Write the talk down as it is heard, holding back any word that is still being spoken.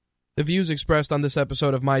The views expressed on this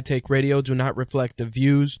episode of My Take Radio do not reflect the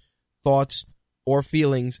views, thoughts, or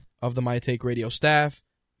feelings of the My Take Radio staff,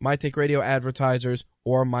 My Take Radio advertisers,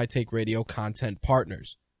 or My Take Radio content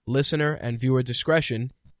partners. Listener and viewer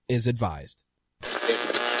discretion is advised.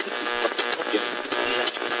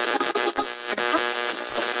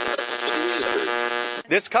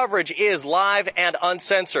 This coverage is live and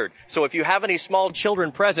uncensored, so if you have any small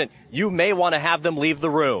children present, you may want to have them leave the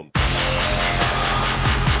room.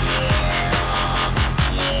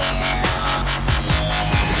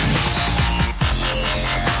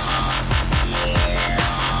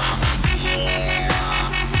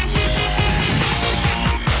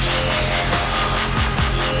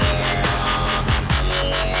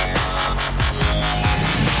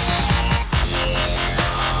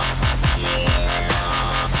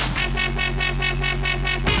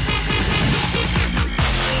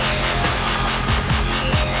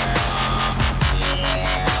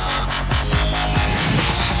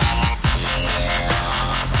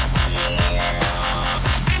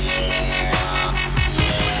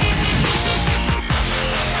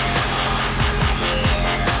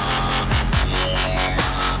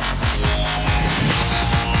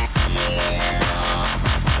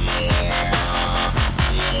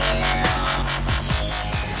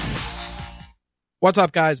 What's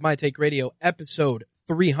up, guys? My Take Radio, episode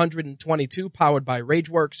 322, powered by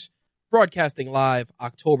Rageworks, broadcasting live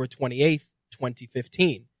October 28th,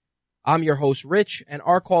 2015. I'm your host, Rich, and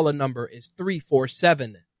our caller number is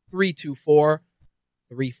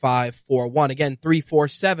 347-324-3541. Again,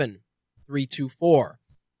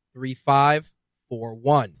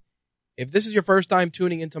 347-324-3541. If this is your first time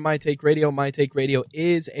tuning into My Take Radio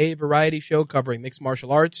is a variety show covering mixed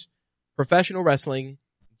martial arts, professional wrestling,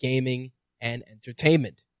 gaming, and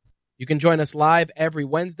entertainment. You can join us live every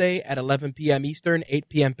Wednesday at 11 p.m. Eastern, 8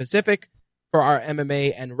 p.m. Pacific for our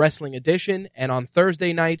MMA and wrestling edition. And on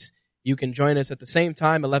Thursday nights, you can join us at the same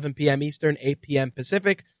time, 11 p.m. Eastern, 8 p.m.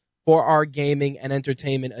 Pacific for our gaming and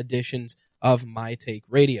entertainment editions of My Take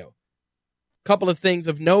Radio. Couple of things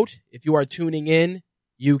of note. If you are tuning in,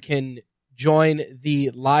 you can join the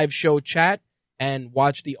live show chat and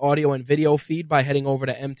watch the audio and video feed by heading over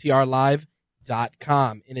to mtrlive.com.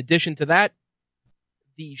 In addition to that,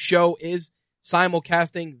 the show is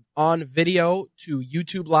simulcasting on video to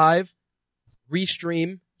YouTube Live,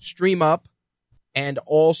 Restream, Stream Up, and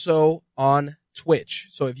also on Twitch.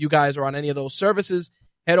 So if you guys are on any of those services,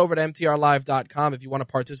 head over to mtrlive.com if you want to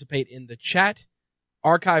participate in the chat.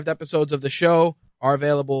 Archived episodes of the show are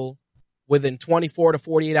available within 24 to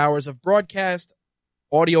 48 hours of broadcast.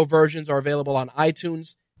 Audio versions are available on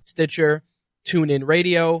iTunes, Stitcher, TuneIn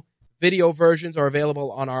Radio. Video versions are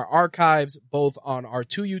available on our archives, both on our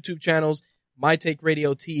two YouTube channels, My Take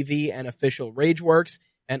Radio TV and Official Rageworks,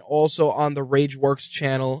 and also on the Rageworks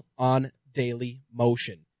channel on Daily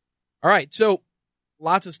Motion. All right, so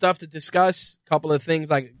lots of stuff to discuss. A couple of things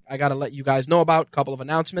I got to let you guys know about, a couple of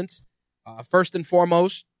announcements. First and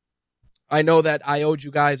foremost, I know that I owed you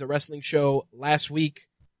guys a wrestling show last week.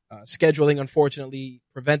 Scheduling, unfortunately,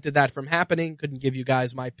 prevented that from happening. Couldn't give you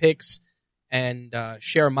guys my picks and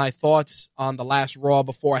share my thoughts on the last Raw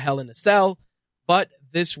before Hell in a Cell. But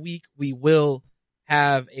this week, we will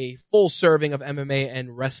have a full serving of MMA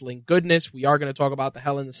and wrestling goodness. We are going to talk about the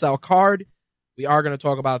Hell in a Cell card. We are going to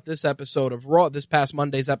talk about this episode of Raw, this past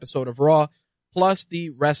Monday's episode of Raw, plus the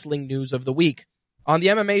wrestling news of the week. On the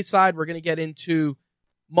MMA side, we're going to get into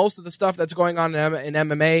most of the stuff that's going on in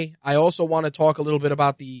MMA. I also want to talk a little bit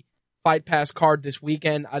about the Fight Pass card this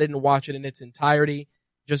weekend. I didn't watch it in its entirety,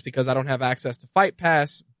 just because I don't have access to Fight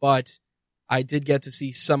Pass, but I did get to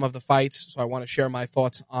see some of the fights, so I want to share my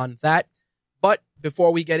thoughts on that. But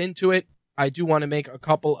before we get into it, I do want to make a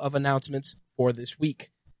couple of announcements for this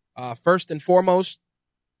week. First and foremost,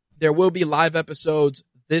 there will be live episodes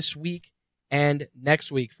this week and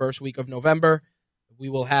next week, first week of November. We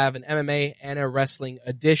will have an MMA and a wrestling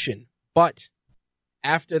edition. But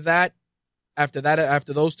after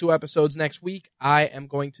those two episodes next week, I am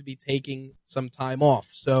going to be taking some time off.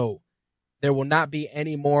 So there will not be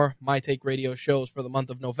any more My Take Radio shows for the month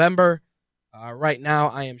of November. Right now,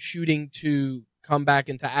 I am shooting to come back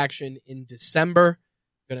into action in December.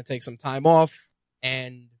 I'm going to take some time off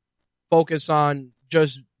and focus on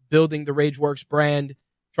just building the Rageworks brand,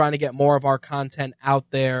 trying to get more of our content out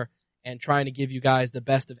there, and trying to give you guys the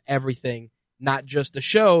best of everything, not just the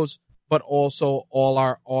shows, but also all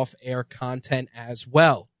our off-air content as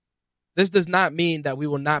well. This does not mean that we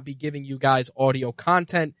will not be giving you guys audio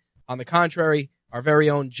content. On the contrary, our very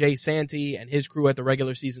own Jay Santee and his crew at the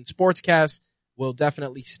Regular Season Sportscast will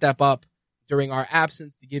definitely step up during our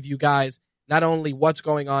absence to give you guys not only what's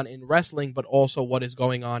going on in wrestling, but also what is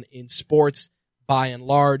going on in sports by and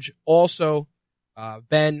large. Also,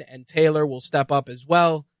 Ben and Taylor will step up as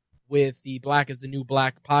well with the Black is the New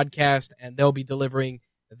Black podcast, and they'll be delivering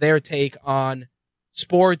their take on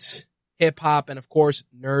sports, hip-hop, and, of course,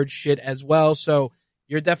 nerd shit as well. So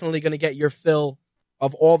you're definitely going to get your fill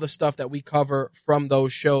of all the stuff that we cover from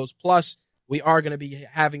those shows. Plus, we are going to be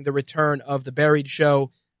having the return of The Buried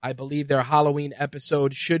Show. I believe their Halloween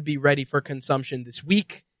episode should be ready for consumption this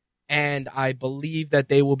week, and I believe that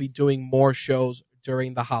they will be doing more shows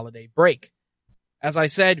during the holiday break. As I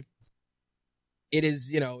said, it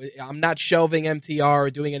is, I'm not shelving MTR or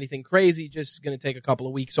doing anything crazy, just going to take a couple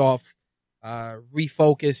of weeks off,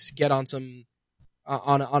 refocus, get on some,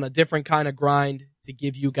 on a different kind of grind to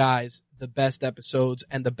give you guys the best episodes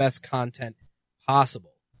and the best content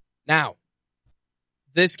possible. Now,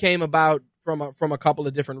 this came about from a couple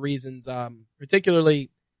of different reasons. Particularly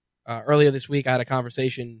earlier this week, I had a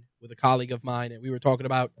conversation with a colleague of mine, and we were talking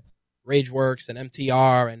about RageWorks and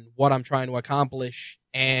MTR and what I'm trying to accomplish.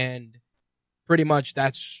 And pretty much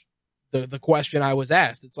that's the question I was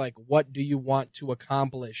asked. It's like, what do you want to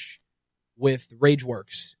accomplish with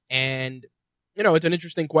RageWorks? And, it's an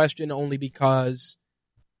interesting question only because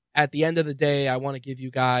at the end of the day, I want to give you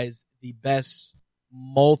guys the best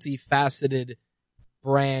multifaceted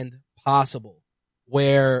brand possible,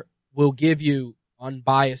 where we'll give you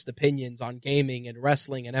unbiased opinions on gaming and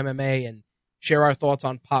wrestling and MMA and share our thoughts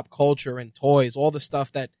on pop culture and toys, all the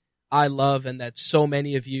stuff that I love and that so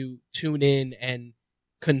many of you tune in and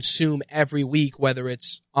consume every week, whether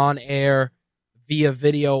it's on air, via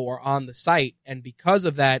video, or on the site. And because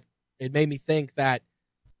of that, it made me think that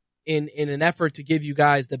in an effort to give you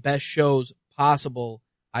guys the best shows possible,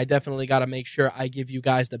 I definitely got to make sure I give you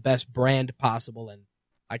guys the best brand possible. And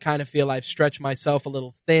I kind of feel I've stretched myself a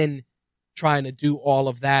little thin trying to do all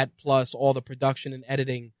of that, plus all the production and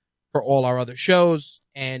editing for all our other shows.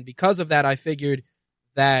 And because of that, I figured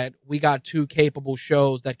that we got two capable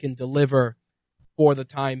shows that can deliver for the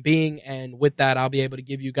time being. And with that, I'll be able to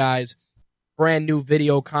give you guys brand new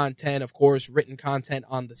video content, of course, written content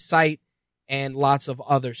on the site, and lots of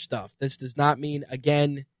other stuff. This does not mean,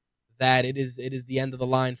 again, that it is the end of the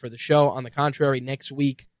line for the show. On the contrary, next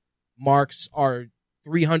week marks our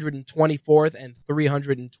 324th and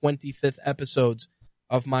 325th episodes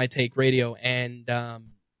of My Take Radio. And,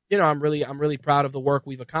 I'm really proud of the work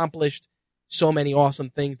we've accomplished. So many awesome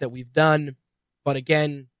things that we've done. But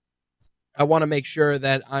again, I want to make sure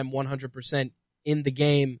that I'm 100% in the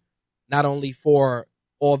game, not only for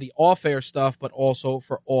all the off-air stuff, but also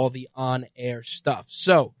for all the on-air stuff.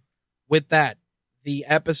 So with that, the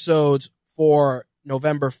episodes for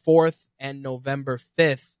November 4th and November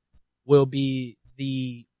 5th will be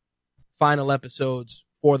the final episodes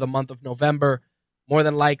for the month of November. More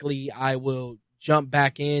than likely, I will jump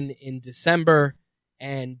back in December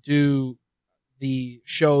and do the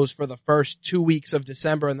shows for the first 2 weeks of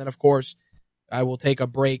December. And then, of course, I will take a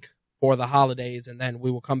break for the holidays, and then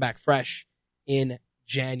we will come back fresh in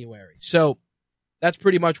January. So that's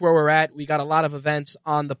pretty much where we're at. We got a lot of events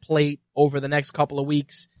on the plate over the next couple of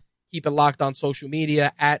weeks. Keep it locked on social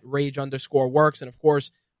media at Rage_Works, and of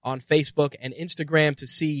course on Facebook and Instagram to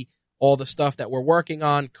see all the stuff that we're working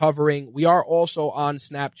on, covering. We are also on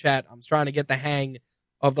Snapchat. I'm trying to get the hang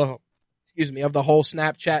of the whole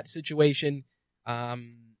Snapchat situation.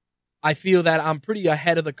 I feel that I'm pretty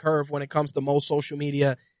ahead of the curve when it comes to most social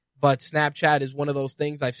media, but Snapchat is one of those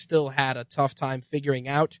things I've still had a tough time figuring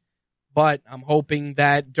out. But I'm hoping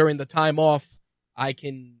that during the time off, I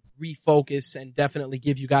can refocus and definitely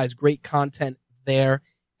give you guys great content there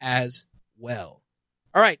as well.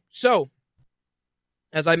 All right, so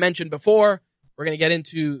as I mentioned before, we're going to get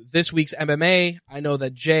into this week's MMA. I know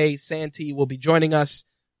that Jay Santee will be joining us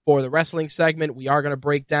for the wrestling segment. We are going to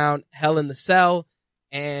break down Hell in the Cell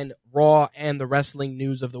and Raw and the wrestling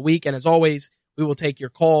news of the week. And as always, we will take your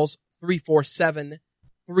calls,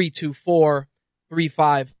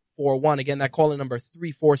 347-324-3541. Again, that call-in number,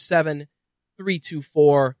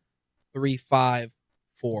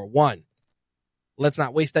 347-324-3541. Let's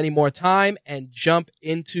not waste any more time and jump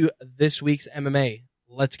into this week's MMA.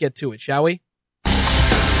 Let's get to it, shall we?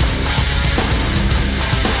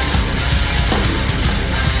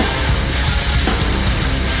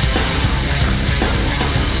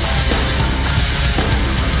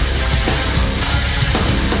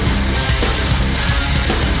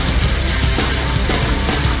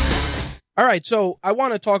 All right, so I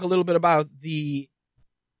want to talk a little bit about the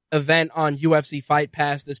event on UFC Fight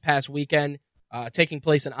Pass this past weekend, taking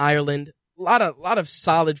place in Ireland. A lot of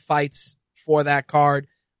solid fights for that card,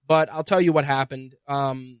 but I'll tell you what happened.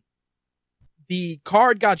 The the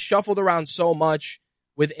card got shuffled around so much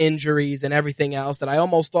with injuries and everything else that I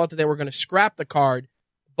almost thought that they were going to scrap the card.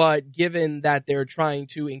 But given that they're trying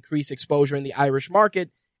to increase exposure in the Irish market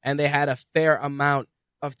and they had a fair amount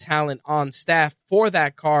of talent on staff for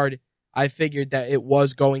that card, I figured that it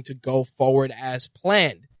was going to go forward as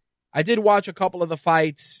planned. I did watch a couple of the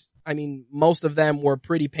fights. I mean, most of them were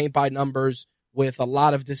pretty paint by numbers with a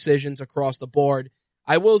lot of decisions across the board.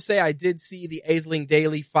 I will say I did see the Aisling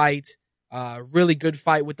Daly fight, really good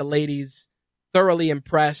fight with the ladies. Thoroughly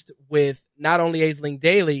impressed with not only Aisling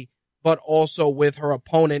Daly, but also with her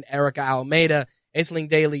opponent, Erica Almeida. Aisling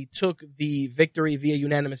Daly took the victory via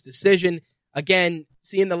unanimous decision. Again,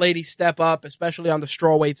 seeing the ladies step up, especially on the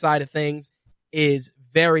strawweight side of things, is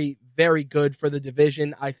very, very good for the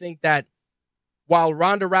division. I think that while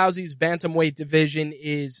Ronda Rousey's bantamweight division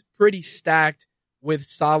is pretty stacked with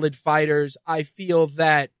solid fighters, I feel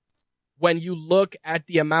that when you look at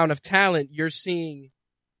the amount of talent, you're seeing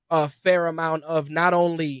a fair amount of not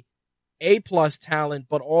only A-plus talent,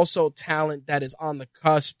 but also talent that is on the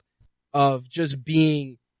cusp of just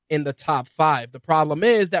being in the top 5. The problem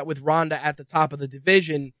is that with Ronda at the top of the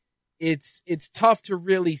division, it's tough to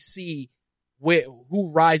really see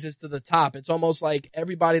who rises to the top. It's almost like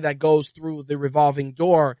everybody that goes through the revolving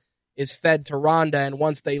door is fed to Ronda, and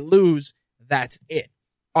once they lose, that's it.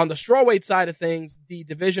 On the strawweight side of things, the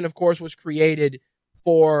division, of course, was created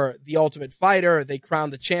for the Ultimate Fighter. They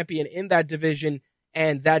crowned the champion in that division,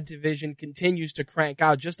 and that division continues to crank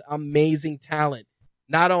out just amazing talent,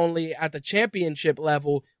 not only at the championship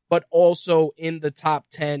level, but also in the top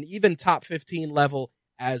 10, even top 15 level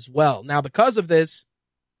as well. Now, because of this,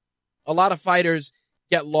 a lot of fighters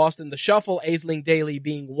get lost in the shuffle, Aisling Daly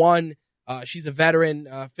being one. She's a veteran,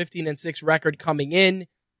 15-6 record coming in.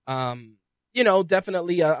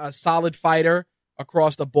 Definitely a solid fighter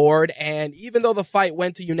across the board. And even though the fight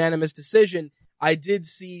went to unanimous decision, I did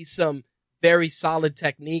see some very solid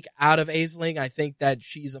technique out of Aisling. I think that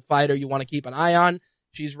she's a fighter you want to keep an eye on.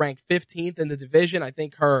 She's ranked 15th in the division. I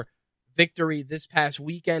think her victory this past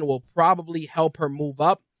weekend will probably help her move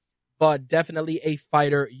up, but definitely a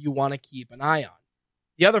fighter you want to keep an eye on.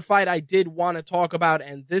 The other fight I did want to talk about,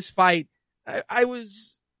 and this fight, I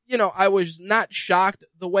was not shocked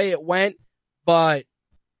the way it went, but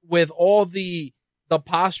with all the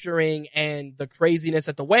posturing and the craziness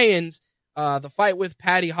at the weigh-ins, the fight with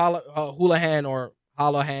Patty Holohan, or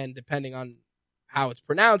Holohan, depending on how it's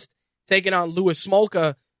pronounced, taking on Louis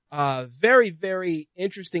Smolka. Very, very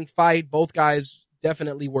interesting fight. Both guys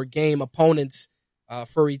definitely were game opponents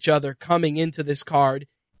for each other coming into this card,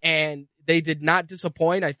 and they did not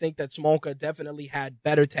disappoint. I think that Smolka definitely had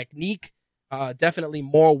better technique, definitely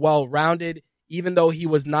more well-rounded, even though he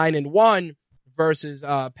was 9-1 versus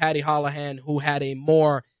Patty Holohan, who had a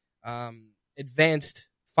more advanced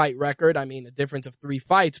fight record. I mean, a difference of 3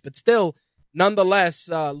 fights, but still, nonetheless,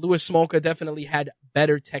 Louis Smolka definitely had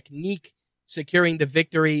better technique, securing the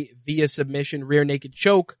victory via submission rear naked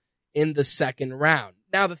choke in the second round.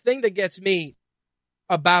 Now, the thing that gets me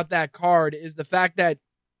about that card is the fact that,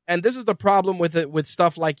 and this is the problem with it, with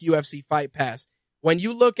stuff like UFC Fight Pass, when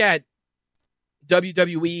you look at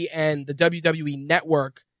WWE and the WWE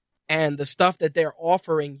Network and the stuff that they're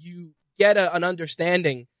offering, you get an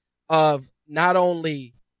understanding of not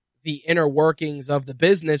only the inner workings of the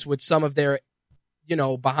business with some of their,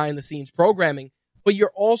 behind the scenes programming, but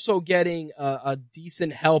you're also getting a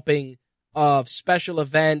decent helping of special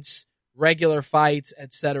events, regular fights,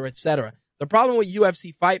 etc., etc. The problem with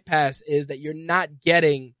UFC Fight Pass is that you're not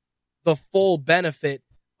getting the full benefit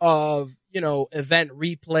of, event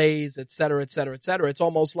replays, etc., etc., etc. It's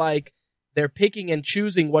almost like they're picking and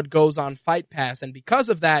choosing what goes on Fight Pass. And because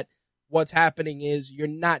of that, what's happening is you're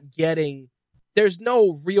not getting, there's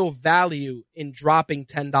no real value in dropping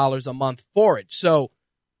 $10 a month for it. So,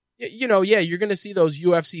 you're going to see those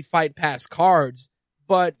UFC Fight Pass cards,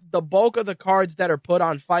 but the bulk of the cards that are put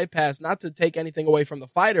on Fight Pass, not to take anything away from the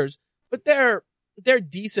fighters, but they're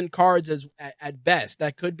decent cards at best.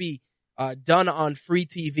 That could be done on free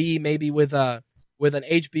TV, maybe with an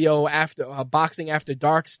HBO Boxing After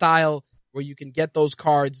Dark style, where you can get those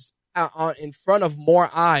cards in front of more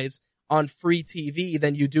eyes on free TV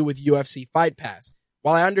than you do with UFC Fight Pass.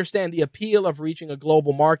 While I understand the appeal of reaching a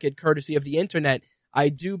global market courtesy of the internet, I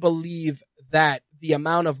do believe that the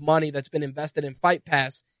amount of money that's been invested in Fight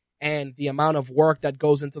Pass and the amount of work that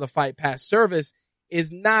goes into the Fight Pass service is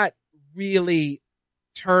not really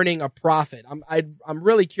turning a profit. I'm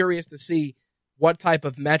really curious to see what type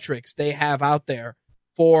of metrics they have out there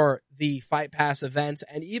for the Fight Pass events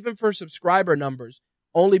and even for subscriber numbers,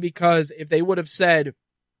 only because if they would have said,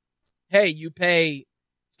 hey, you pay,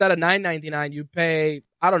 instead of $9.99, you pay,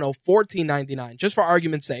 I don't know, $14.99, just for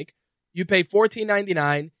argument's sake. You pay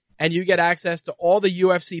 $14.99 and you get access to all the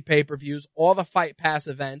UFC pay-per-views, all the Fight Pass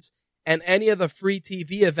events, and any of the free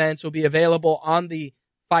TV events will be available on the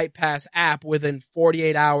Fight Pass app within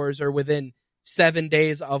 48 hours or within 7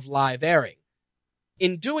 days of live airing.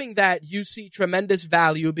 In doing that, you see tremendous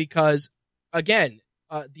value because, again,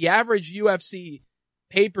 the average UFC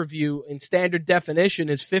pay-per-view in standard definition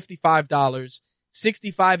is $55,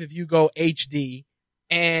 $65 if you go HD.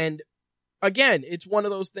 And again, it's one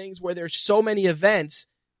of those things where there's so many events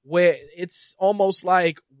where it's almost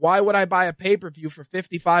like, why would I buy a pay-per-view for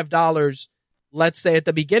 $55, let's say at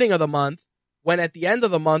the beginning of the month, when at the end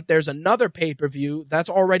of the month there's another pay-per-view that's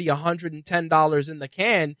already $110 in the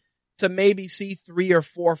can to maybe see 3 or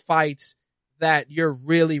 4 fights that you're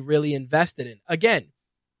really, really invested in. Again,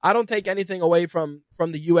 I don't take anything away from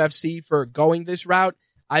the UFC for going this route.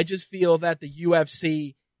 I just feel that the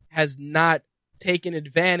UFC has not taken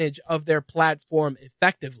advantage of their platform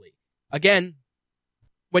effectively. Again,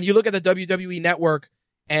 when you look at the WWE Network,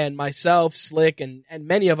 and myself, Slick, and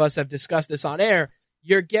many of us have discussed this on air,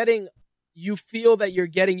 you feel that you're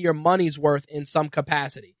getting your money's worth in some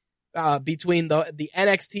capacity. Between the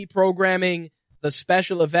NXT programming, the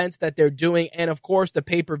special events that they're doing, and of course the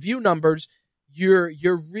pay-per-view numbers,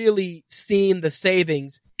 you're really seeing the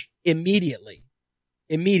savings immediately.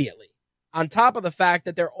 On top of the fact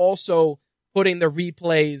that they're also putting the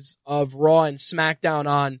replays of Raw and SmackDown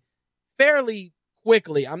on fairly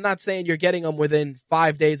quickly. I'm not saying you're getting them within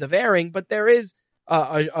 5 days of airing, but there is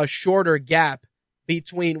a shorter gap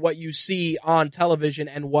between what you see on television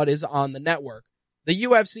and what is on the network. The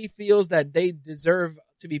UFC feels that they deserve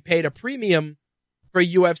to be paid a premium for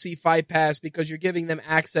UFC Fight Pass because you're giving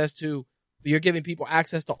people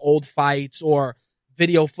access to old fights or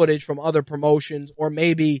video footage from other promotions or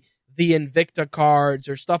maybe the Invicta cards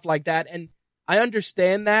or stuff like that. And I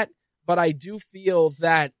understand that, but I do feel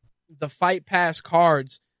that the Fight Pass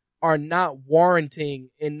cards are not warranting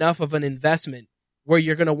enough of an investment where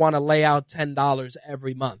you're going to want to lay out $10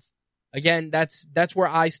 every month. Again, that's where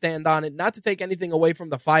I stand on it. Not to take anything away from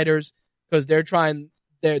the fighters because they're trying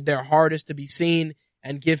their hardest to be seen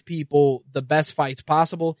and give people the best fights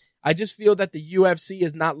possible. I just feel that the UFC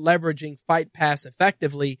is not leveraging Fight Pass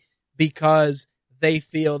effectively because they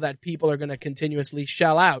feel that people are going to continuously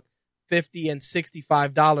shell out $55 and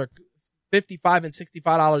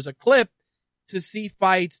 $65 a clip to see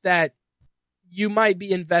fights that you might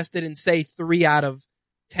be invested in, say, 3 out of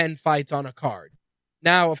 10 fights on a card.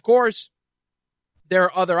 Now, of course, there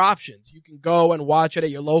are other options. You can go and watch it at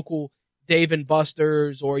your local Dave &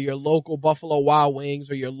 Buster's or your local Buffalo Wild Wings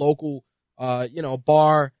or your local,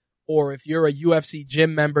 bar. Or if you're a UFC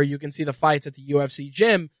gym member, you can see the fights at the UFC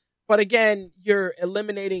gym. But again, you're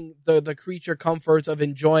eliminating the creature comforts of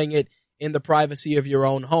enjoying it in the privacy of your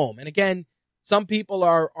own home. And again, some people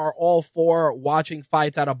are all for watching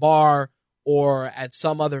fights at a bar or at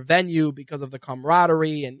some other venue because of the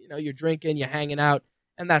camaraderie and, you're drinking, you're hanging out,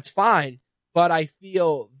 and that's fine. But I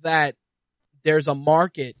feel that there's a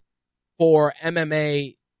market for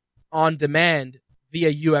MMA on demand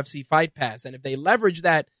via UFC Fight Pass. And if they leverage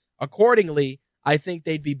that accordingly, I think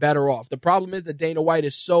they'd be better off. The problem is that Dana White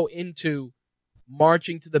is so into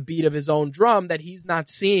marching to the beat of his own drum that he's not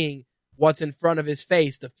seeing what's in front of his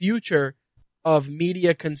face. The future of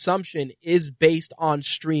media consumption is based on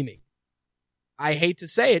streaming. I hate to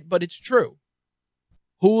say it, but it's true.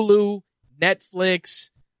 Hulu, Netflix,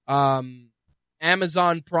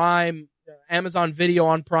 Amazon Prime, Amazon Video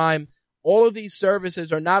on Prime, all of these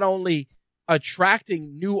services are not only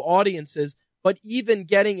attracting new audiences, but even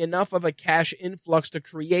getting enough of a cash influx to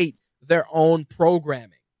create their own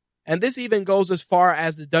programming. And this even goes as far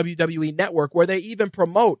as the WWE Network, where they even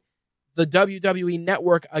promote the WWE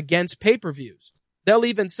Network against pay-per-views. They'll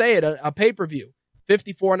even say it, a pay-per-view,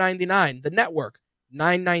 $54.99. The network,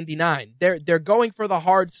 $9.99. They're going for the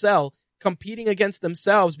hard sell, competing against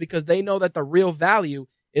themselves because they know that the real value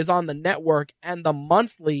is on the network and the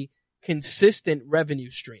monthly consistent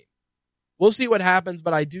revenue stream. We'll see what happens,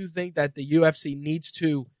 but I do think that the UFC needs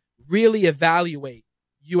to really evaluate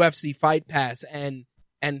UFC Fight Pass and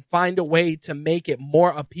find a way to make it more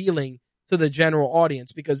appealing to the general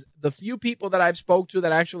audience, because the few people that I've spoke to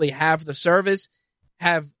that actually have the service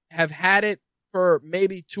have had it for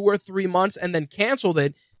maybe 2 or 3 months and then canceled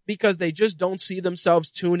it because they just don't see themselves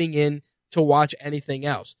tuning in to watch anything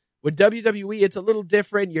else. With WWE, it's a little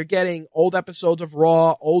different. You're getting old episodes of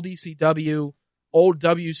Raw, old ECW, old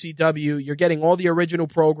WCW. You're getting all the original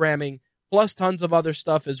programming, plus tons of other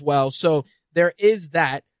stuff as well. So there is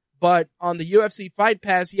that. But on the UFC Fight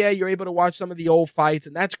Pass, yeah, you're able to watch some of the old fights,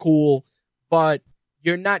 and that's cool. But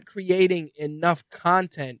you're not creating enough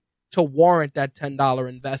content to warrant that $10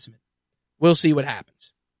 investment. We'll see what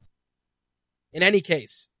happens. In any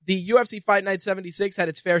case, the UFC Fight Night 76 had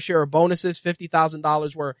its fair share of bonuses.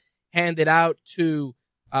 $50,000 were handed out to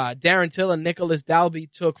Darren Till, and Nicholas Dalby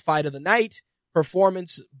took Fight of the Night.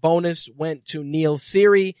 Performance bonus went to Neil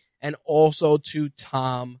Seery and also to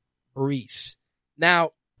Tom Breese.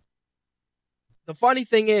 Now, the funny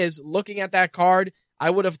thing is, looking at that card, I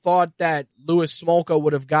would have thought that Louis Smolka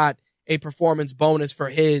would have got a performance bonus for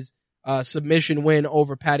his submission win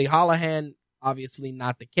over Paddy Holohan. Obviously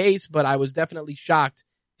not the case, but I was definitely shocked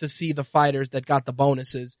to see the fighters that got the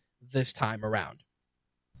bonuses this time around.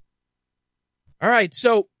 All right,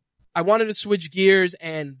 so I wanted to switch gears,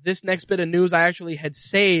 and this next bit of news I actually had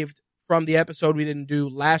saved from the episode we didn't do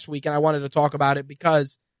last week, and I wanted to talk about it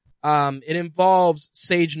because it involves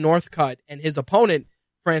Sage Northcutt and his opponent,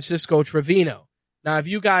 Francisco Trevino. Now, if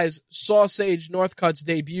you guys saw Sage Northcutt's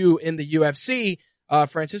debut in the UFC,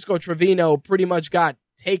 Francisco Trevino pretty much got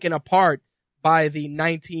taken apart by the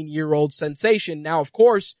 19-year-old sensation. Now, of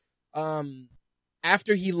course,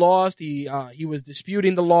 after he lost, he was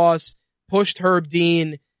disputing the loss, pushed Herb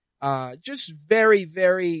Dean, just very,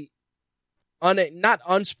 very not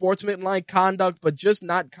unsportsmanlike conduct, but just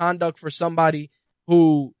not conduct for somebody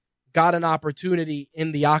who got an opportunity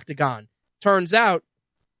in the octagon. Turns out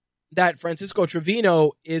that Francisco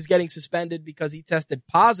Trevino is getting suspended because he tested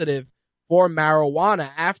positive for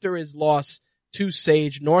marijuana after his loss to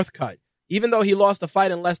Sage Northcutt. Even though he lost the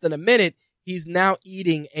fight in less than a minute, he's now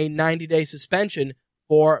eating a 90-day suspension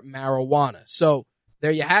for marijuana. So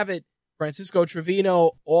there you have it. Francisco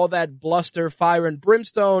Trevino, all that bluster, fire, and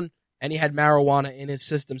brimstone, and he had marijuana in his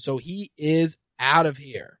system. So he is out of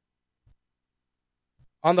here.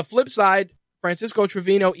 On the flip side, Francisco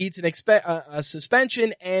Trevino eats a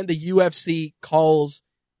suspension, and the UFC culls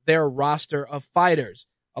their roster of fighters.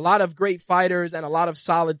 A lot of great fighters and a lot of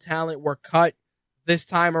solid talent were cut this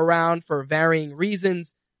time around for varying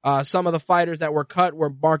reasons. Some of the fighters that were cut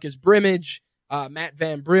were Marcus Brimage, Matt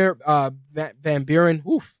Van Buren,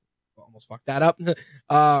 almost fucked that up,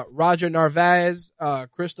 Roger Narvaez,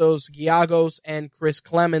 Christos Giagos, and Chris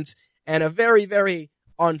Clements, and a very, very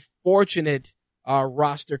unfortunate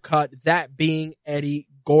roster cut, that being Eddie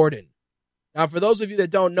Gordon. Now, for those of you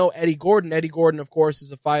that don't know Eddie Gordon, of course,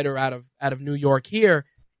 is a fighter out of New York here,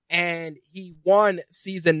 and he won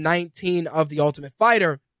season 19 of The Ultimate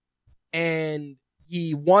Fighter, and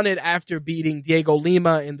he won it after beating Diego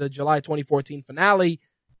Lima in the July 2014 finale,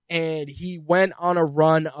 and he went on a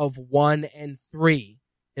run of 1-3.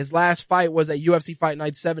 His last fight was at UFC Fight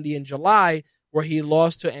Night 70 in July, where he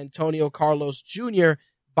lost to Antonio Carlos Jr.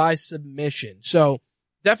 by submission. So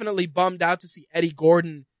definitely bummed out to see Eddie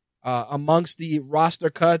Gordon amongst the roster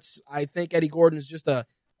cuts. I think Eddie Gordon is just a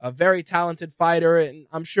very talented fighter, and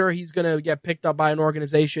I'm sure he's going to get picked up by an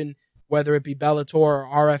organization, whether it be Bellator or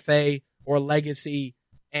RFA or Legacy,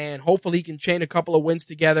 and hopefully he can chain a couple of wins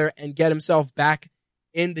together and get himself back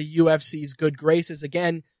in the UFC's good graces.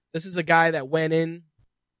 Again, this is a guy that went in,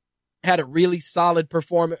 had really solid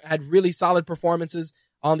performances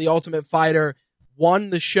on The Ultimate Fighter, won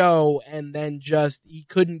the show, and then just he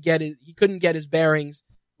couldn't get his bearings,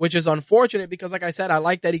 which is unfortunate because, like I said, I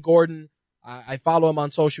like Eddie Gordon. I follow him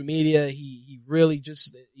on social media. He really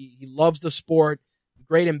just he loves the sport,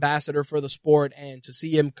 great ambassador for the sport, and to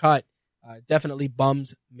see him cut definitely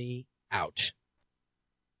bums me out.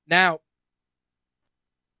 Now,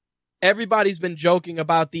 everybody's been joking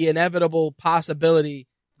about the inevitable possibility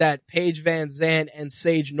that Paige Van Zandt and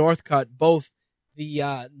Sage Northcutt, both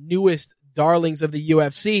the newest darlings of the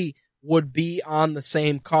UFC, would be on the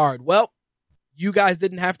same card. Well, you guys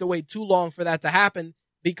didn't have to wait too long for that to happen,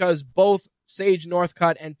 because both Sage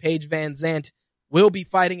Northcutt and Paige Van Zandt will be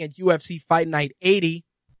fighting at UFC Fight Night 80.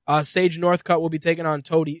 Sage Northcutt will be taking on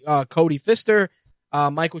Cody Pfister.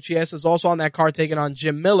 Michael Chiesa is also on that card, taking on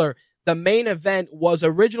Jim Miller. The main event was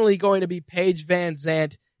originally going to be Paige Van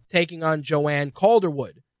Zandt taking on Joanne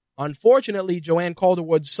Calderwood. Unfortunately, Joanne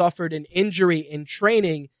Calderwood suffered an injury in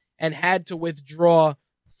training and had to withdraw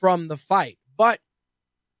from the fight. But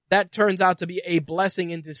that turns out to be a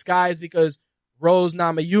blessing in disguise, because Rose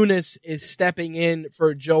Namajunas is stepping in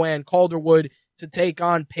for Joanne Calderwood to take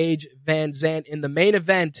on Paige Van Zandt in the main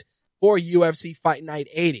event for UFC Fight Night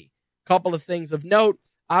 80. Couple of things of note.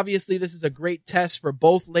 Obviously, this is a great test for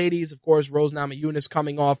both ladies. Of course, Rose Namajunas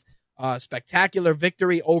coming off a spectacular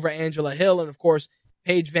victory over Angela Hill. And of course,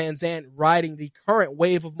 Paige Van Zandt riding the current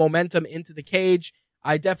wave of momentum into the cage.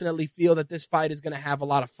 I definitely feel that this fight is going to have a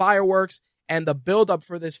lot of fireworks, and the build-up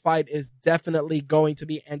for this fight is definitely going to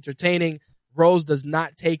be entertaining. Rose does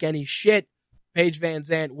not take any shit. Paige Van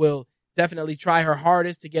Zandt will definitely try her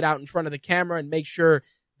hardest to get out in front of the camera and make sure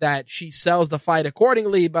that she sells the fight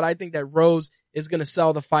accordingly. But I think that Rose is going to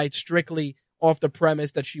sell the fight strictly off the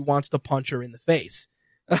premise that she wants to punch her in the face.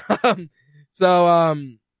 So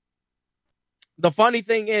the funny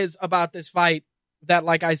thing is about this fight that,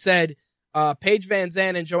 like I said, Paige Van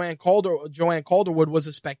Zandt and Joanne Calderwood was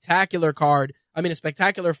a spectacular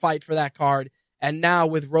fight for that card. And now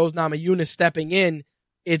with Rose Namajunas stepping in,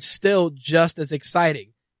 it's still just as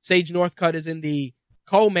exciting. Sage Northcutt is in the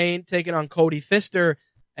co-main, taking on Cody Pfister.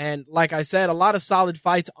 And like I said, a lot of solid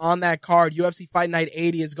fights on that card. UFC Fight Night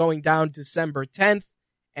 80 is going down December 10th.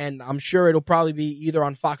 And I'm sure it'll probably be either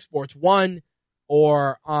on Fox Sports 1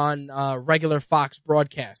 or on regular Fox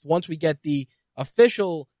broadcast. Once we get the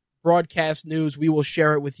official broadcast news, we will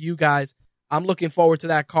share it with you guys. I'm looking forward to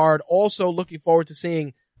that card. Also looking forward to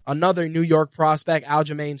seeing another New York prospect,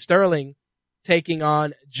 Aljamain Sterling, taking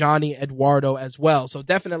on Johnny Eduardo as well. So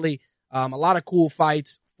definitely a lot of cool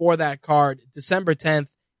fights for that card. December 10th.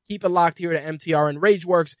 Keep it locked here to MTR and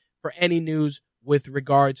Rageworks for any news with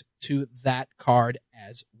regards to that card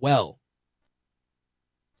as well.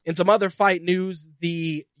 In some other fight news,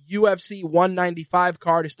 the UFC 195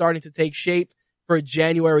 card is starting to take shape for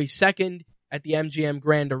January 2nd at the MGM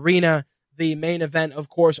Grand Arena. The main event, of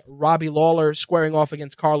course, Robbie Lawler squaring off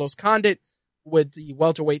against Carlos Condit with the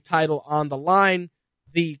welterweight title on the line.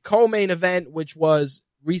 The co-main event, which was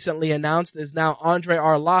recently announced, is now Andrei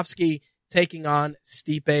Arlovsky taking on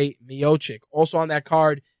Stipe Miocic. Also on that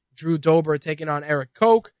card, Drew Dober taking on Eric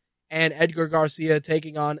Koch and Edgar Garcia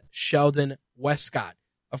taking on Sheldon Westcott.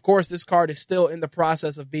 Of course, this card is still in the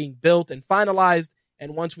process of being built and finalized,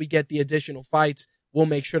 and once we get the additional fights, we'll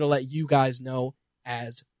make sure to let you guys know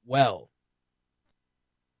as well.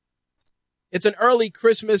 It's an early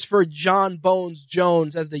Christmas for Jon Bones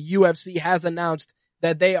Jones, as the UFC has announced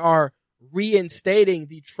that they are reinstating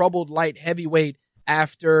the troubled light heavyweight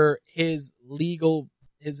after his legal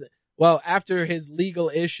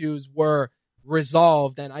issues were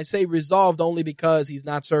resolved. And I say resolved only because he's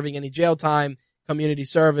not serving any jail time, community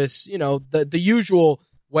service, the usual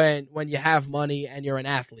when you have money and you're an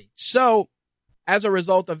athlete. So as a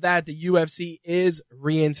result of that, the UFC is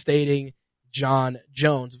reinstating Jon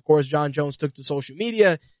Jones. Of course, Jon Jones took to social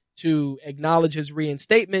media to acknowledge his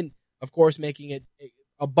reinstatement, of course, making it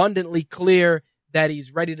abundantly clear that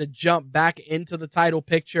he's ready to jump back into the title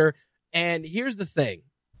picture. And here's the thing.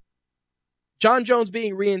 Jon Jones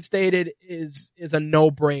being reinstated is a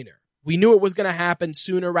no-brainer. We knew it was going to happen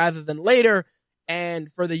sooner rather than later,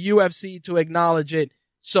 and for the UFC to acknowledge it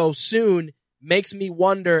so soon makes me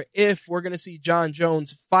wonder if we're going to see Jon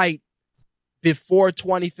Jones fight before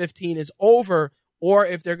 2015 is over, or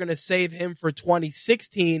if they're going to save him for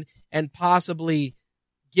 2016 and possibly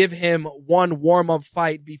give him one warm-up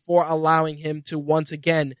fight before allowing him to once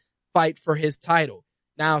again fight for his title.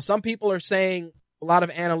 Now, some people are saying, a lot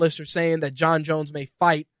of analysts are saying that Jon Jones may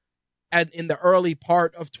fight in the early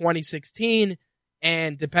part of 2016,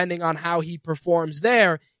 and depending on how he performs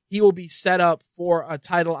there, he will be set up for a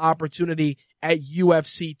title opportunity at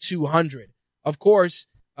UFC 200. Of course,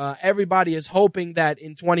 everybody is hoping that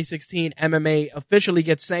in 2016, MMA officially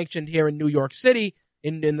gets sanctioned here in New York City,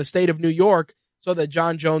 in the state of New York, so that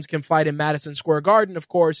Jon Jones can fight in Madison Square Garden. Of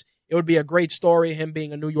course, it would be a great story, him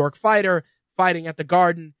being a New York fighter, fighting at the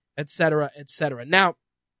Garden, etc., etc. Now,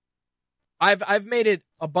 I've made it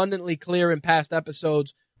abundantly clear in past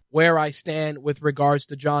episodes where I stand with regards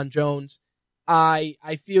to Jon Jones. I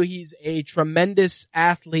feel he's a tremendous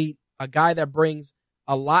athlete, a guy that brings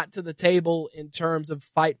a lot to the table in terms of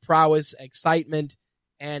fight prowess, excitement,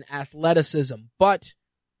 and athleticism. But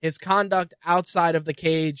his conduct outside of the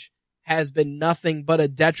cage has been nothing but a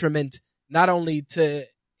detriment, not only to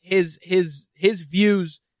his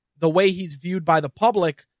views, the way he's viewed by the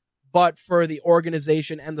public, but for the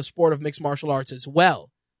organization and the sport of mixed martial arts as well,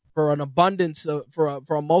 for an abundance of,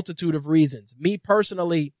 for a multitude of reasons. Me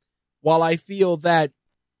personally, while I feel that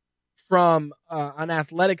from an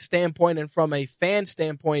athletic standpoint and from a fan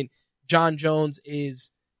standpoint, Jon Jones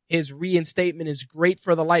his reinstatement is great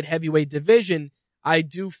for the light heavyweight division, I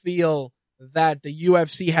do feel that the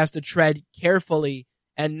UFC has to tread carefully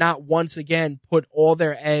and not once again put all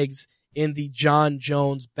their eggs in the Jon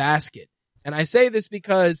Jones basket. And I say this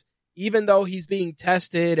because even though he's being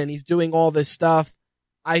tested and he's doing all this stuff,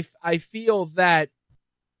 I feel that,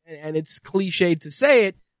 and it's cliched to say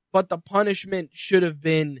it, but the punishment should have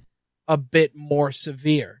been a bit more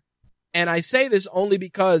severe. And I say this only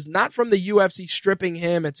because, not from the UFC stripping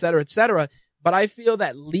him, et cetera, but I feel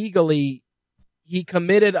that legally he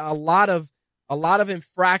committed a lot of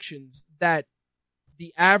infractions that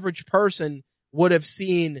the average person would have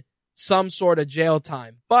seen some sort of jail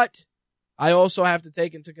time. But I also have to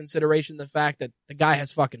take into consideration the fact that the guy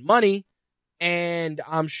has fucking money, and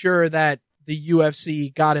I'm sure that the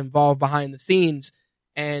UFC got involved behind the scenes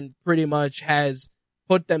and pretty much has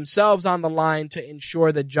put themselves on the line to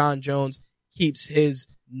ensure that Jon Jones keeps his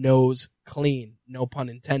nose clean. No pun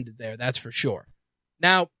intended there, that's for sure.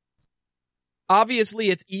 Now, obviously,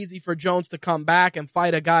 it's easy for Jones to come back and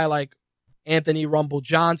fight a guy like Anthony Rumble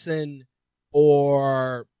Johnson,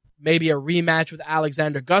 or maybe a rematch with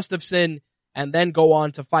Alexander Gustafsson, and then go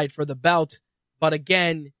on to fight for the belt. But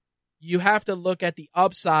again, you have to look at the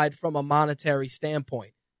upside from a monetary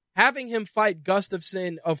standpoint. Having him fight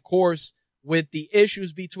Gustafsson, of course, with the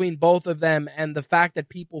issues between both of them and the fact that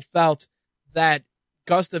people felt that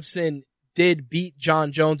Gustafsson did beat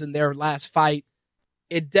Jon Jones in their last fight,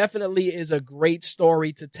 it definitely is a great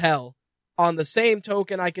story to tell. On the same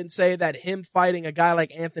token, I can say that him fighting a guy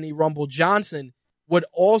like Anthony Rumble Johnson would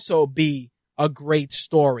also be a great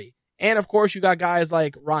story. And of course, you got guys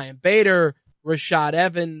like Ryan Bader, Rashad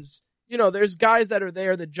Evans. You know, there's guys that are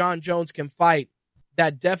there that Jon Jones can fight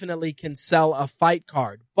that definitely can sell a fight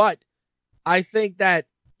card. But I think that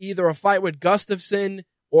either a fight with Gustafsson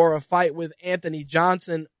or a fight with Anthony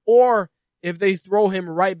Johnson, or if they throw him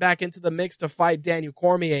right back into the mix to fight Daniel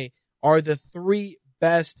Cormier, are the three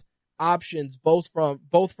best options, both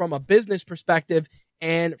from a business perspective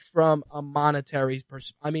and from a monetary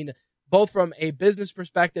both from a business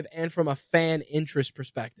perspective and from a fan interest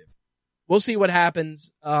perspective. We'll see what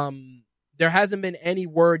happens. There hasn't been any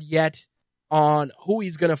word yet on who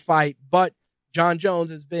he's going to fight, but Jon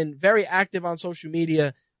Jones has been very active on social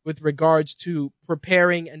media with regards to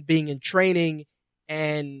preparing and being in training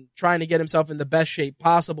and trying to get himself in the best shape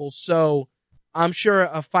possible. So I'm sure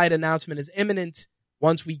a fight announcement is imminent.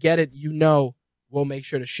 Once we get it, we'll make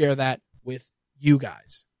sure to share that with you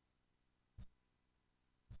guys.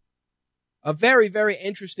 A very, very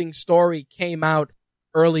interesting story came out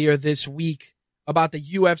earlier this week about the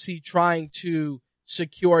UFC trying to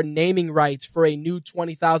secure naming rights for a new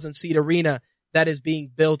 20,000 seat arena that is being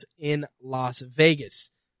built in Las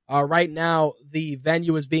Vegas. Right now, the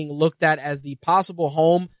venue is being looked at as the possible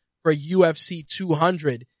home for UFC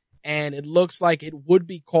 200, and it looks like it would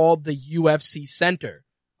be called the UFC Center.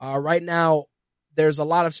 Right now, there's a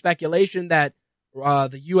lot of speculation that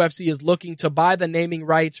the UFC is looking to buy the naming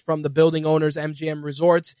rights from the building owners, MGM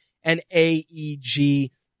Resorts and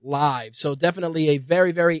AEG Live. So definitely a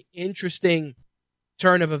very, very interesting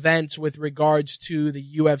turn of events with regards to the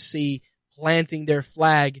UFC planting their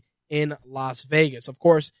flag in Las Vegas. Of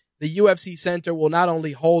course, the UFC Center will not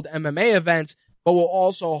only hold MMA events, but will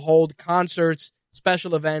also hold concerts,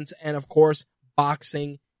 special events, and of course,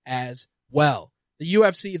 boxing as well. The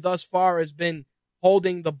UFC thus far has been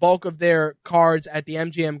holding the bulk of their cards at the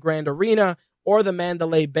MGM Grand Arena or the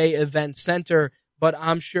Mandalay Bay Event Center, but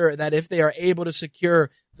I'm sure that if they are able to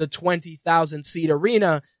secure the 20,000 seat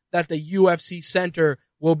arena, that the UFC Center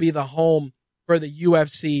will be the home for the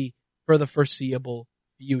UFC for the foreseeable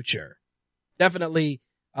future. Definitely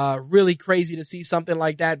really crazy to see something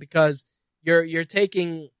like that, because you're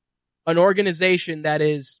taking an organization that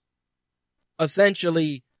is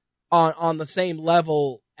essentially on the same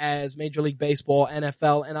level as Major League Baseball,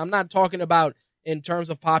 NFL, and I'm not talking about in terms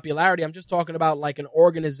of popularity, I'm just talking about like an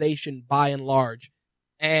organization by and large.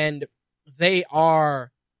 And they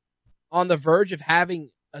are on the verge of having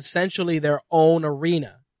essentially their own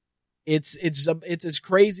arena. It's as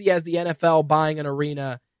crazy as the NFL buying an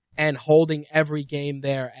arena and holding every game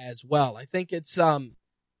there as well. I think it's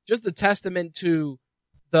just a testament to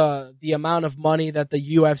the amount of money that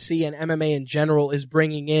the UFC and MMA in general is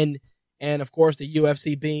bringing in, and of course the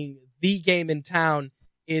UFC being the game in town,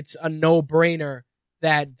 it's a no-brainer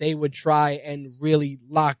that they would try and really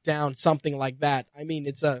lock down something like that. I mean,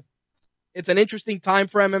 it's an interesting time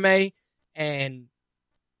for MMA, and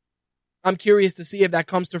I'm curious to see if that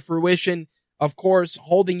comes to fruition. Of course,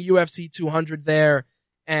 holding UFC 200 there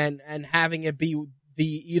and having it be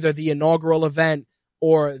either the inaugural event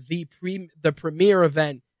or the premier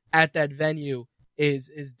event at that venue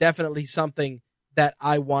is definitely something that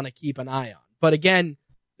I want to keep an eye on. But again,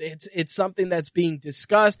 it's something that's being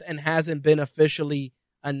discussed and hasn't been officially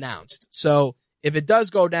announced. So if it does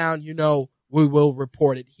go down, we will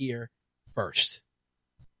report it here first.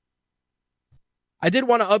 I did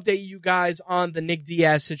want to update you guys on the Nick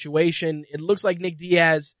Diaz situation. It looks like Nick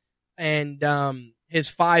Diaz and his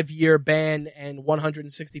 5-year ban and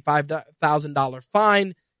 $165,000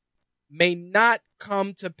 fine may not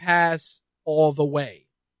come to pass all the way.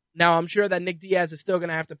 Now, I'm sure that Nick Diaz is still going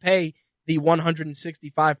to have to pay the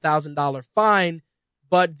 $165,000 fine,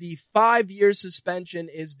 but the 5-year suspension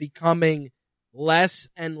is becoming less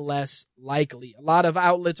and less likely. A lot of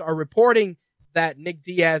outlets are reporting that Nick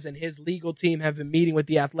Diaz and his legal team have been meeting with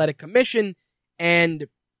the Athletic Commission, and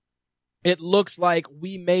it looks like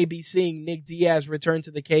we may be seeing Nick Diaz return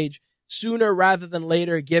to the cage sooner rather than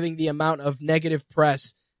later, given the amount of negative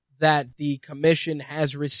press that the commission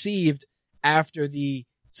has received after the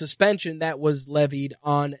suspension that was levied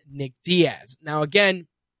on Nick Diaz. Now, again,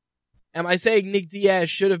 am I saying Nick Diaz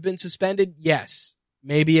should have been suspended? Yes.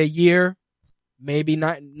 Maybe a year, maybe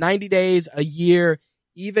 90 days, a year,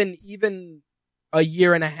 even a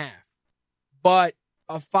year and a half. But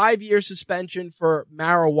a 5-year suspension for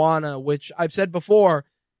marijuana, which I've said before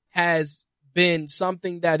has been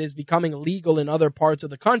something that is becoming legal in other parts of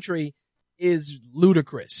the country, is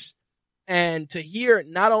ludicrous. And to hear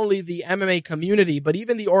not only the MMA community, but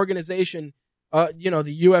even the organization, the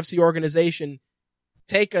UFC organization,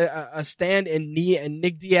 take a stand in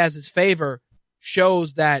Nick Diaz's favor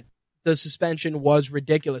shows that the suspension was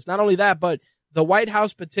ridiculous. Not only that, but the White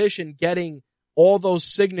House petition getting all those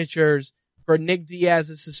signatures for Nick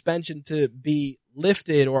Diaz's suspension to be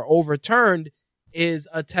lifted or overturned is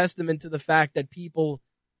a testament to the fact that people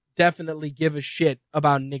definitely give a shit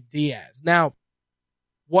about Nick Diaz. Now,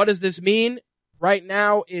 what does this mean? Right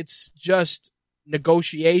now, it's just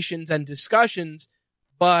negotiations and discussions,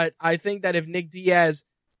 but I think that if Nick Diaz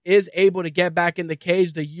is able to get back in the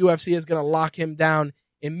cage, the UFC is going to lock him down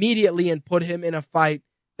immediately and put him in a fight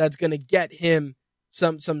that's going to get him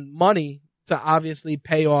some money to obviously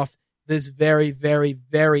pay off this very, very,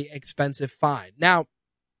 very expensive fine. Now,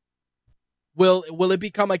 will it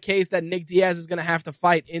become a case that Nick Diaz is going to have to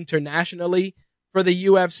fight internationally for the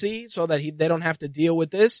UFC so that they don't have to deal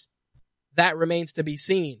with this? That remains to be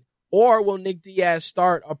seen. Or will Nick Diaz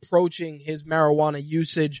start approaching his marijuana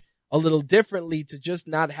usage a little differently to just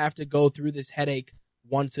not have to go through this headache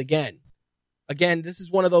once again? Again, this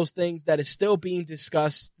is one of those things that is still being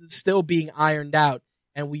discussed, still being ironed out,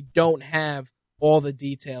 and we don't have all the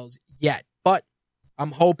details yet. But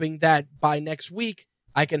I'm hoping that by next week,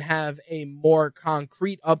 I can have a more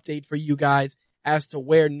concrete update for you guys as to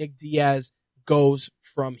where Nick Diaz goes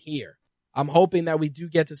from here. I'm hoping that we do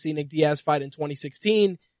get to see Nick Diaz fight in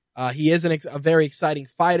 2016. He is a very exciting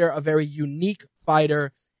fighter, a very unique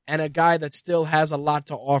fighter, and a guy that still has a lot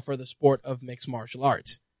to offer the sport of mixed martial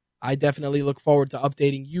arts. I definitely look forward to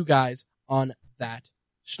updating you guys on that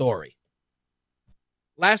story.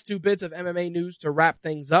 Last two bits of MMA news to wrap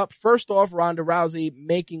things up. First off, Ronda Rousey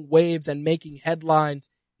making waves and making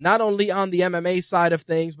headlines, not only on the MMA side of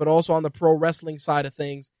things, but also on the pro wrestling side of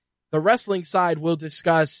things. The wrestling side we'll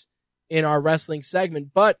discuss in our wrestling segment,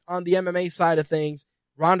 but on the MMA side of things,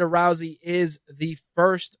 Ronda Rousey is the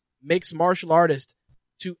first mixed martial artist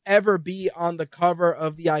to ever be on the cover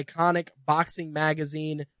of the iconic boxing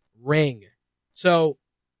magazine Ring. So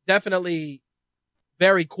definitely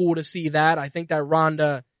very cool to see that. I think that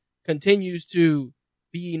Ronda continues to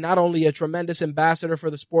be not only a tremendous ambassador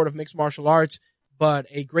for the sport of mixed martial arts, but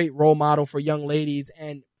a great role model for young ladies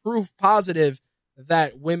and proof positive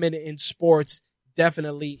that women in sports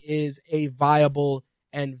definitely is a viable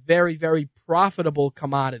and very, very profitable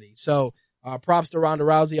commodity. So props to Ronda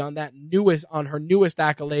Rousey on her newest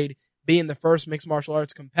accolade, being the first mixed martial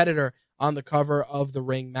arts competitor on the cover of the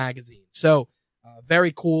Ring magazine. So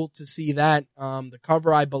very cool to see that. The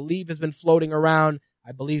cover, I believe, has been floating around.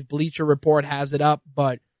 I believe Bleacher Report has it up,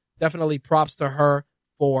 but definitely props to her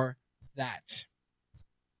for that.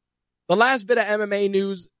 The last bit of MMA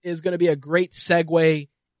news is going to be a great segue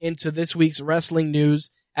into this week's wrestling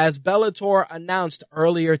news, as Bellator announced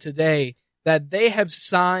earlier today that they have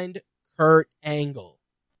signed Kurt Angle.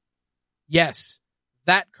 Yes,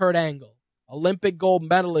 that Kurt Angle. Olympic gold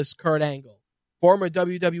medalist Kurt Angle. Former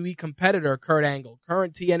WWE competitor Kurt Angle.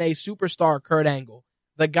 Current TNA superstar Kurt Angle.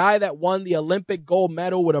 The guy that won the Olympic gold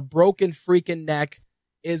medal with a broken freaking neck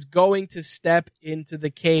is going to step into the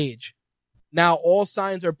cage. Now, all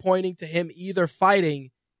signs are pointing to him either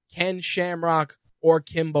fighting Ken Shamrock or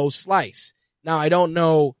Kimbo Slice. Now, I don't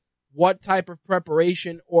know what type of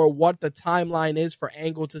preparation or what the timeline is for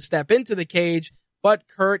Angle to step into the cage, but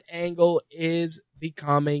Kurt Angle is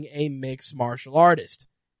becoming a mixed martial artist.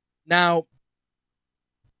 Now,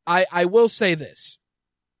 I will say this.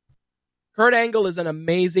 Kurt Angle is an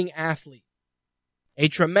amazing athlete, a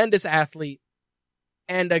tremendous athlete,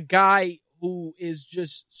 and a guy who is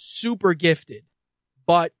just super gifted,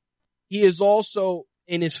 but he is also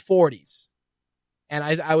in his 40s. And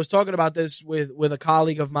I was talking about this with a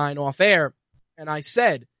colleague of mine off air, and I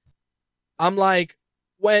said, I'm like,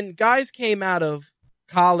 when guys came out of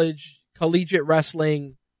college, collegiate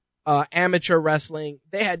wrestling, amateur wrestling,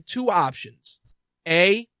 they had two options.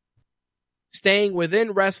 A, staying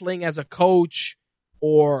within wrestling as a coach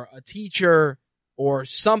or a teacher or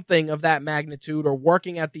something of that magnitude, or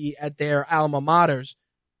working at their alma maters,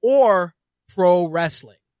 or pro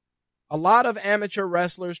wrestling. A lot of amateur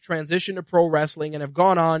wrestlers transition to pro wrestling and have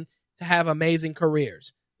gone on to have amazing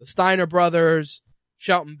careers. The Steiner brothers,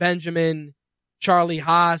 Shelton Benjamin, Charlie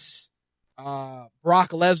Haas,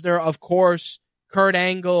 Brock Lesnar, of course, Kurt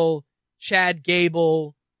Angle, Chad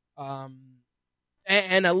Gable,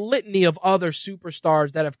 and a litany of other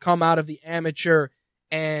superstars that have come out of the amateur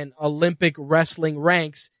and Olympic wrestling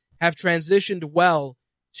ranks have transitioned well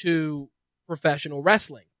to professional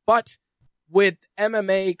wrestling. But with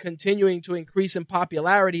MMA continuing to increase in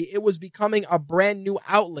popularity, it was becoming a brand new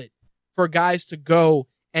outlet for guys to go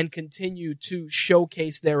and continue to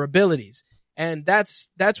showcase their abilities. And that's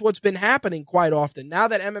what's been happening quite often. Now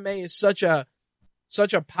that MMA is such a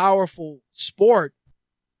powerful sport,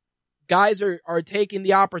 guys are taking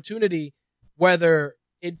the opportunity, whether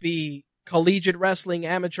it be collegiate wrestling,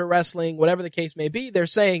 amateur wrestling, whatever the case may be, they're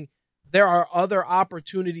saying there are other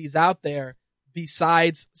opportunities out there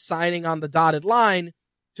besides signing on the dotted line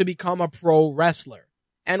to become a pro wrestler.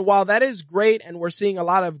 And while that is great, and we're seeing a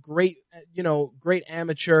lot of great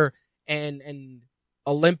amateur and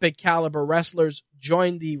Olympic caliber wrestlers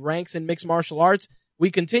join the ranks in mixed martial arts,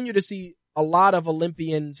 we continue to see a lot of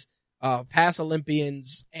Olympians, past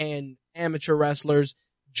Olympians, and amateur wrestlers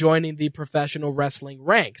joining the professional wrestling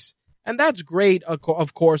ranks. And that's great,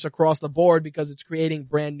 of course, across the board, because it's creating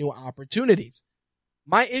brand new opportunities.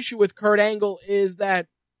 My issue with Kurt Angle is that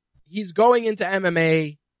he's going into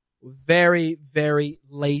MMA very, very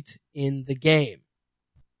late in the game.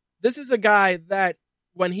 This is a guy that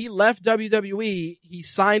when he left WWE, he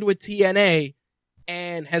signed with TNA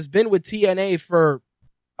and has been with TNA for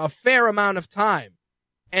a fair amount of time.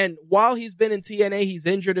 And while he's been in TNA, he's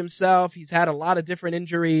injured himself. He's had a lot of different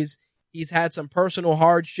injuries. He's had some personal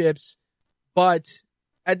hardships. But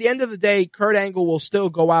at the end of the day, Kurt Angle will still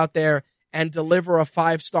go out there and deliver a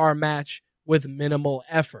 5-star match with minimal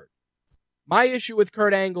effort. My issue with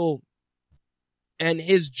Kurt Angle and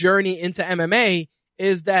his journey into MMA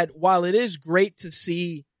is that while it is great to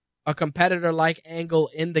see a competitor like Angle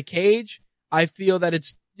in the cage, I feel that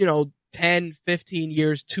it's, 10, 15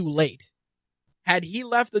 years too late. Had he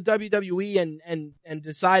left the WWE and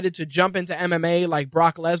decided to jump into MMA like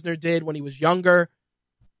Brock Lesnar did when he was younger,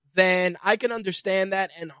 then I can understand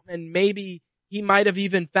that, and maybe he might have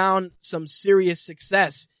even found some serious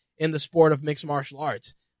success in the sport of mixed martial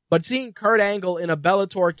arts. But seeing Kurt Angle in a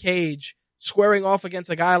Bellator cage squaring off against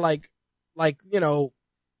a guy like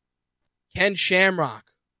Ken Shamrock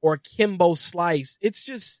or Kimbo Slice, it's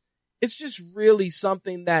just really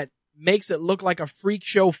something that makes it look like a freak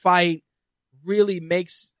show fight, really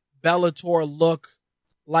makes Bellator look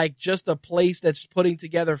like just a place that's putting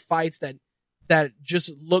together fights that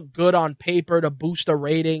just look good on paper to boost a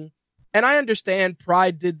rating. And I understand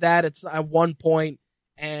Pride did that at one point,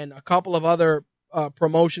 and a couple of other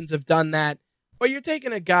promotions have done that. But you're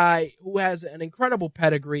taking a guy who has an incredible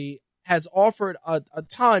pedigree, has offered a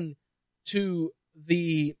ton to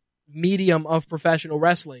the medium of professional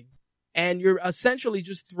wrestling, and you're essentially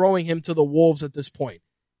just throwing him to the wolves at this point.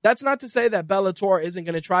 That's not to say that Bellator isn't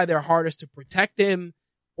going to try their hardest to protect him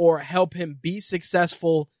or help him be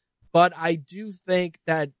successful, but I do think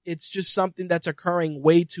that it's just something that's occurring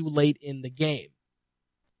way too late in the game.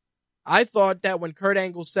 I thought that when Kurt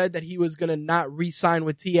Angle said that he was going to not re-sign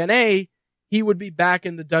with TNA, he would be back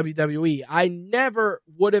in the WWE. I never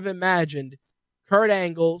would have imagined Kurt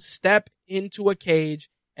Angle step into a cage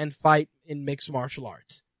and fight in mixed martial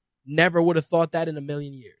arts. Never would have thought that in a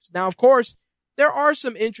million years. Now, of course, there are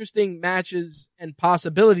some interesting matches and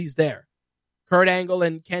possibilities there. Kurt Angle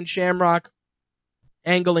and Ken Shamrock,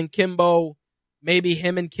 Angle and Kimbo, maybe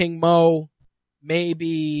him and King Mo,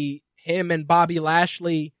 maybe him and Bobby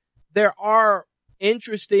Lashley. There are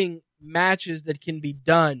interesting matches that can be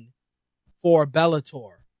done for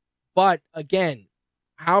Bellator. But again,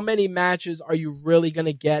 how many matches are you really going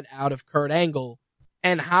to get out of Kurt Angle?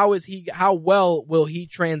 And how well will he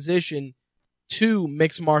transition to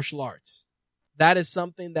mixed martial arts? That is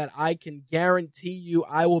something that I can guarantee you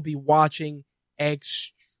I will be watching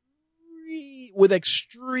with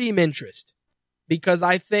extreme interest, because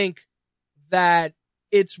I think that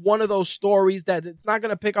it's one of those stories that it's not going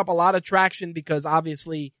to pick up a lot of traction, because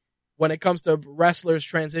obviously when it comes to wrestlers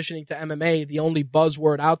transitioning to MMA, the only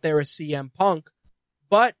buzzword out there is CM Punk.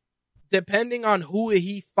 But depending on who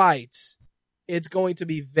he fights, it's going to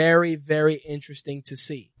be very, very interesting to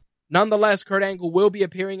see. Nonetheless, Kurt Angle will be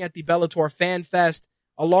appearing at the Bellator Fan Fest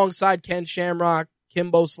alongside Ken Shamrock,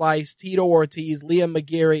 Kimbo Slice, Tito Ortiz, Liam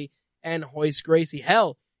McGeary, and Hoist Gracie.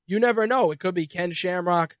 Hell, you never know. It could be Ken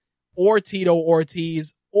Shamrock or Tito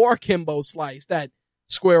Ortiz or Kimbo Slice that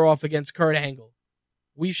square off against Kurt Angle.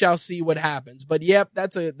 We shall see what happens. But yep,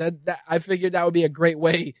 I figured that would be a great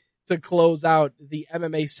way to close out the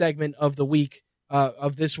MMA segment of the week,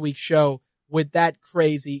 of this week's show with that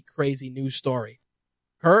crazy, crazy news story.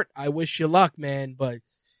 Kurt, I wish you luck, man, but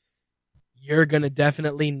you're going to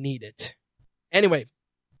definitely need it. Anyway,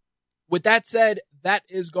 with that said, that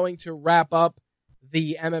is going to wrap up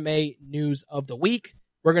the MMA news of the week.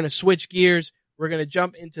 We're going to switch gears. We're going to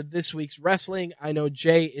jump into this week's wrestling. I know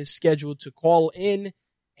Jay is scheduled to call in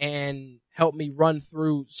and help me run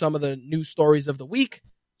through some of the news stories of the week.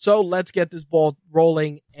 So let's get this ball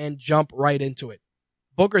rolling and jump right into it.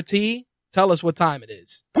 Booker T, tell us what time it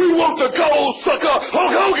is. We want the gold, sucker!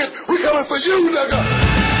 Hulk Hogan, we coming for you, nigga!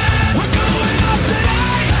 We're going up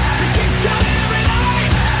tonight to keep going every night,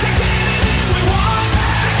 to get anything we want,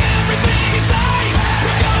 take everything inside.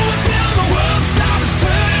 We're going till the world stops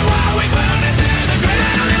turning while we burn it to the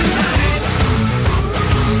ground.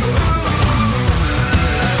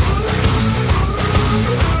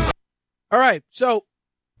 All right, so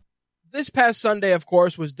this past Sunday, of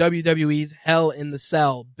course, was WWE's Hell in the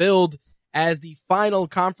Cell, billed as the final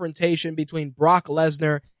confrontation between Brock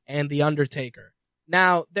Lesnar and The Undertaker.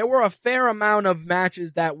 Now, there were a fair amount of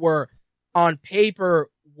matches that were on paper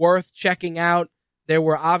worth checking out. There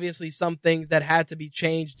were obviously some things that had to be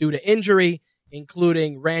changed due to injury,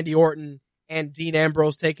 including Randy Orton and Dean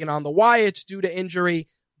Ambrose taking on the Wyatts due to injury.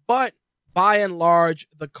 But by and large,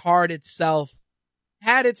 the card itself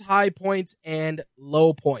had its high points and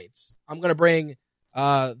low points. I'm going to bring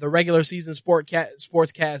the regular season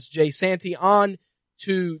sportscast Jay Santee on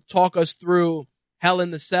to talk us through Hell in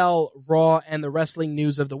the Cell, Raw, and the wrestling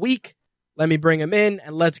news of the week. Let me bring him in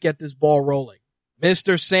and let's get this ball rolling.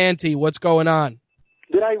 Mr. Santee, what's going on?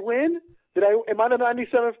 Did I win? Am I the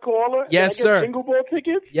 97th caller? Yes, Did I get sir. Jingle Ball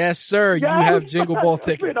tickets? Yes, sir. Yeah, You have Jingle Ball I've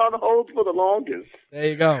tickets. been on hold for the longest. There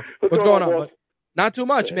you go. What's What's going on? boss? Not too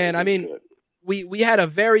much, man. I mean, we had a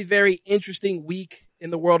very, very interesting week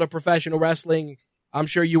in the world of professional wrestling. I'm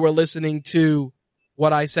sure you were listening to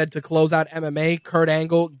what I said to close out MMA, Kurt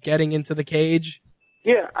Angle getting into the cage.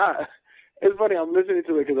 Yeah, it's funny. I'm listening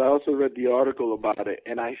to it because I also read the article about it,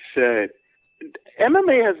 and I said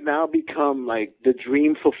MMA has now become like the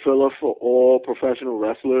dream fulfiller for all professional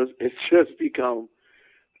wrestlers. It's just become,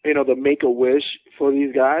 the Make-A-Wish for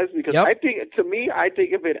these guys because Yep. I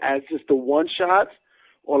think of it as just the one shots.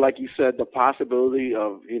 Or like you said, the possibility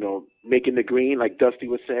of, making the green, like Dusty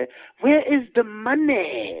would say, where is the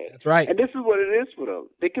money? That's right. And this is what it is for them.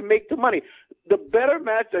 They can make the money. The better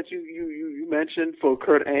match that you mentioned for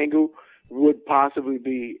Kurt Angle would possibly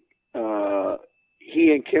be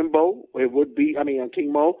he and Kimbo. It would be,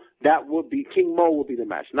 King Mo. That would be, King Mo would be the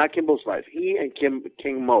match, not Kimbo Slice. He and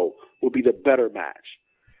King Mo would be the better match.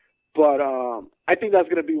 But I think that's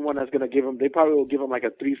going to be one that's going to give him, they probably will give him like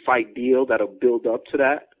a 3-fight deal that'll build up to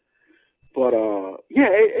that. But,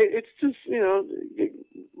 it's just,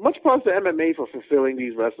 much props to MMA for fulfilling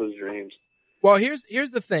these wrestlers' dreams. Well,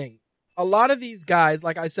 here's the thing. A lot of these guys,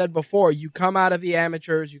 like I said before, you come out of the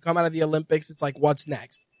amateurs, you come out of the Olympics, it's like, what's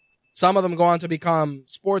next? Some of them go on to become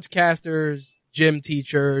sportscasters, gym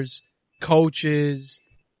teachers, coaches,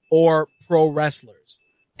 or pro wrestlers.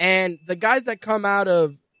 And the guys that come out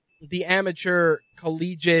of the amateur,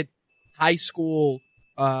 collegiate, high school,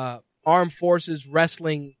 armed forces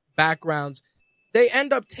wrestling backgrounds, they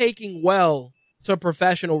end up taking well to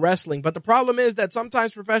professional wrestling. But the problem is that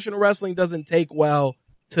sometimes professional wrestling doesn't take well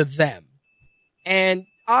to them. And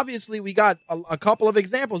obviously we got a couple of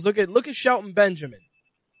examples. Look at Shelton Benjamin.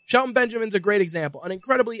 Shelton Benjamin's a great example. An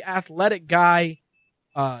incredibly athletic guy,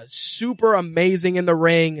 super amazing in the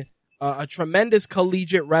ring, a tremendous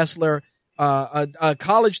collegiate wrestler, a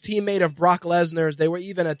college teammate of Brock Lesnar's. They were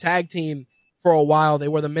even a tag team for a while. They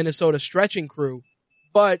were the Minnesota Stretching Crew.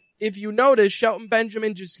 But if you notice, Shelton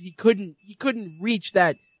Benjamin he couldn't reach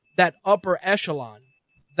that upper echelon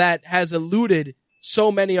that has eluded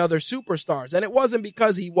so many other superstars. And it wasn't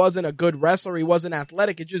because he wasn't a good wrestler, he wasn't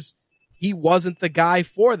athletic. It just, he wasn't the guy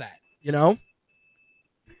for that, Yeah,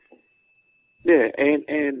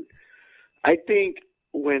 and I think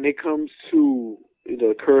when it comes to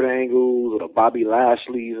the Kurt Angles or the Bobby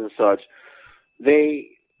Lashley's and such, they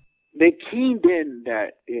keyed in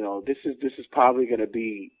that, this is probably going to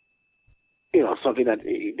be, something that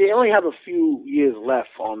they only have a few years left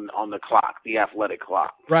on the clock, the athletic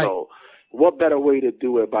clock. Right. So what better way to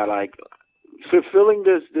do it by like fulfilling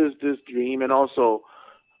this dream and also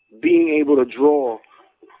being able to draw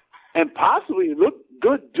and possibly look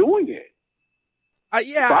good doing it.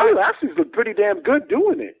 Yeah. Bobby Lashley's look pretty damn good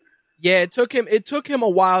doing it. Yeah, it took him a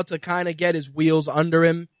while to kind of get his wheels under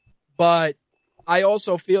him, but I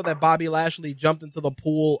also feel that Bobby Lashley jumped into the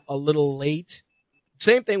pool a little late.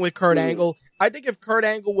 Same thing with Kurt Angle. I think if Kurt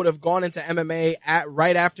Angle would have gone into MMA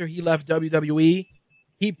right after he left WWE,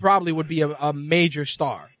 he probably would be a major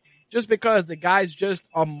star. Just because the guy's just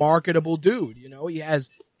a marketable dude, you know, he has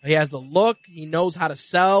the look, he knows how to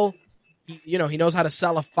sell, he knows how to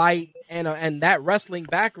sell a fight, and that wrestling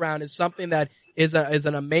background is something that is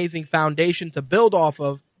an amazing foundation to build off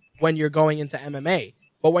of when you're going into MMA.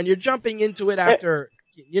 But when you're jumping into it after,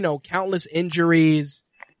 you know, countless injuries,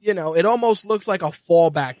 you know, it almost looks like a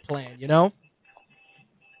fallback plan, you know?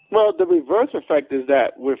 Well, the reverse effect is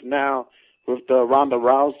that with the Ronda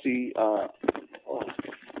Rousey,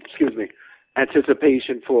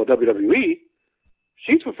 anticipation for WWE,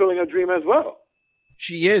 she's fulfilling her dream as well.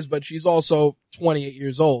 She is, but she's also 28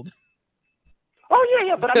 years old. Oh,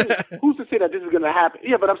 yeah, but I mean, who's to say that this is going to happen?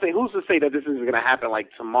 Yeah, but I'm saying, who's to say that this is going to happen like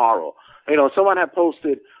tomorrow? You know, someone had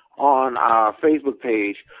posted on our Facebook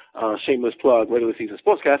page, shameless plug, regular season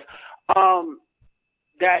sportscast,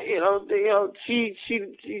 that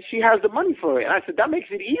she has the money for it, and I said that makes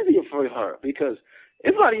it easier for her because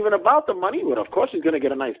it's not even about the money. But of course, she's going to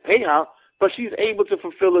get a nice payout, but she's able to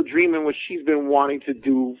fulfill a dream in which she's been wanting to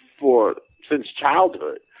do since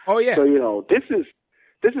childhood. Oh yeah. So you know, this is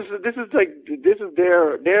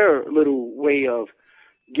their little way of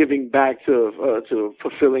giving back to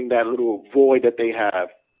fulfilling that little void that they have.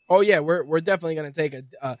 Oh yeah, we're definitely going to take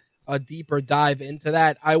a deeper dive into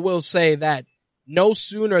that. I will say that no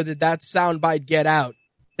sooner did that soundbite get out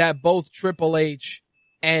that both Triple H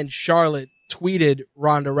and Charlotte tweeted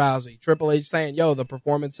Ronda Rousey. Triple H saying, "Yo, the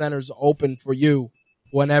Performance Center's open for you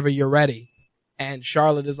whenever you're ready." And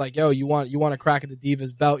Charlotte is like, "Yo, you want to crack at the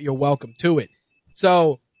Divas belt? You're welcome to it."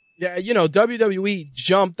 So, yeah, you know, WWE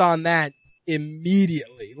jumped on that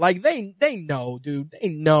immediately. Like they know, dude. They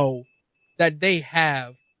know that they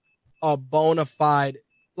have a bona fide,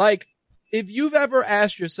 like, if you've ever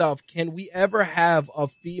asked yourself, can we ever have a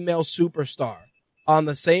female superstar on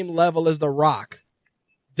the same level as The Rock?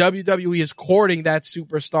 WWE is courting that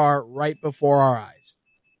superstar right before our eyes.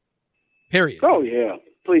 Period. Oh yeah,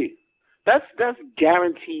 please. That's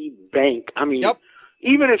guaranteed bank. I mean, yep.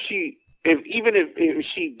 even if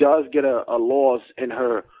she does get a loss in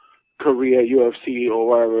her career, UFC or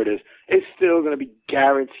wherever it is, it's still going to be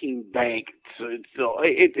guaranteed bank. So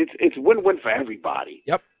it's win-win for everybody.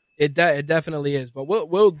 Yep, it definitely is. But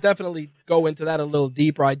we'll definitely go into that a little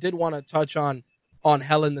deeper. I did want to touch on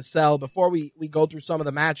Hell in the Cell before we go through some of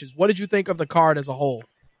the matches. What did you think of the card as a whole?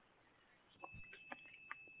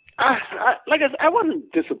 I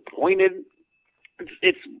wasn't disappointed.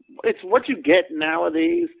 It's what you get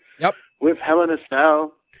nowadays. Yep. With Hell in a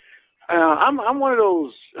Cell. I'm one of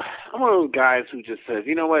those guys who just says,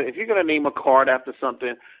 you know what, if you're gonna name a card after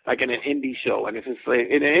something like in an indie show, and if it's like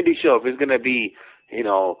in an indie show, if it's gonna be, you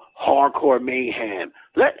know, hardcore mayhem,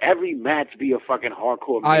 let every match be a fucking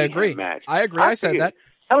hardcore mayhem match. I agree. I said that.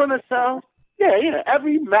 Hell in a Cell. Yeah.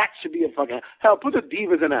 Every match should be a fucking hell. Put the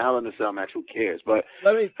Divas in a Hell in a Cell match. Who cares? But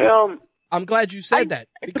I'm glad you said that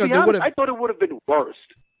because it would have. I thought it would have been worse.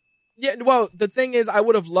 Yeah. Well, the thing is, I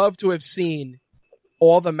would have loved to have seen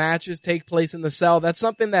all the matches take place in the cell. That's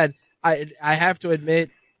something that I have to admit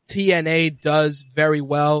TNA does very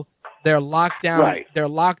well. Their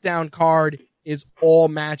lockdown card is all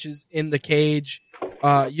matches in the cage.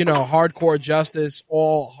 Hardcore justice,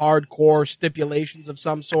 all hardcore stipulations of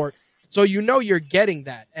some sort. So you know you're getting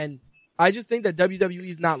that. And I just think that WWE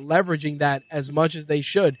is not leveraging that as much as they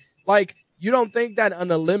should. Like, you don't think that an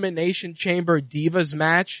Elimination Chamber Divas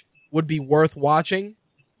match would be worth watching?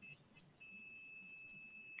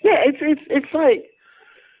 Yeah, it's like,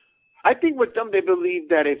 I think with them they believe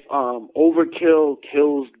that if overkill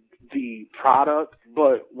kills the product,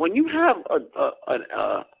 but when you have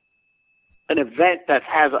an event that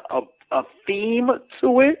has a theme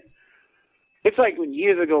to it, it's like when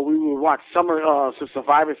years ago we would watch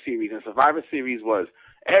Survivor Series, and Survivor Series was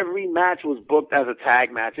every match was booked as a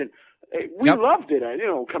tag match, and we loved it,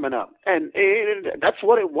 coming up, and that's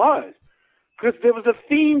what it was because there was a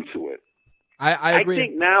theme to it. I agree. I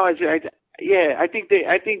think now, I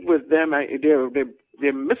think with them,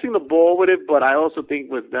 they're missing the ball with it, but I also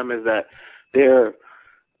think with them is that they're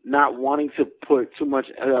not wanting to put too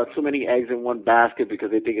many eggs in one basket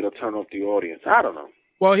because they think it'll turn off the audience. I don't know.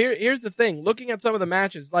 Well, here's the thing. Looking at some of the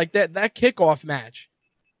matches, like that kickoff match,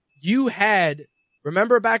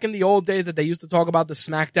 remember back in the old days that they used to talk about the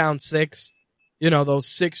SmackDown 6? You know, those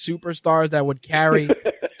 6 superstars that would carry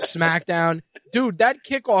SmackDown. Dude, that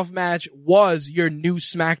kickoff match was your new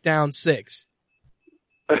SmackDown 6.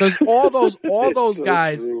 Because all those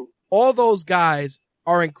all those guys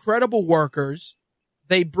are incredible workers.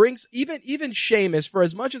 They bring even Sheamus, for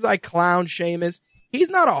as much as I clown Sheamus, he's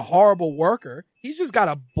not a horrible worker. He's just got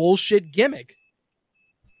a bullshit gimmick.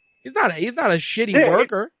 He's not a shitty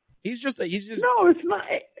worker. He's just No, it's not.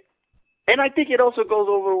 And I think it also goes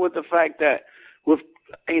over with the fact that with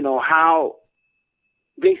how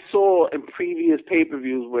they saw in previous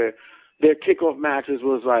pay-per-views where their kickoff matches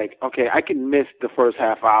was like, okay, I can miss the first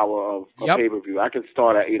half hour of a pay-per-view. I can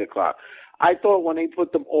start at 8:00. I thought when they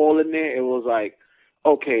put them all in there, it was like,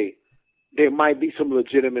 okay, there might be some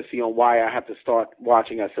legitimacy on why I have to start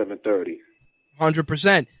watching at 7:30.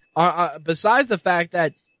 100%. Besides the fact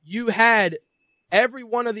that you had every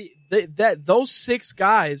one of those 6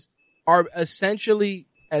 guys are essentially,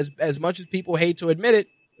 as much as people hate to admit it,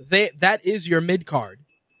 that is your mid card.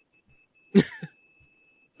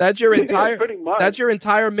 That's your entire. That's your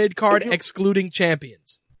entire mid card, excluding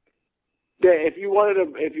champions. Yeah, if you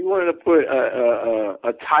wanted to put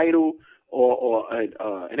a title or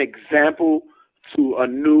an example to a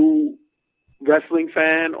new wrestling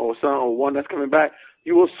fan or one that's coming back,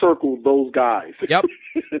 you will circle those guys. Yep.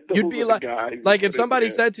 You'd be like if somebody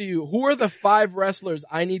said to you, who are the 5 wrestlers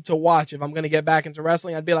I need to watch if I'm going to get back into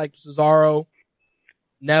wrestling? I'd be like Cesaro,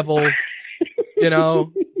 Neville,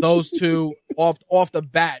 those two off the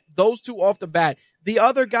bat. Those two off the bat. The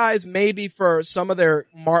other guys maybe for some of their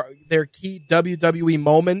key WWE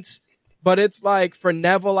moments, but it's like for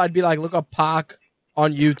Neville, I'd be like, look up Pac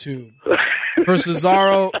on YouTube. For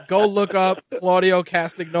Cesaro, go look up Claudio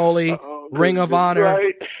Castagnoli, Ring of Honor.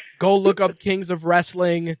 Right. Go look up Kings of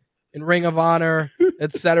Wrestling and Ring of Honor,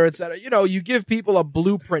 et cetera, et cetera. You give people a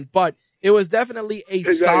blueprint, but it was definitely a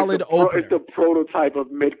solid opener. It's the prototype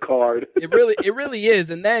of mid-card. It really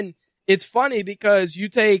is. And then it's funny because you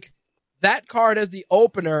take that card as the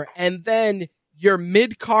opener and then your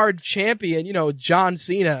mid-card champion, John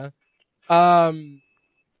Cena,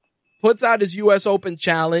 puts out his U.S. Open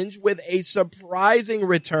challenge with a surprising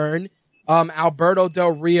return. Alberto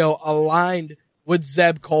Del Rio aligned with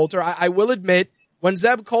Zeb Coulter. I will admit, when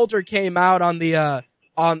Zeb Coulter came out on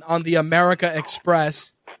the America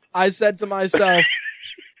Express, I said to myself,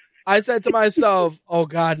 oh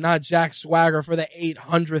God, not Jack Swagger for the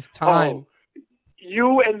 800th time. Oh,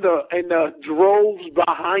 you and the droves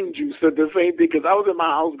behind you said the same thing, because I was in my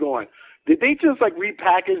house going, did they just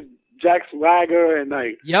repackage Jack Swagger and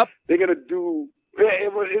yep, they're gonna do?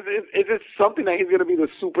 Is it something that he's gonna be the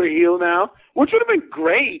super heel now? Which would have been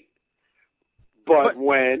great, but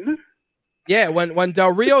when? Yeah, when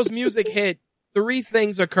Del Rio's music hit, 3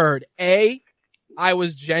 things occurred. A, I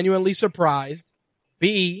was genuinely surprised.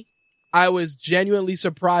 B, I was genuinely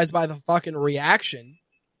surprised by the fucking reaction.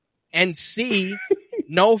 And C,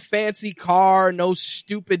 no fancy car, no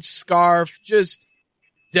stupid scarf, just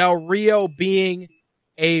Del Rio being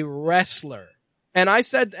a wrestler. And I've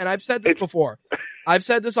said this before. I've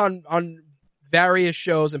said this on various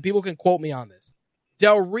shows, and people can quote me on this.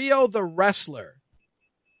 Del Rio, the wrestler,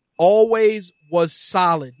 always was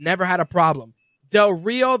solid, never had a problem. Del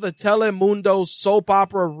Rio, the Telemundo soap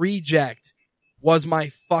opera reject, was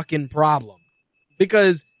my fucking problem.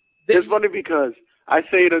 Because it's funny because I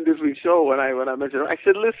say it on this week's show when I mentioned it. I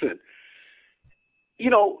said, listen,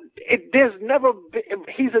 there's never been,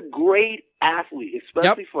 he's a great athlete,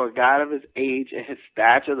 especially for a guy of his age and his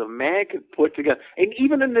stature. The man could put together, and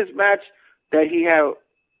even in this match that he had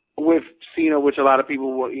with Cena, which a lot of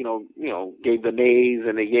people were, gave the nays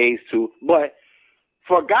and the yays to, but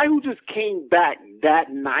for a guy who just came back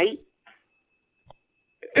that night,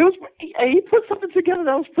 he put something together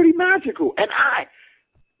that was pretty magical, and I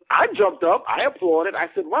jumped up, I applauded, I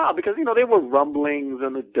said, wow, because, there were rumblings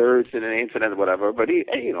and the dirt and the internet or whatever, but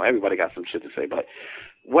everybody got some shit to say, but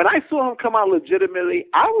when I saw him come out legitimately,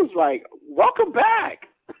 I was like, welcome back.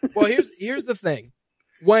 Well, here's the thing.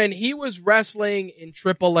 When he was wrestling in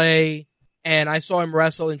AAA, and I saw him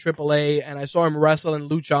wrestle in AAA, and I saw him wrestle in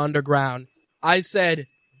Lucha Underground, I said,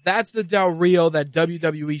 that's the Del Rio that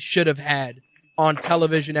WWE should have had on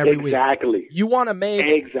television every week. Exactly. You want to make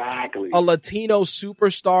a Latino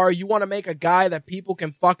superstar. You want to make a guy that people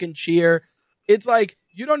can fucking cheer. It's like,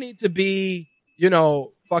 you don't need to be,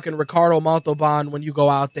 fucking Ricardo Montalban when you go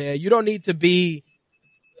out there. You don't need to be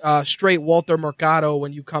straight Walter Mercado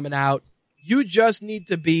when you coming out. You just need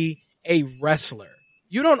to be a wrestler.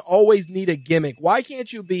 You don't always need a gimmick. Why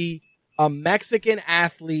can't you be a Mexican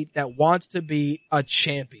athlete that wants to be a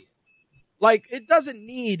champion?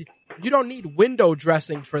 You don't need window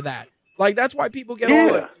dressing for that. That's why people get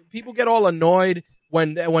all annoyed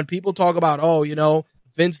when people talk about,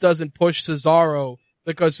 Vince doesn't push Cesaro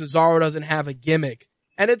because Cesaro doesn't have a gimmick.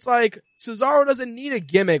 And it's like, Cesaro doesn't need a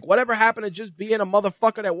gimmick. Whatever happened to just being a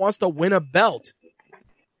motherfucker that wants to win a belt?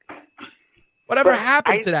 Whatever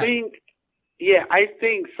happened to that? I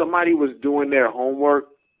think somebody was doing their homework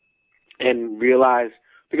and realized,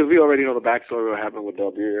 because we already know the backstory of what happened with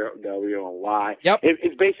Del Rio and why. Yep.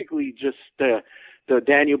 It's basically just the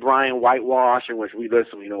Daniel Bryan whitewash, in which we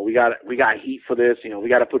listen. We got heat for this. We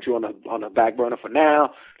got to put you on the back burner for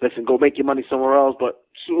now. Listen, go make your money somewhere else. But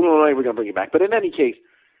sooner or later we're gonna bring you back. But in any case,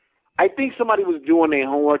 I think somebody was doing their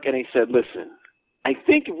homework and they said, listen, I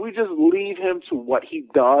think if we just leave him to what he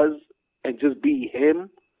does and just be him,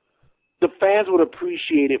 the fans would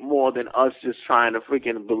appreciate it more than us just trying to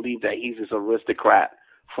freaking believe that he's this aristocrat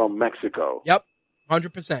from Mexico. Yep,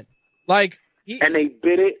 100%. And they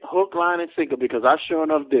bid it hook, line, and sinker, because I sure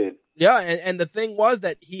enough did. Yeah, and the thing was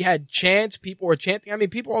that he had chants. People were chanting. I mean,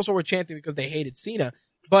 people also were chanting because they hated Cena.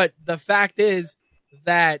 But the fact is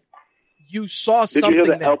that you saw something. Did you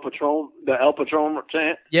hear the El Patron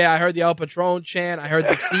chant? Yeah, I heard the El Patron chant. I heard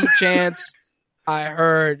the C chants. I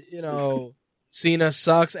heard, Cena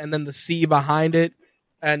sucks, and then the C behind it.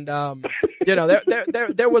 And,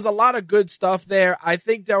 there was a lot of good stuff there. I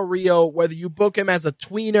think Del Rio, whether you book him as a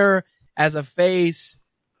tweener, as a face,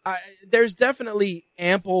 there's definitely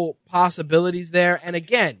ample possibilities there. And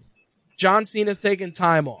again, John Cena's taking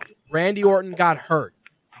time off. Randy Orton got hurt.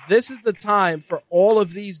 This is the time for all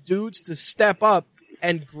of these dudes to step up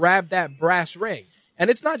and grab that brass ring. And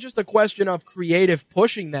it's not just a question of creative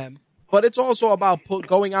pushing them, but it's also about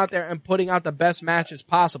going out there and putting out the best matches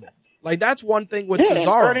possible. Like, that's one thing with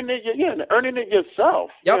Cesaro. Earning it yourself.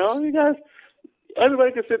 Yep. You guys,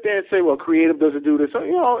 everybody can sit there and say, well, creative doesn't do this. So,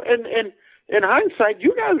 and in hindsight,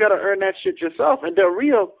 you guys got to earn that shit yourself. And Del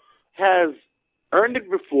Rio has earned it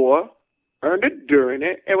before, earned it during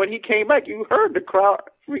it, and when he came back, you heard the crowd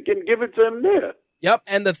freaking give it to him there. Yep,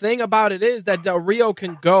 and the thing about it is that Del Rio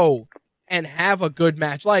can go and have a good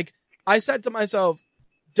match. Like, I said to myself,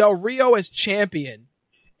 Del Rio as champion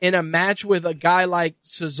in a match with a guy like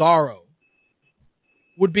Cesaro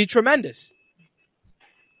would be tremendous.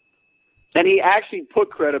 And he actually put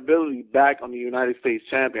credibility back on the United States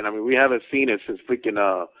champion. I mean, we haven't seen it since freaking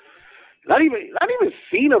not even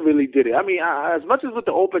Cena really did it. I mean, as much as with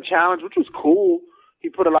the Open Challenge, which was cool, he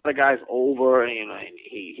put a lot of guys over. And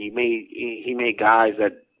he made guys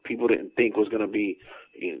that people didn't think was going to be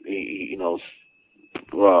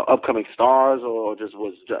upcoming stars, or just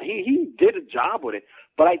was. He did a job with it.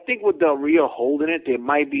 But I think with Del Rio holding it, there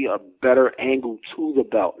might be a better angle to the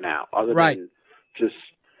belt now, other than just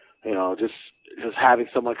having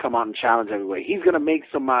someone come out and challenge everybody. He's going to make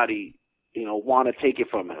somebody, want to take it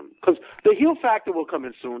from him. Because the heel factor will come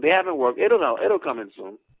in soon. They haven't worked. It'll come in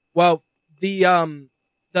soon. Well, the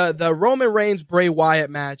Roman Reigns Bray Wyatt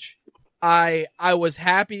match, I was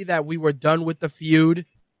happy that we were done with the feud,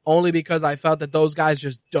 only because I felt that those guys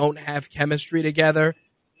just don't have chemistry together.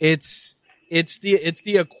 It's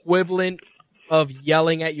the equivalent of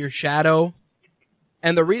yelling at your shadow.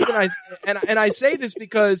 And the reason I say this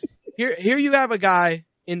because here you have a guy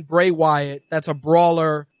in Bray Wyatt that's a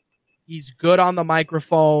brawler. He's good on the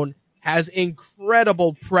microphone, has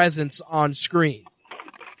incredible presence on screen.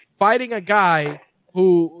 Fighting a guy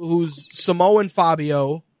who's Samoan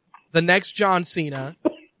Fabio, the next John Cena,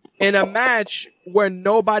 in a match where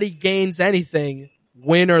nobody gains anything,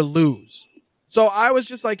 win or lose. So I was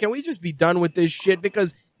just like, can we just be done with this shit?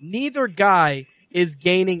 Because neither guy is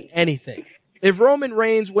gaining anything. If Roman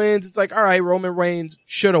Reigns wins, it's like, all right, Roman Reigns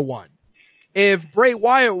should have won. If Bray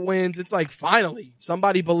Wyatt wins, it's like, finally,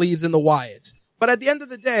 somebody believes in the Wyatts. But at the end of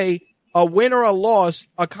the day, a win or a loss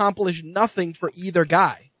accomplish nothing for either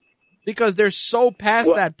guy. Because they're so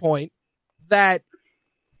past that point that,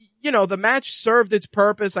 the match served its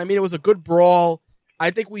purpose. I mean, it was a good brawl.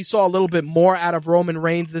 I think we saw a little bit more out of Roman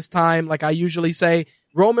Reigns this time. Like I usually say,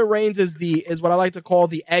 Roman Reigns is what I like to call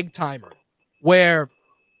the egg timer, where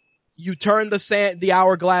you turn the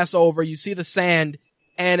hourglass over, you see the sand,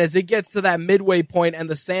 and as it gets to that midway point and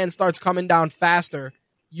the sand starts coming down faster,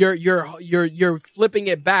 you're flipping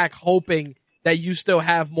it back, hoping that you still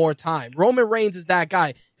have more time. Roman Reigns is that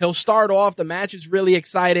guy. He'll start off, the match is really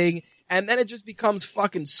exciting, and then it just becomes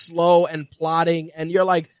fucking slow and plodding, and you're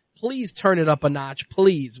like, please turn it up a notch,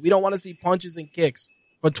 please. We don't want to see punches and kicks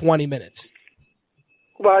for 20 minutes.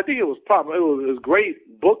 Well, I think it was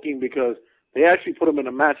great booking because they actually put him in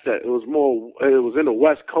a match that it was in the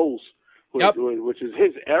West Coast, which is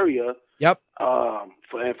his area. Yep.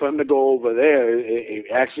 For him to go over there, it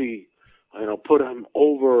actually, put him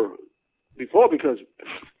over before, because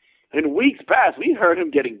in weeks past we heard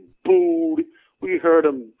him getting booed. We heard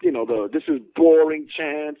him, this is boring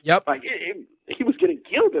chants. Yep. Like he was getting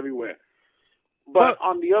killed everywhere. But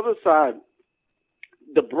on the other side,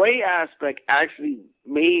 the Bray aspect actually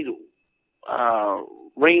made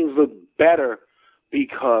Reigns look better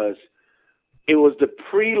because it was the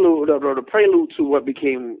prelude or the prelude to what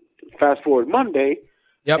became Fast Forward Monday.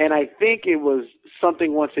 Yep. And I think it was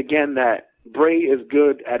something, once again, that Bray is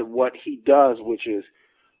good at what he does, which is,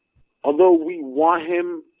 although we want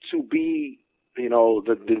him to be,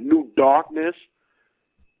 the new darkness,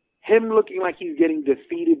 him looking like he's getting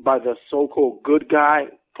defeated by the so-called good guy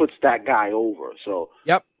puts that guy over. So,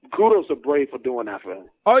 yep. Kudos to Bray for doing that for him.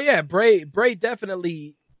 Oh yeah, Bray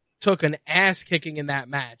definitely took an ass kicking in that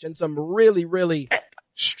match and some really, really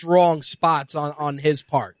strong spots on his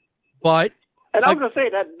part. But and I was gonna say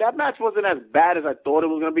that match wasn't as bad as I thought it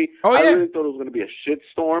was gonna be. Oh, yeah. I really thought it was gonna be a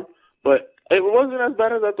shitstorm, but it wasn't as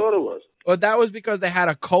bad as I thought it was. Well, that was because they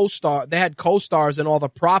had co-star. They had co-stars in all the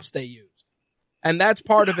props they used, and that's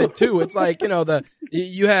part of it too. It's like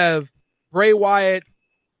you have Bray Wyatt,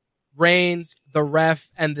 Reigns, the ref,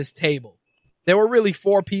 and this table. There were really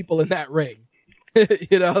 4 people in that ring.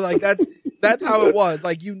 Like that's how it was.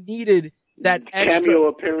 Like you needed that extra cameo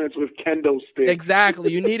appearance with kendo stick.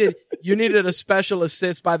 Exactly. You needed a special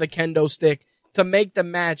assist by the kendo stick to make the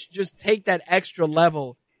match just take that extra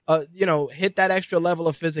level. Hit that extra level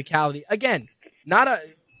of physicality. Again,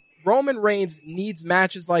 Roman Reigns needs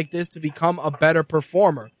matches like this to become a better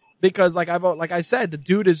performer because, like I said, the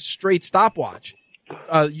dude is straight stopwatch.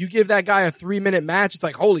 You give that guy a 3-minute match, it's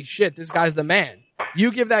like, holy shit, this guy's the man.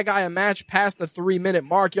 You give that guy a match past the 3-minute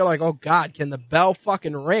mark, you're like, oh God, can the bell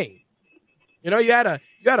fucking ring? You had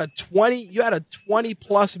a 20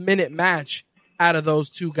 plus minute match out of those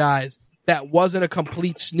two guys that wasn't a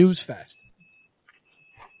complete snooze fest.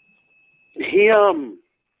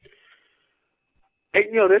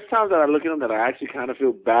 There's times that I look at him that I actually kind of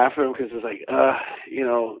feel bad for him because it's like,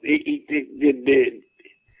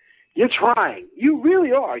 you're trying. You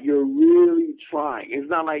really are. You're really trying. It's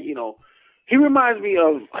not like, he reminds me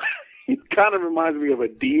of, he kind of reminds me of a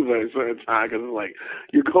diva at certain times because it's like,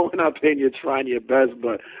 you're going out there and you're trying your best,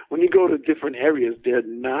 but when you go to different areas, they're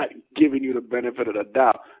not giving you the benefit of the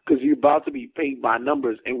doubt because you're about to be paid by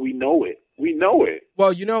numbers, and we know it. We know it.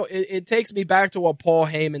 Well, it takes me back to what Paul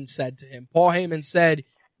Heyman said to him. Paul Heyman said,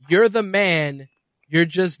 you're the man, you're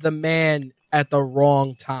just the man at the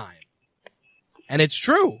wrong time. And it's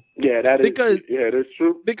true. Yeah, that's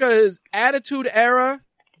true. Because Attitude Era,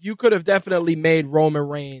 you could have definitely made Roman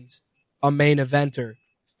Reigns a main eventer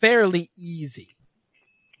fairly easy.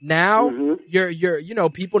 Now, you're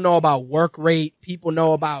people know about work rate, people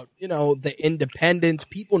know about, the independents,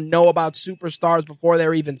 people know about superstars before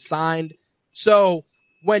they're even signed. So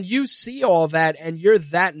when you see all that and you're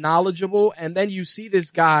that knowledgeable, and then you see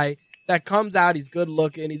this guy that comes out, he's good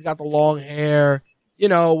looking, he's got the long hair,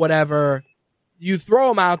 whatever, you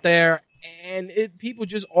throw him out there and people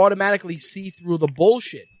just automatically see through the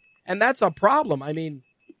bullshit. And that's a problem. I mean,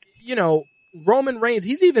 Roman Reigns,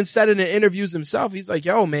 he's even said it in interviews himself. He's like,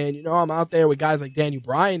 yo, man, I'm out there with guys like Daniel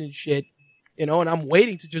Bryan and shit, and I'm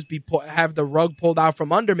waiting to just have the rug pulled out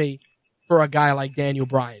from under me for a guy like Daniel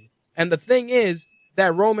Bryan. And the thing is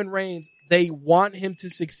that Roman Reigns, they want him to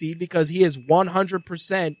succeed because he is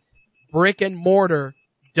 100% brick and mortar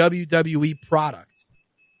WWE product.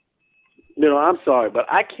 I'm sorry, but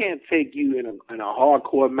I can't take you in a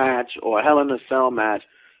hardcore match or a Hell in a Cell match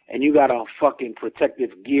and you got a fucking protective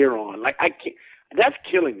gear on. Like, I can't. That's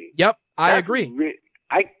killing me. Yep, I agree.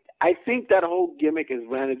 I think that whole gimmick has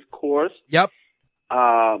ran its course. Yep.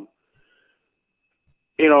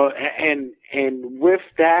 And with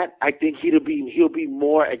that, I think he'll be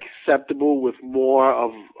more acceptable with more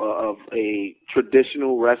of a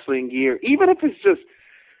traditional wrestling gear, even if it's just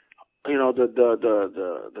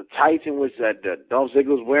the tights in which that Dolph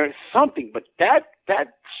Ziggler's wearing, something. But that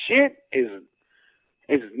shit is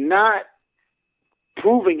not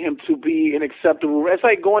proving him to be an acceptable. It's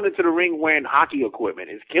like going into the ring wearing hockey equipment.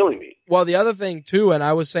 It's killing me. Well, the other thing too, and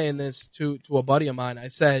I was saying this to a buddy of mine, I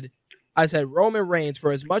said Roman Reigns,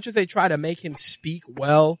 for as much as they try to make him speak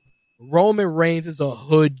well, Roman Reigns is a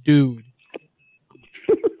hood dude.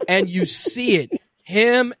 And you see it.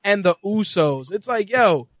 Him and the Usos. It's like,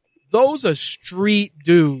 yo, those are street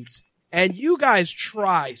dudes. And you guys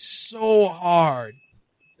try so hard.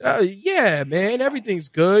 Yeah, man, everything's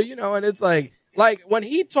good, and it's like when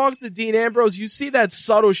he talks to Dean Ambrose, you see that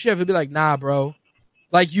subtle shift. He'll be like, nah, bro.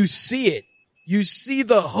 Like, you see it. You see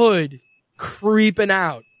the hood creeping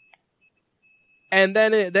out. And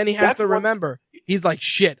then he has to remember. He's like,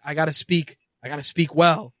 shit, I gotta speak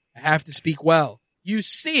well. I have to speak well. You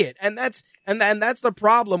see it. And that's the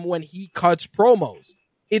problem when he cuts promos.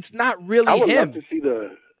 It's not really him. I would love to see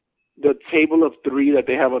the table of 3 that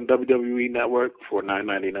they have on WWE Network for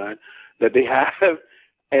 $9.99 that they have,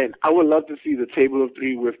 and I would love to see the table of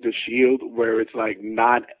 3 with the Shield where it's like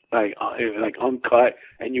not like uncut,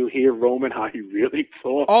 and you hear Roman how he really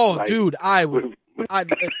talks. Oh, like, dude,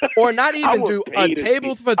 or not even do a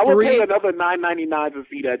table for I would pay 3. another $9.99 to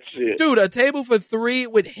see that shit. Dude, a table for 3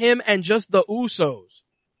 with him and just the Usos.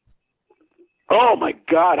 Oh my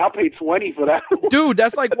God, I'll pay $20 for that. Dude,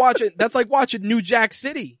 that's like watching New Jack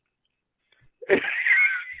City.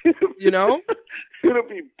 You know? It'll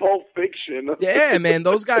be Pulp Fiction. Yeah, man,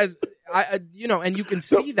 those guys, and you can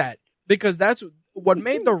see that because that's what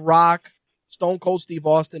made The Rock, Stone Cold Steve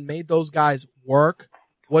Austin, made those guys work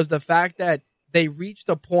was the fact that they reached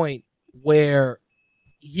a point where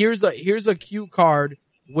here's a cue card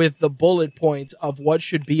with the bullet points of what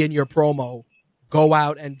should be in your promo. Go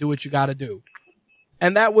out and do what you got to do.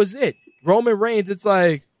 And that was it. Roman Reigns, it's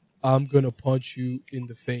like, I'm going to punch you in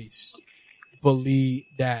the face. Believe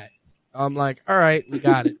that. I'm like, all right, we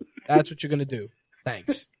got it. That's what you're going to do.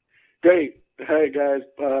 Thanks. Great. Hey, guys,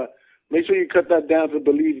 make sure you cut that down to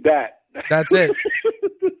believe that. That's it.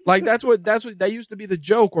 Like, that's what that used to be the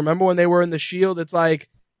joke. Remember when they were in the Shield? It's like,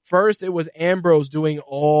 first it was Ambrose doing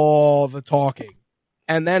all the talking.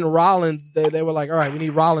 And then Rollins, they were like, all right, we need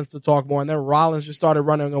Rollins to talk more. And then Rollins just started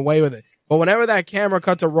running away with it. But whenever that camera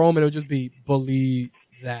cut to Roman, it would just be, believe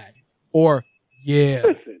that. Or, yeah.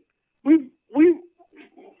 Listen,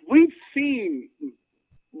 we've seen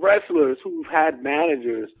wrestlers who've had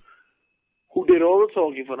managers who did all the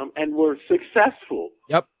talking for them and were successful.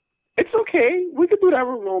 Yep. It's okay. We could do that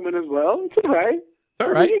with Roman as well. It's all right. All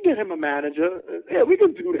right. We can get him a manager. Yeah, we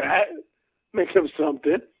can do that. Make him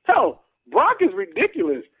something. Hell, Brock is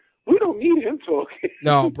ridiculous. We don't need him talking.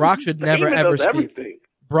 No, Brock should never Heyman ever does speak. everything.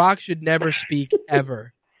 Brock should never speak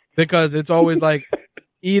ever because it's always like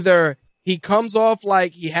either he comes off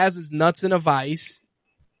like he has his nuts in a vice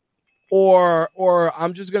or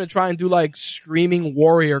I'm just going to try and do like screaming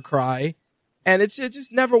warrior cry. And it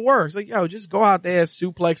just never works. Like, yo, just go out there,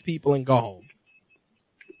 suplex people and go home.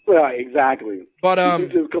 Well, exactly. But, he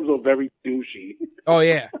just comes off very douchey. Oh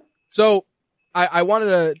yeah. So I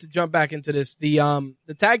wanted to jump back into this. The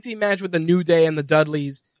tag team match with the New Day and the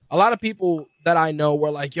Dudleys. A lot of people that I know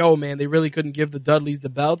were like, yo, man, they really couldn't give the Dudleys the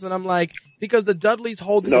belts. And I'm like, because the Dudleys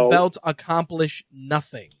holding the belts accomplish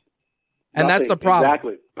nothing. And that's the problem.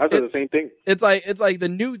 Exactly. I said the same thing. It's like the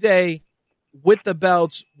New Day with the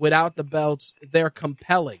belts, without the belts, they're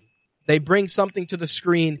compelling. They bring something to the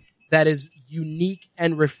screen that is unique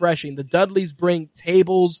and refreshing. The Dudleys bring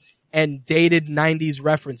tables and dated 90s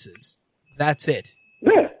references. That's it.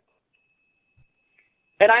 Yeah.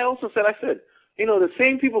 And I said, you know, the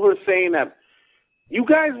same people who are saying that, you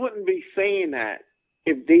guys wouldn't be saying that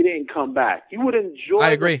if they didn't come back. You would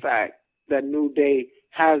enjoy the fact that New Day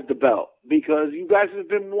has the belt because you guys have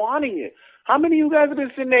been wanting it. How many of you guys have been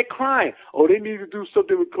sitting there crying? Oh, they need to do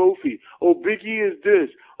something with Kofi. Oh, Big E is this.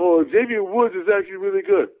 Oh, Xavier Woods is actually really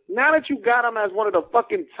good. Now that you got him as one of the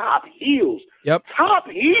fucking top heels. Yep. Top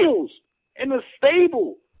heels in the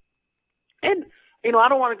stable. And, you know, I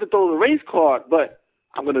don't want to throw the race card, but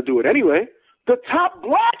I'm going to do it anyway. The top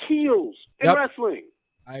black heels in wrestling.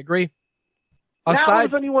 I agree. Now all of a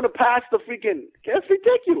sudden you want to pass the freaking... That's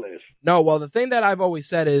ridiculous. No, well, the thing that I've always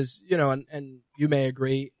said is, you know, and you may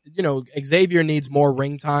agree, you know, Xavier needs more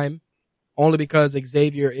ring time only because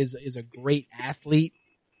Xavier is a great athlete.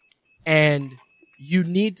 And you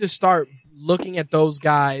need to start looking at those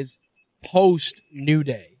guys post New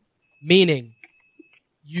Day. Meaning,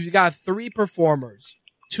 you got 3 performers.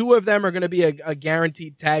 2 of them are going to be a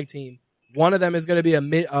guaranteed tag team. One of them is going to be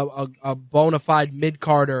a bona fide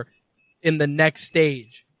mid-carder in the next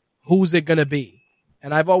stage. Who's it going to be?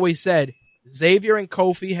 And I've always said, Xavier and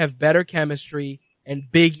Kofi have better chemistry, and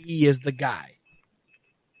Big E is the guy.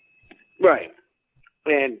 Right.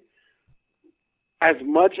 And as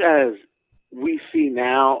much as we see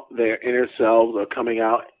now their inner selves are coming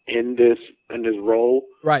out in this role,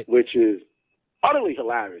 right, which is utterly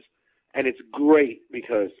hilarious. And it's great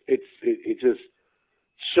because it just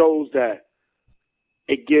shows that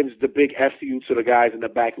it gives the big FU to the guys in the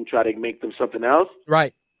back who try to make them something else.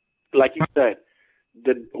 Right. Like you said,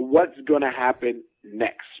 what's going to happen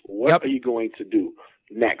next? What are you going to do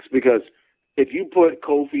next? Because if you put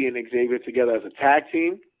Kofi and Xavier together as a tag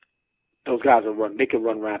team, those guys they can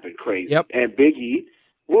run rampant crazy. Yep. And Big E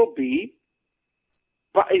will be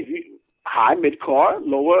high mid-card,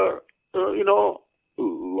 lower,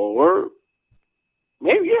 lower.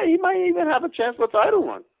 Maybe, he might even have a chance for a title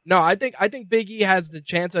run. No, I think Big E has the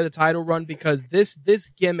chance at a title run because this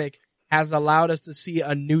gimmick has allowed us to see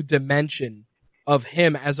a new dimension of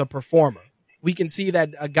him as a performer. We can see that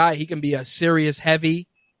a guy, he can be a serious heavy,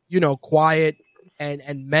 quiet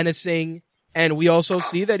and menacing. And we also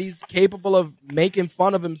see that he's capable of making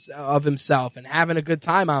fun of himself and having a good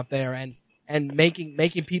time out there and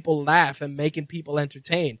making people laugh and making people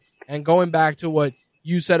entertain. And going back to what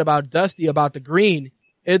you said about Dusty, about the green,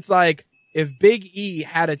 it's like if Big E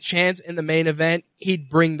had a chance in the main event, he'd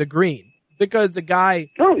bring the green. Because the guy,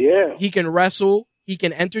 he can wrestle, he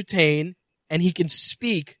can entertain, and he can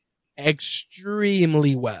speak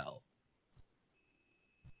extremely well.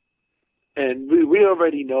 And we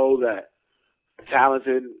already know that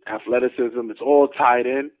talented athleticism, it's all tied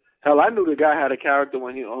in. Hell, I knew the guy had a character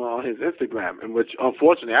when he on his Instagram, in which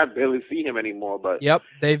unfortunately I barely see him anymore. But yep,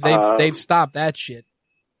 they've stopped that shit.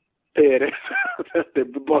 Yeah,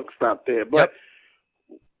 the buck stopped there. But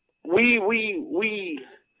we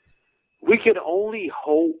can only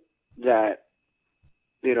hope that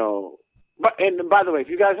But and by the way, if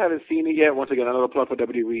you guys haven't seen it yet, once again another plug for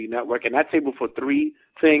WWE Network, and that Table for Three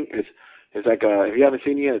thing is like if you haven't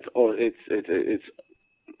seen it yet,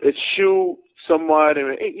 it's shoot somewhat,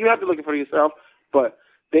 and you have to look for it yourself. But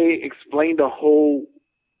they explain the whole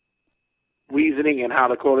reasoning and how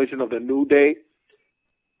the correlation of the New Day,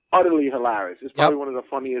 utterly hilarious. It's probably one of the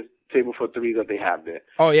funniest Table for Three that they have there.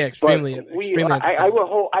 Oh yeah, extremely. I will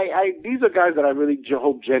hope. These are guys that I really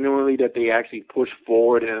hope genuinely that they actually push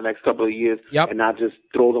forward in the next couple of years, and not just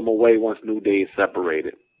throw them away once New Day is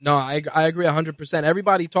separated. No, I agree 100%.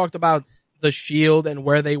 Everybody talked about the Shield and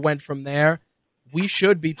where they went from there. We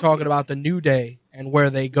should be talking about the New Day and where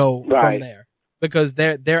they go from there, because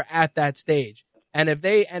they're at that stage. And if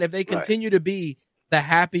they continue to be the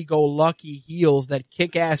happy-go-lucky heels that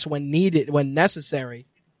kick ass when needed, when necessary,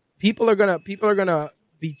 people are gonna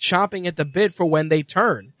be chomping at the bit for when they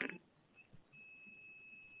turn.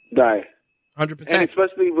 Right. 100%. And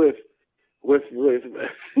especially with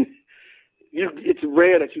it's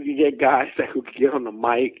rare that you can get guys who can get on the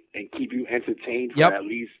mic and keep you entertained for at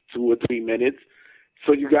least 2 or 3 minutes.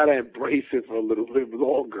 So you gotta embrace it for a little bit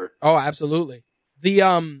longer. Oh, absolutely.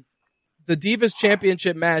 The Divas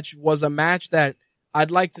Championship match was a match that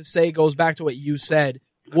I'd like to say goes back to what you said,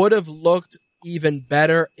 would have looked even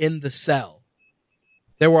better in the cell.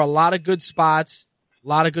 There were a lot of good spots, a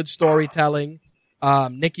lot of good storytelling.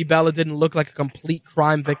 Nikki Bella didn't look like a complete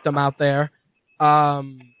crime victim out there.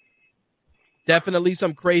 Definitely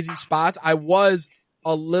some crazy spots. I was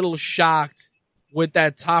a little shocked with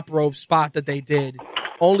that top rope spot that they did,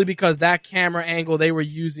 only because that camera angle they were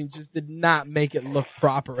using just did not make it look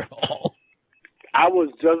proper at all. I was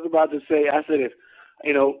just about to say, I said, if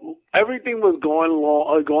everything was going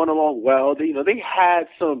along well, they had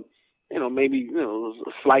some, maybe a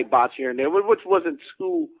slight botch here and there, which wasn't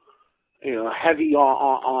too, heavy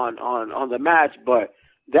on the match, but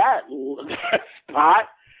that spot,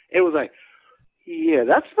 it was like, yeah,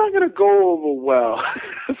 that's not gonna go over well.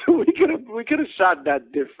 So we could have shot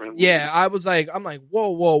that differently. Yeah, I'm like,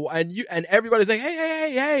 whoa, and everybody's like,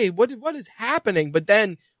 hey, what is happening? But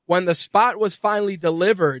then when the spot was finally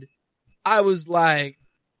delivered, I was like,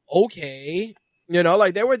 okay,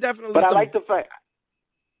 like there were definitely. But I like the fact.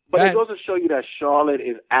 But it goes to show you that Charlotte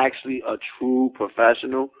is actually a true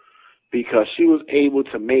professional, because she was able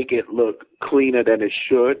to make it look cleaner than it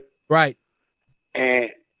should. Right.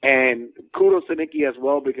 And kudos to Nikki as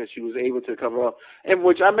well, because she was able to cover up. And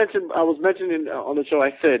which I was mentioning on the show,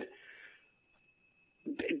 I said,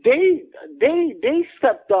 they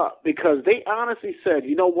stepped up, because they honestly said,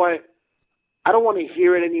 you know what? I don't want to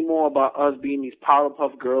hear it anymore about us being these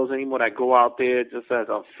Powerpuff Girls anymore that go out there just as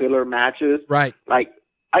filler matches. Right. Like,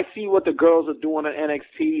 I see what the girls are doing at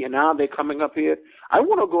NXT, and now they're coming up here. I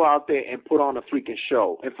want to go out there and put on a freaking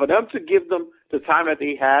show. And for them to give them the time that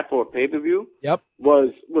they had for a pay-per-view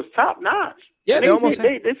was top notch. Yeah, they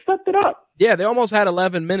stepped it up. Yeah, they almost had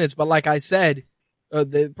 11 minutes, but like I said,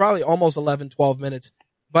 they probably almost 11, 12 minutes.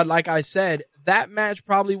 But like I said, that match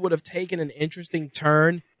probably would have taken an interesting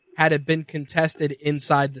turn had it been contested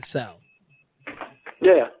inside the cell.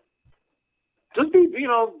 Yeah. Just be,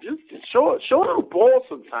 just show a little ball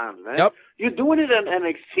sometimes, man. Yep. You're doing it in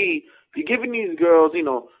NXT. You're giving these girls,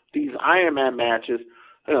 these Iron Man matches.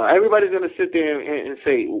 Everybody's going to sit there and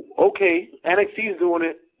say, okay, NXT's doing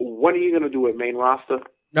it. When are you going to do it, main roster?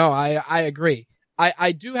 No, I agree.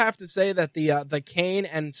 I do have to say that the Kane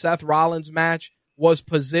and Seth Rollins match was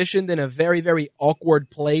positioned in a very, very awkward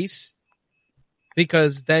place,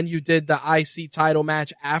 because then you did the IC title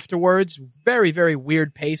match afterwards. Very, very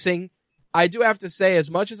weird pacing. I do have to say, as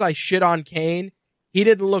much as I shit on Kane, he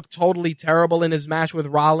didn't look totally terrible in his match with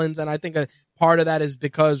Rollins, and I think a part of that is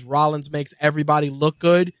because Rollins makes everybody look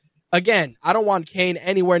good. Again, I don't want Kane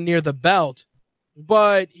anywhere near the belt,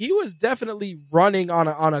 but he was definitely running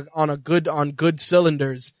on good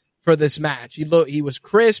cylinders for this match. He was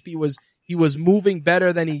crisp. He was moving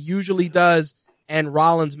better than he usually does, and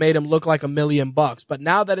Rollins made him look like $1 million. But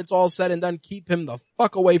now that it's all said and done, keep him the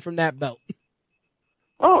fuck away from that belt.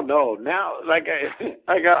 Oh no! Now, like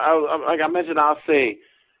I mentioned, I'll say,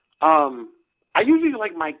 I usually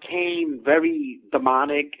like my Kane very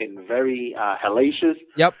demonic and very hellacious.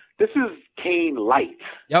 Yep. This is Kane light.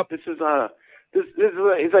 Yep. This is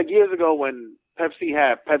it's like years ago when Pepsi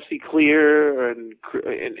had Pepsi Clear, and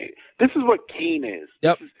this is what Kane is.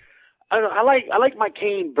 Yep. I like my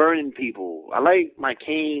Kane burning people. I like my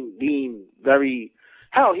Kane being very,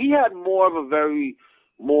 hell, he had more of a very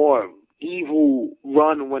more evil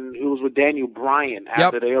run when it was with Daniel Bryan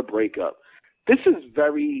after their breakup. This is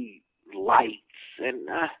very light and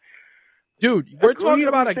dude, we're talking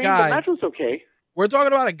about a guy. The match was okay. We're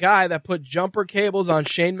talking about a guy that put jumper cables on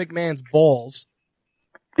Shane McMahon's balls.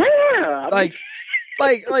 Yeah, like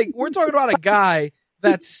we're talking about a guy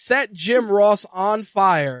that set Jim Ross on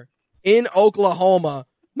fire in Oklahoma.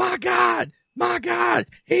 My God,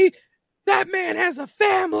 that man has a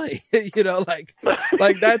family. You know,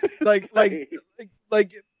 that's like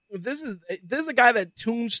this is a guy that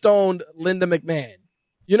tombstoned Linda McMahon.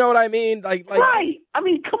 You know what I mean? Like right. I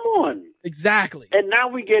mean, come on. Exactly. And now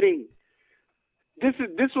we're getting this is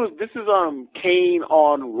Kane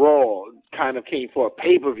on Raw, kind of Kane for a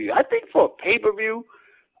pay-per-view. I think for a pay-per-view,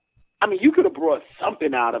 I mean, you could have brought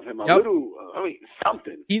something out of him,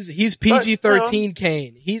 something. He's PG-13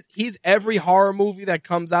 Kane. He's every horror movie that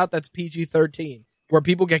comes out that's PG-13, where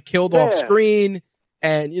people get killed off screen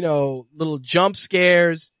and, you know, little jump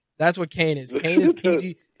scares. That's what Kane is. Kane is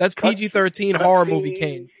PG. That's PG-13 horror movie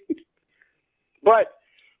Kane. But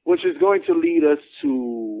which is going to lead us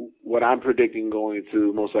to what I'm predicting going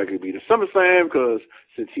to most likely be the SummerSlam, because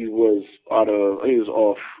since he was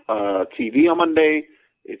off TV on Monday,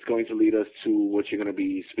 it's going to lead us to what you're going to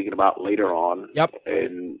be speaking about later on. Yep.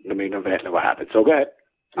 And the main event never happened. So go ahead.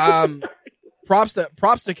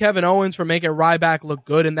 Props to Kevin Owens for making Ryback look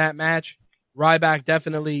good in that match. Ryback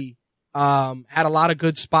definitely had a lot of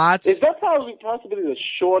good spots. Is that possibly the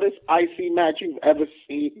shortest IC match you've ever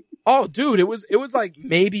seen? Oh, dude, it was like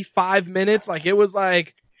maybe 5 minutes. Like it was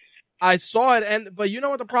like I saw it, but you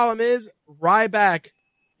know what the problem is? Ryback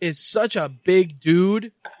is such a big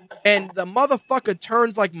dude, and the motherfucker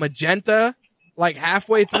turns like magenta like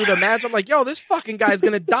halfway through the match. I'm like, yo, this fucking guy's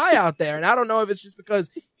gonna die out there. And I don't know if it's just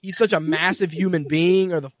because he's such a massive human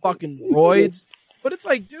being or the fucking roids, but it's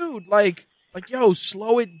like, dude, like, yo,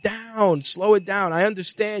 slow it down. I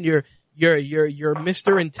understand you're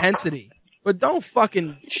Mr. Intensity, but don't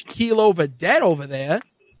fucking keel over dead over there.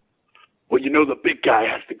 Well, you know, the big guy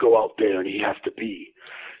has to go out there and he has to be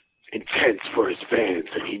intense for his fans,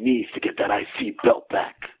 and he needs to get that IC belt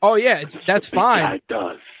back. Oh yeah, that's fine. Guy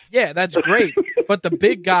does. Yeah, that's great. But the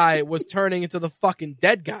big guy was turning into the fucking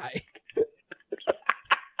dead guy.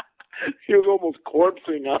 He was almost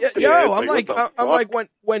corpsing up. Yo, I'm like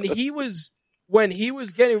when he was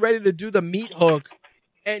getting ready to do the meat hook,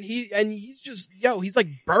 and he's just, he's like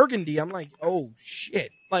burgundy. I'm like, oh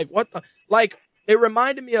shit. Like what the, like it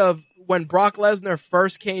reminded me of when Brock Lesnar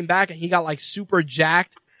first came back and he got like super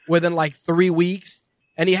jacked within like 3 weeks.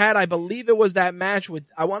 And he had, I believe it was that match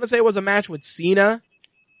I want to say it was a match with Cena.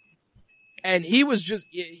 And he was just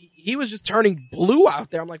turning blue out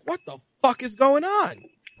there. I'm like, what the fuck is going on?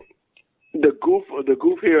 The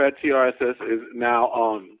goof here at TRSS is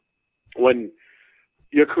now, when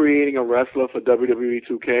you're creating a wrestler for WWE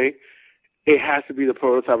 2K, it has to be the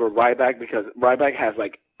prototype of Ryback, because Ryback has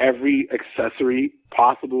like every accessory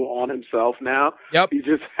possible on himself now. Yep. You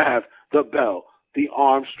just have the belt, the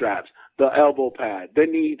arm straps, the elbow pad, the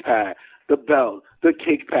knee pad, the belt, the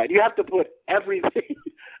kick pad. You have to put everything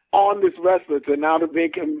on this wrestler to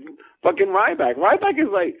make him fucking Ryback. Ryback is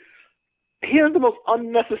like, he has the most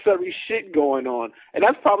unnecessary shit going on, and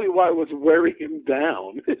that's probably why it was wearing him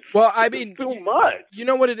down. Well, I mean, too much. You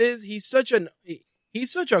know what it is? He's such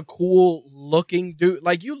a cool looking dude.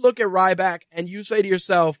 Like, you look at Ryback and you say to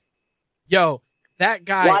yourself, yo, that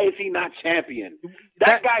guy. Why is he not champion?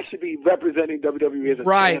 That guy should be representing WWE as a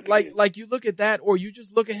champion. Like you look at that, or you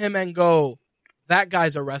just look at him and go, that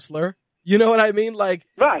guy's a wrestler. You know what I mean? Like,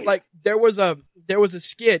 right. Like there was a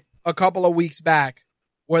skit a couple of weeks back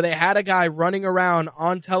where they had a guy running around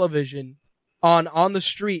on television on the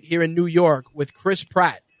street here in New York with Chris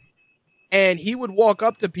Pratt. And he would walk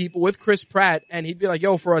up to people with Chris Pratt and he'd be like,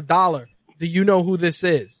 yo, for $1, do you know who this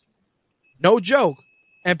is? No joke.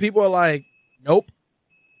 And people are like, nope.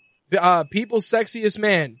 People's sexiest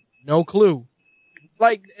man, no clue.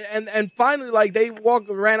 Like, and finally, like, they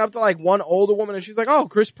ran up to, like, one older woman, and she's like, oh,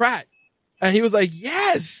 Chris Pratt. And he was like,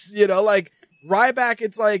 yes! You know, like, Ryback,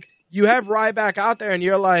 it's like, you have Ryback out there, and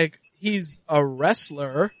you're like, he's a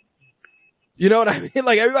wrestler. You know what I mean?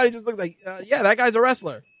 Like, everybody just looks like, yeah, that guy's a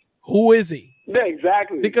wrestler. Who is he? Yeah,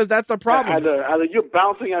 exactly. Because that's the problem. Either you're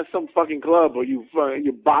bouncing at some fucking club, or your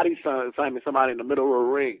body slamming somebody in the middle of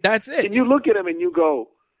a ring. That's it. And you look at him and you go,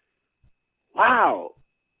 wow,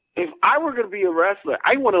 if I were going to be a wrestler,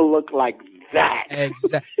 I want to look like that.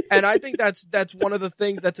 Exactly. And I think that's one of the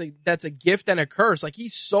things that's a gift and a curse. Like,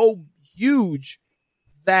 he's so huge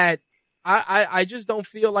that I just don't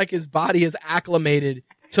feel like his body is acclimated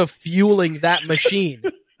to fueling that machine.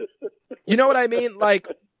 You know what I mean? Like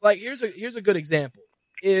here's a good example.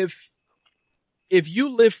 If you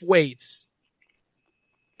lift weights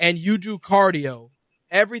and you do cardio,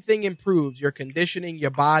 everything improves, your conditioning,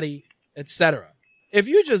 your body, etc. If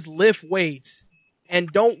you just lift weights and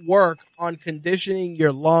don't work on conditioning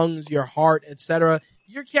your lungs, your heart, etc.,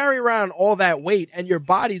 you're carrying around all that weight, and your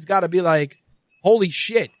body's got to be like, holy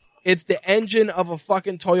shit, it's the engine of a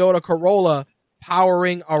fucking Toyota Corolla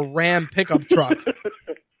powering a Ram pickup truck.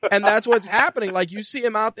 And that's what's happening. Like, you see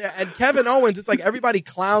him out there, and Kevin Owens, it's like everybody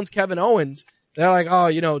clowns Kevin Owens. They're like, oh,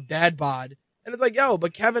 you know, dad bod. And it's like, yo,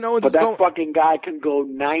 but Kevin Owens is going. But that fucking guy can go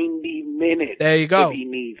 90 minutes. There you go. If he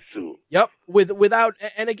needs to. Yep. Without,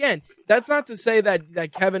 and again, that's not to say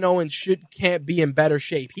that Kevin Owens can't be in better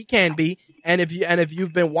shape. He can be. And if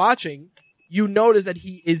you've been watching, you notice that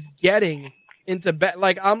he is getting into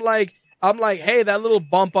like, I'm like, hey, that little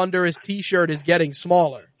bump under his t-shirt is getting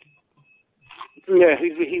smaller. Yeah,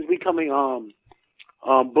 he's becoming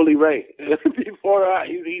Bully Ray. Before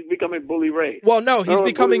he's becoming Bully Ray. Well, no, he's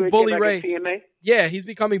becoming Bully Ray. TNA? Yeah, he's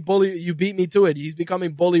becoming Bully. You beat me to it. He's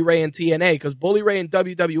becoming Bully Ray in TNA, because Bully Ray in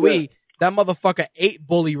WWE, that motherfucker ate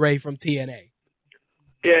Bully Ray from TNA.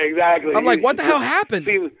 Yeah, exactly. I'm like, what the hell happened?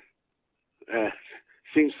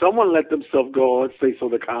 Seems someone let themselves go and say so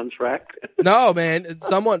the contract. No, man,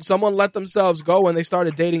 someone let themselves go when they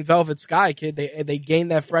started dating Velvet Sky, kid. They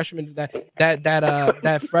gained that freshman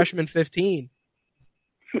that freshman 15.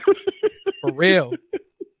 For real.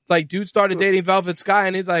 It's like, dude started dating Velvet Sky,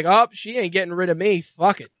 and he's like, oh, she ain't getting rid of me.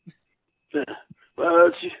 Fuck it. Well,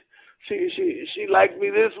 she liked me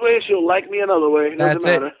this way, she'll like me another way. That's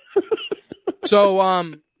matter. It.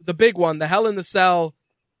 So, the big one, the Hell in the Cell.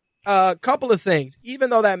 Couple of things.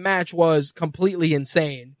 Even though that match was completely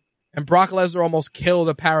insane, and Brock Lesnar almost killed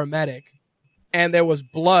a paramedic, and there was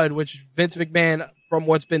blood, which Vince McMahon, from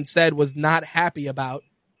what's been said, was not happy about.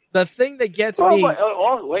 The thing that gets me...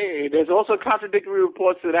 wait, there's also contradictory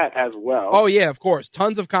reports to that as well. Oh, yeah, of course.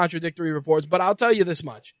 Tons of contradictory reports, but I'll tell you this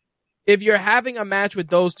much. If you're having a match with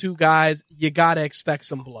those two guys, you gotta expect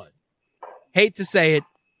some blood. Hate to say it,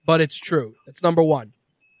 but it's true. That's number one.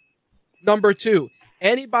 Number two,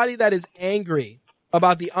 anybody that is angry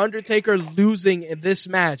about The Undertaker losing in this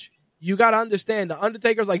match, you gotta understand, The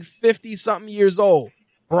Undertaker's like 50-something years old.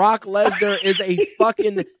 Brock Lesnar is a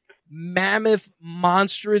fucking mammoth,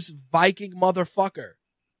 monstrous Viking motherfucker.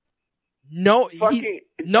 No,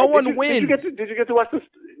 no one wins. Did you get to watch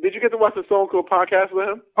the Stone Cold podcast with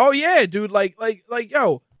him? Oh yeah, dude. Like,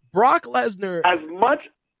 yo, Brock Lesnar. As much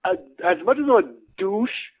as a douche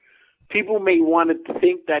people may want to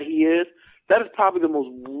think that he is, that is probably the most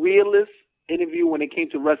realist interview when it came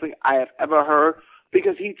to wrestling I have ever heard,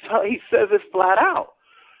 because he says it flat out.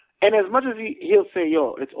 And as much as he'll say,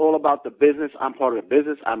 yo, it's all about the business, I'm part of the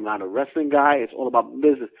business, I'm not a wrestling guy, it's all about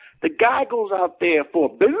business. The guy goes out there for a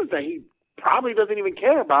business that he probably doesn't even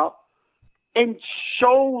care about and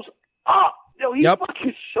shows up. Yo, he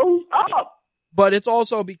fucking shows up. But it's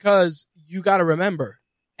also because you got to remember,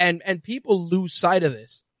 and people lose sight of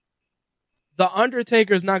this. The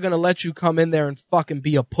Undertaker's not going to let you come in there and fucking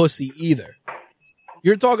be a pussy either.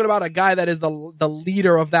 You're talking about a guy that is the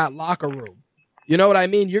leader of that locker room. You know what I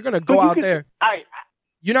mean? You're going to go out there.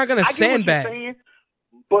 You're not going to sandbag.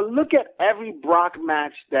 But look at every Brock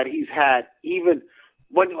match that he's had, even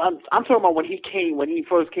when I'm talking about when he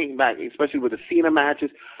first came back, especially with the Cena matches.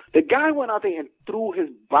 The guy went out there and threw his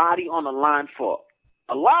body on the line for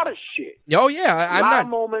a lot of shit. Oh yeah, a lot of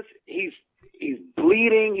moments. He's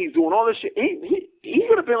bleeding. He's doing all this shit. He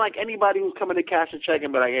could have been like anybody who's coming to cash a check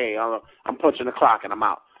and be like, "Hey, I'm punching the clock and I'm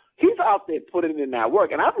out." He's out there putting in that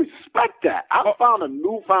work, and I respect that. I've found a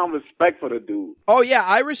newfound respect for the dude. Oh yeah,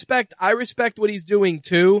 I respect what he's doing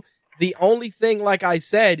too. The only thing, like I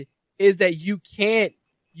said, is that you can't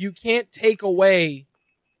take away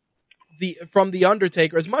from the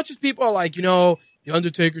Undertaker. As much as people are like, the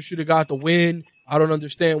Undertaker should have got the win. I don't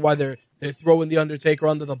understand why they're throwing the Undertaker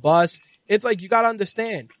under the bus. It's like, you got to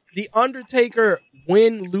understand, The Undertaker,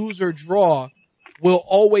 win, lose, or draw, will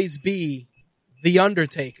always be The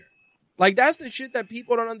Undertaker. Like, that's the shit that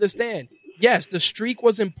people don't understand. Yes, the streak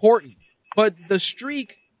was important, but the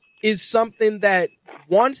streak is something that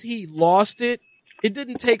once he lost it, it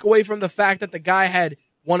didn't take away from the fact that the guy had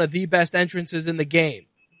one of the best entrances in the game,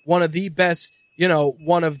 one of the best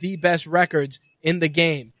records in the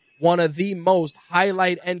game, one of the most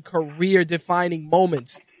highlight and career defining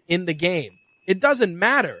moments in the game. It doesn't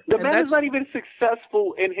matter. The man is not even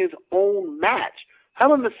successful in his own match.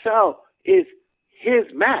 Hell in the Cell is his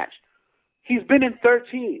match. He's been in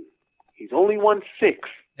 13. He's only won 6.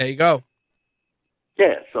 There you go.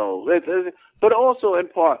 Yeah, so, but also in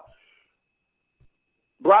part,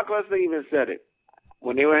 Brock Lesnar even said it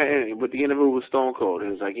when they were with the interview with Stone Cold. It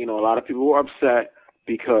was like, a lot of people were upset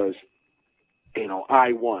because,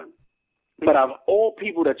 I won. But of all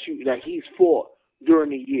people that he's fought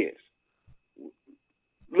during the years,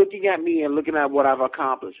 looking at me and looking at what I've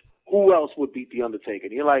accomplished, who else would beat The Undertaker?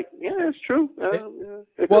 And you're like, yeah, it's true.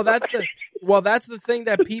 Well, that's the thing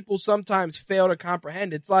that people sometimes fail to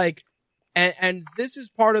comprehend. It's like, and this is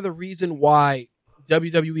part of the reason why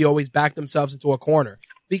WWE always backed themselves into a corner.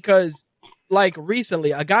 Because, like,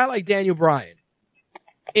 recently, a guy like Daniel Bryan,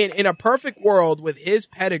 in a perfect world with his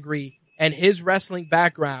pedigree and his wrestling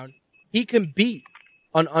background, he can beat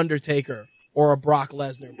an Undertaker or a Brock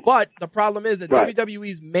Lesnar. But the problem is that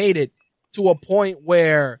WWE's made it to a point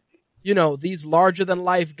where, these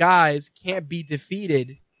larger-than-life guys can't be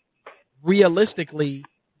defeated realistically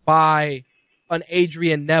by an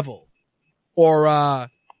Adrian Neville or,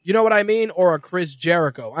 you know what I mean? Or a Chris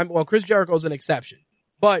Jericho. Chris Jericho's an exception.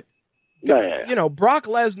 But, Brock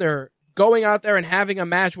Lesnar going out there and having a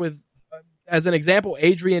match with, as an example,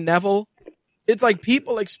 Adrian Neville, it's like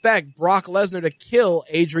people expect Brock Lesnar to kill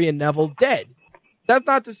Adrian Neville dead. That's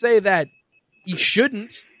not to say that he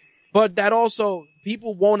shouldn't, but that also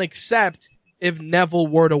people won't accept if Neville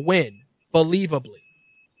were to win, believably.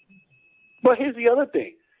 But here's the other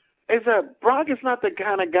thing, is that Brock is not the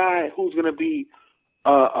kind of guy who's going to be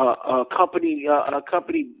a company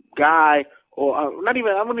guy, or not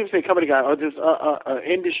even, I wouldn't even say company guy, or just an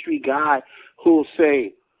industry guy who'll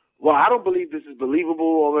say, well, I don't believe this is believable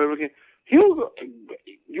or whatever. You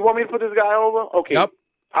want me to put this guy over? Okay, yep.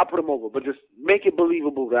 I'll put him over, but just make it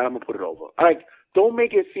believable that I'm going to put it over. Like, don't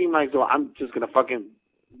make it seem like, though, I'm just going to fucking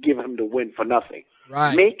give him the win for nothing.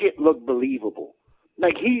 Right. Make it look believable.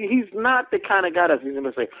 Like, he's not the kind of guy that's going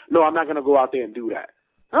to say, no, I'm not going to go out there and do that.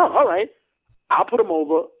 Oh, all right. I'll put him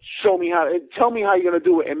over. Tell me how you're going to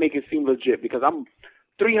do it and make it seem legit, because I'm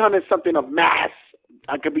 300-something of mass.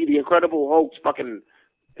 I could be the Incredible Hulk's fucking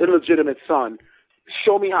illegitimate son.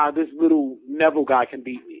 Show me how this little Neville guy can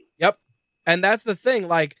beat me. Yep. And that's the thing.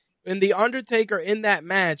 Like, in The Undertaker in that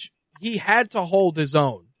match, he had to hold his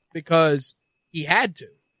own because he had to.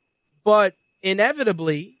 But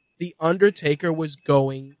inevitably, The Undertaker was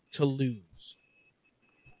going to lose.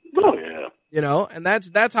 Oh, yeah. And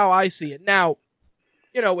that's how I see it. Now,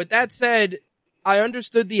 with that said, I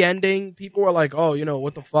understood the ending. People were like, oh,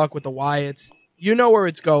 what the fuck with the Wyatts? You know where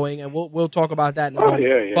it's going, and we'll talk about that in a moment.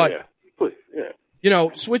 Yeah. But, Please, yeah.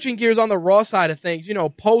 Switching gears on the Raw side of things,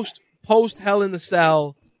 post Hell in the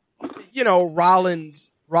Cell, Rollins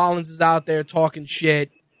is out there talking shit,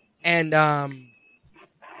 and we're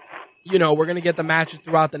gonna get the matches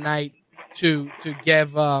throughout the night to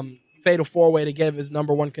give Fatal 4-Way to give his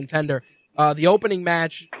number one contender. The opening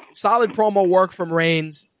match, solid promo work from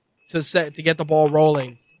Reigns to get the ball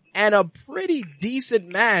rolling, and a pretty decent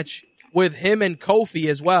match with him and Kofi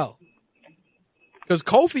as well. Because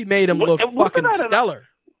Kofi made him look fucking stellar.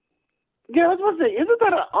 Yeah, I was going to say, isn't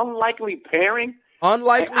that an unlikely pairing?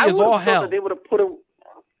 Unlikely as all hell. They would have put him.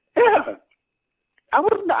 Yeah, I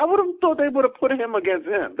would have thought they would have put him against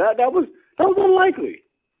him. That was unlikely.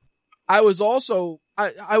 I was also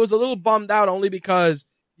I was a little bummed out only because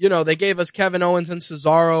they gave us Kevin Owens and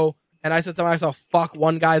Cesaro, and I said to myself, "Fuck,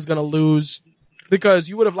 one guy's gonna lose," because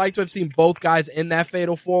you would have liked to have seen both guys in that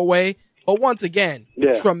Fatal 4-Way. But once again,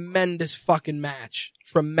 tremendous fucking match,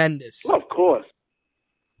 tremendous. Well, of course.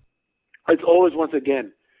 It's always, once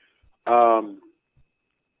again,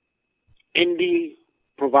 Indy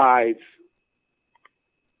provides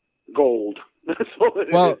gold.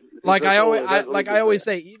 Well, like I always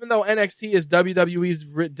say, even though NXT is WWE's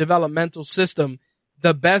developmental system,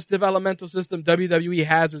 the best developmental system WWE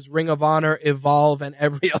has is Ring of Honor, Evolve, and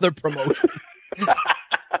every other promotion. And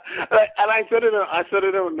I said it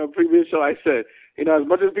on the previous show. I said, as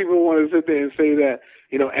much as people want to sit there and say that,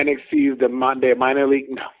 NXT is their minor league,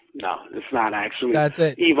 no, No, it's not actually. That's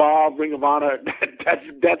it. Evolve, Ring of Honor,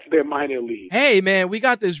 that's their minor league. Hey, man, we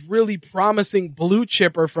got this really promising blue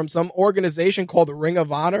chipper from some organization called the Ring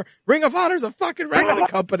of Honor. Ring of Honor's a fucking wrestling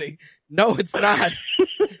company. No, it's not.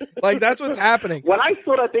 Like, that's what's happening. When I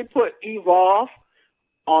saw that they put Evolve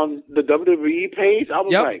on the WWE page, I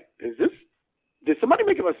was Yep. like, did somebody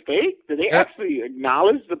make a mistake? Did they Yep. actually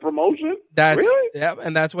acknowledge the promotion? That's really? yeah,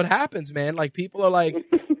 and that's what happens, man. Like, people are like,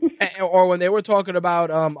 or when they were talking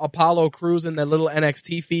about Apollo Crews in the little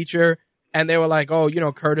NXT feature, and they were like, oh, you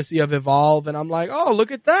know, courtesy of Evolve, and I'm like, oh,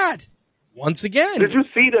 look at that. Once again. Did you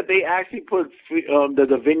see that they actually put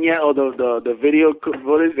the vignette or the video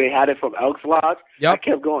footage? They had it from Elks Lodge. Yep. I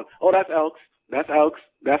kept going, oh, that's Elks. That's Elks.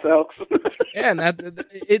 That's Elks. Yeah, and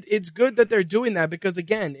it's good that they're doing that because,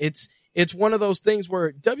 again, it's one of those things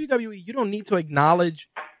where WWE, you don't need to acknowledge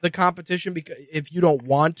the competition because if you don't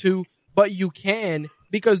want to, but you can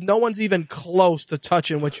because no one's even close to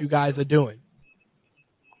touching what you guys are doing.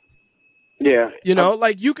 Yeah. You know,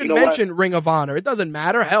 like you can you know mention Ring of Honor. It doesn't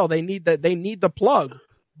matter. Hell, they need the plug.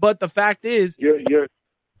 But the fact is, You're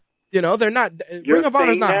you know, they're not, You're Ring of Honor's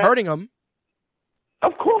saying not that? hurting them.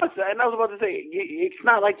 Of course, and I was about to say, it's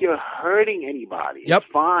not like you're hurting anybody. Yep.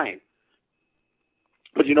 It's fine.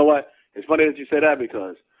 But you know what? It's funny that you say that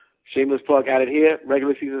because shameless plug added here,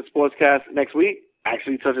 regular season sportscast next week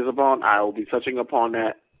actually touches upon, I will be touching upon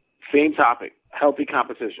that same topic, healthy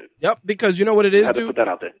competition. Yep, because you know what it I is, had to dude? put that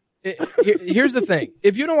out there. Here's the thing.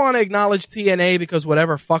 If you don't want to acknowledge TNA because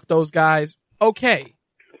whatever, fuck those guys, okay.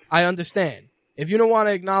 I understand. If you don't want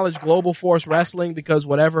to acknowledge Global Force Wrestling because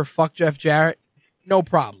whatever, fuck Jeff Jarrett, no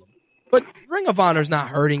problem. But Ring of Honor's not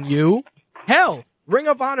hurting you. Hell, Ring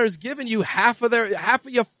of Honor's giving you half of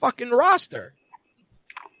your fucking roster.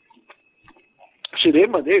 Shit, they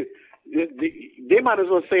might as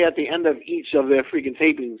well say at the end of each of their freaking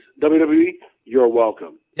tapings, WWE, you're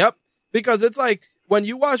welcome. Yep. Because it's like when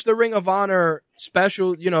you watch the Ring of Honor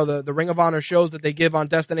special, you know, the Ring of Honor shows that they give on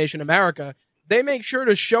Destination America, they make sure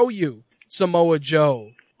to show you Samoa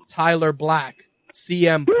Joe, Tyler Black,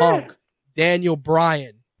 CM Punk, Daniel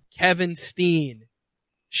Bryan, Kevin Steen,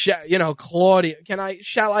 you know, Claudia.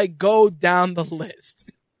 Shall I go down the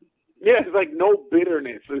list? Yeah, it's like no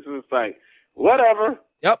bitterness. It's just like, whatever.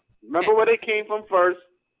 Yep. Remember where they came from first.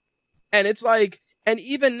 And it's like, and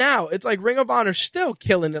even now, it's like Ring of Honor's still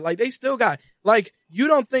killing it. Like, they still got, like, you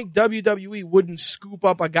don't think WWE wouldn't scoop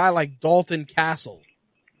up a guy like Dalton Castle.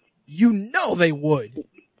 You know they would.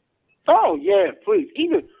 Oh, yeah, please.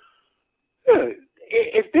 Even,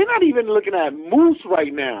 if they're not even looking at Moose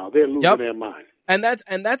right now, they're losing their mind. And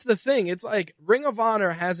that's the thing. It's like Ring of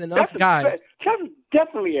Honor has enough guys. That's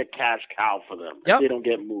definitely a cash cow for them. Yep. If they don't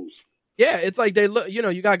get Moose. Yeah, it's like they look, you know,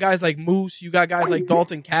 you got guys like Moose, you got guys like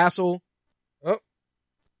Dalton Castle. Oh,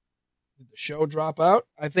 did the show drop out?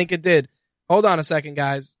 I think it did. Hold on a second,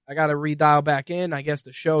 guys. I got to redial back in. I guess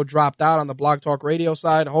the show dropped out on the Blog Talk Radio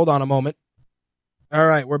side. Hold on a moment. All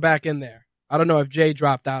right, we're back in there. I don't know if Jay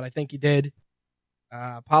dropped out. I think he did.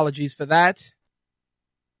 Apologies for that.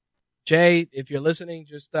 Jay, if you're listening,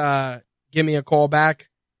 just give me a call back.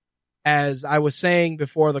 As I was saying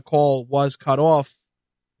before the call was cut off,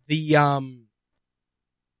 the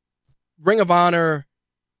Ring of Honor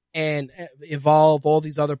and Evolve, all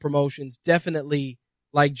these other promotions, definitely,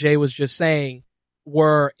 like Jay was just saying,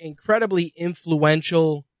 were incredibly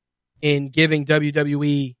influential in giving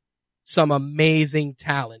WWE some amazing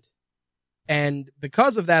talent. And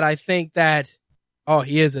because of that, I think that, oh,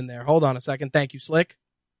 he is in there. Hold on a second. Thank you, Slick.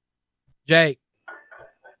 Jay.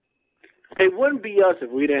 It wouldn't be us if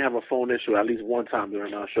we didn't have a phone issue at least one time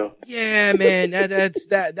during our show. Yeah, man. That's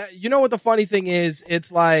you know what the funny thing is?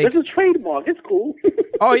 It's like, it's a trademark. It's cool.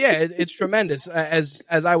 Oh yeah, it's tremendous. As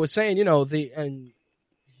I was saying, you know, and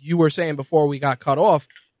you were saying before we got cut off,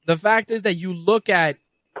 the fact is that you look at,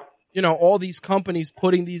 you know, all these companies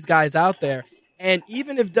putting these guys out there, and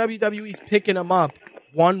even if WWE's picking them up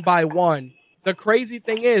one by one, the crazy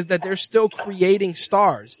thing is that they're still creating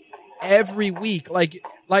stars every week. Like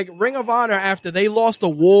Ring of Honor, after they lost the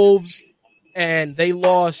Wolves and they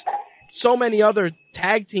lost so many other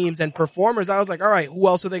tag teams and performers, I was like, all right, who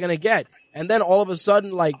else are they going to get? And then all of a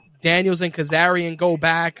sudden, like, Daniels and Kazarian go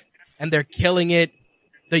back and they're killing it.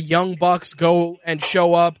 The Young Bucks go and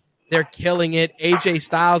show up. They're killing it. AJ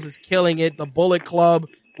Styles is killing it. The Bullet Club,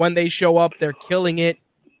 when they show up, they're killing it.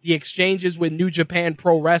 The exchanges with New Japan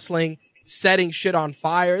Pro Wrestling, setting shit on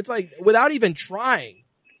fire. It's like, without even trying.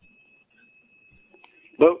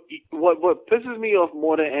 But what pisses me off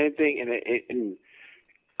more than anything, and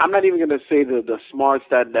I'm not even going to say the smarts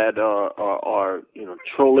that are you know,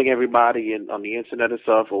 trolling everybody on the internet and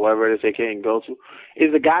stuff or wherever it is they can go to,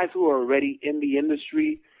 is the guys who are already in the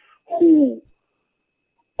industry who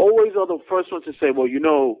always are the first ones to say, well, you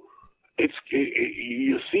know,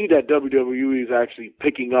 you see that WWE is actually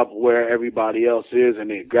picking up where everybody else is, and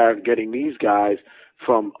they're getting these guys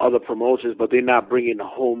from other promotions, but they're not bringing the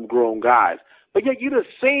homegrown guys. But yet you're the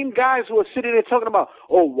same guys who are sitting there talking about,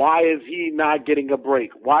 oh, why is he not getting a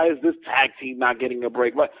break? Why is this tag team not getting a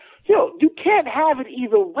break? But, you can't have it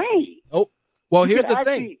either way. Oh, well, here's the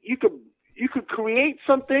thing. You could create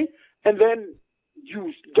something, and then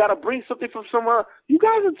you got to bring something from somewhere. You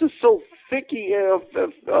guys are just so picky and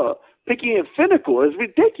finical. It's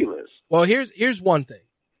ridiculous. Well, here's one thing.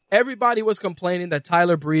 Everybody was complaining that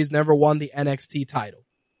Tyler Breeze never won the NXT title.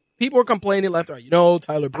 People were complaining left and right. You know,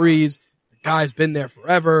 Tyler Breeze, the guy's been there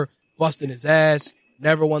forever, busting his ass,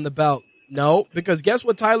 never won the belt. No, because guess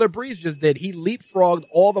what Tyler Breeze just did? He leapfrogged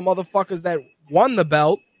all the motherfuckers that won the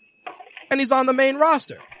belt, and he's on the main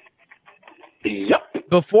roster. Yep.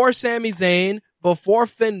 Before Sami Zayn, before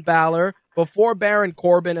Finn Balor, before Baron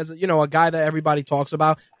Corbin as a guy that everybody talks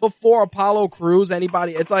about, before Apollo Crews,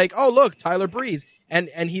 anybody, it's like, oh look, Tyler Breeze.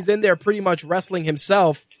 And he's in there pretty much wrestling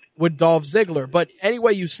himself with Dolph Ziggler. But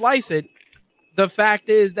anyway you slice it, the fact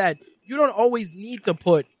is that you don't always need to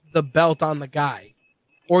put the belt on the guy.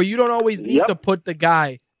 Or you don't always need to put the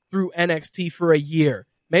guy through NXT for a year.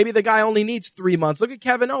 Maybe the guy only needs 3 months. Look at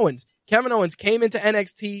Kevin Owens. Kevin Owens came into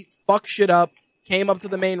NXT, fucked shit up, came up to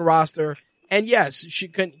the main roster. And yes,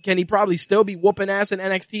 can he probably still be whooping ass in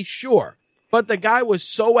NXT? Sure. But the guy was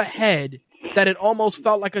so ahead that it almost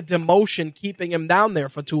felt like a demotion keeping him down there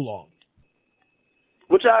for too long.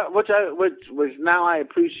 Which now I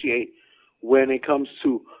appreciate when it comes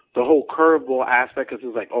to the whole curveball aspect, because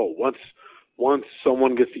it's like, oh, once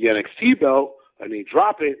someone gets the NXT belt and they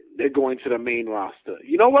drop it, they're going to the main roster.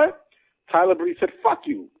 You know what? Tyler Breeze said, fuck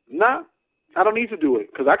you. Nah, I don't need to do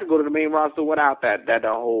it, because I could go to the main roster without that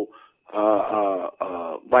whole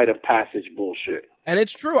rite of passage bullshit. And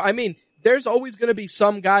it's true. I mean, there's always going to be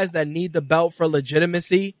some guys that need the belt for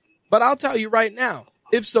legitimacy, but I'll tell you right now,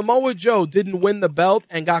 if Samoa Joe didn't win the belt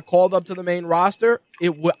and got called up to the main roster,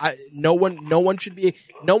 no one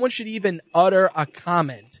should even utter a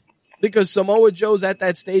comment, because Samoa Joe's at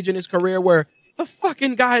that stage in his career where the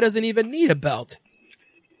fucking guy doesn't even need a belt.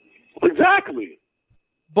 Exactly.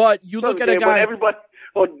 But you look at a guy. Everybody,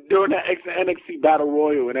 during that NXT Battle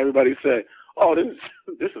Royal, and everybody said, oh,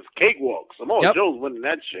 this is cakewalk. Samoa Joe's winning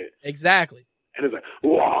that shit. Exactly. And it's like,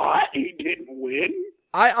 what? He didn't win?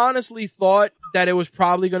 I honestly thought that it was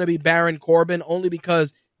probably going to be Baron Corbin, only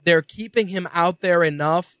because they're keeping him out there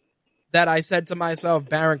enough that I said to myself,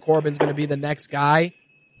 Baron Corbin's going to be the next guy.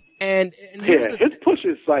 And his push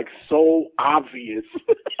is like so obvious.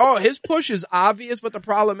 Oh, his push is obvious, but the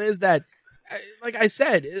problem is that, like I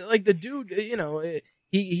said, like the dude,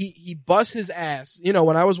 he busts his ass.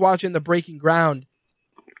 When I was watching the Breaking Ground,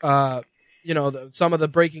 some of the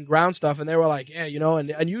Breaking Ground stuff, and they were like, yeah,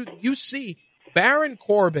 and you see Baron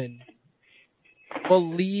Corbin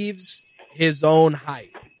believes his own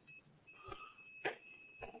hype.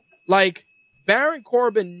 Like, Baron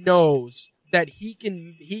Corbin knows that he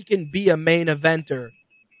can be a main eventer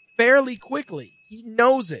fairly quickly. He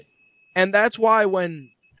knows it. And that's why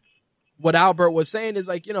what Albert was saying is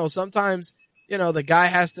like, sometimes, the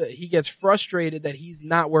guy he gets frustrated that he's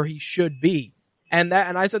not where he should be. And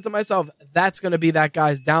I said to myself, that's going to be that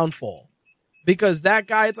guy's downfall. Because that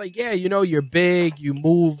guy, it's like, yeah, you're big, you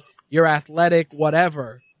move, you're athletic,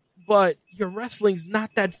 whatever, but your wrestling's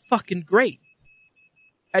not that fucking great.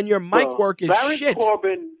 And your mic work is shit.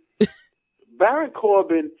 Baron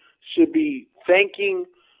Corbin should be thanking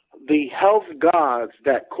the health gods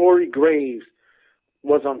that Corey Graves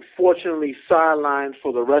was unfortunately sidelined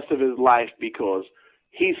for the rest of his life, because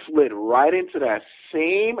he slid right into that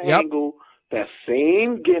same angle, that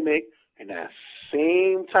same gimmick, and that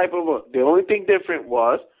same type of the only thing different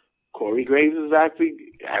was Corey Graves was actually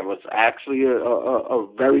a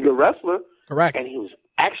very good wrestler. Correct. And he was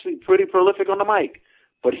actually pretty prolific on the mic,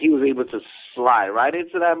 but he was able to slide right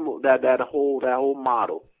into that whole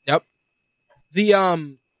model. Yep.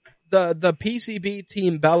 The PCB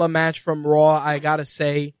Team Bella match from Raw, I gotta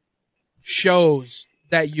say, shows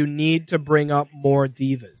that you need to bring up more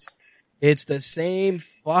divas. It's the same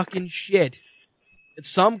fucking shit. It's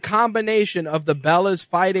some combination of the Bellas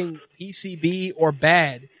fighting PCB or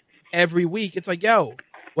Bad every week. It's like, yo,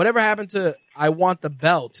 whatever happened to I want the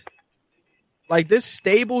belt? Like, this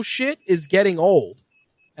stable shit is getting old.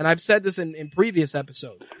 And I've said this in previous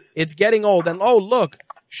episodes. It's getting old. And oh, look,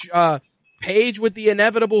 Paige with the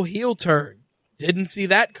inevitable heel turn. Didn't see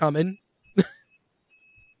that coming.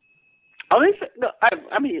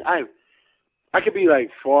 I could be like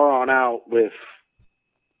far on out with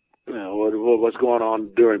what's going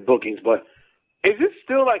on during bookings. But is it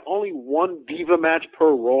still like only one Diva match per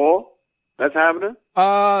Raw that's happening?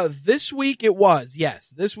 This week it was.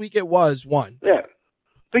 Yes, this week it was one. Yeah,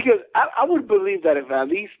 because I would believe that if at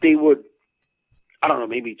least they would, I don't know,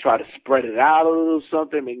 maybe try to spread it out a little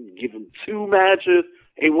something, maybe give them 2 matches,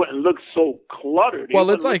 it wouldn't look so cluttered. Well,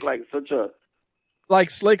 it's like such a. Like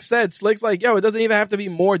Slick said, Slick's like, yo, it doesn't even have to be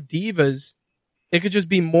more divas. It could just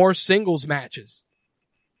be more singles matches.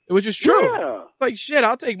 Which is true. Yeah. Like, shit,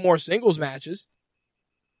 I'll take more singles matches.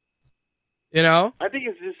 You know? I think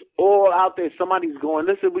it's just all out there. Somebody's going,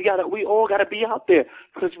 listen, we all gotta be out there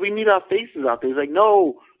because we need our faces out there. It's like,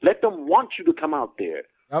 no, let them want you to come out there.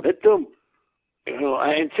 Yep. Let them,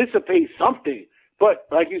 anticipate something. But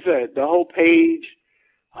like you said, the whole page,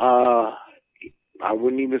 I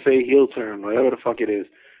wouldn't even say heel turn, whatever the fuck it is.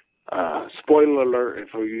 Spoiler alert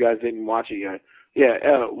if you guys didn't watch it yet.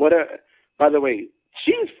 Yeah, by the way,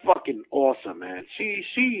 she's fucking awesome, man. She's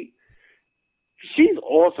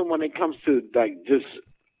awesome when it comes to like just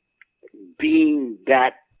being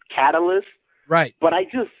that catalyst. Right. But I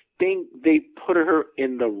just think they put her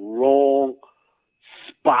in the wrong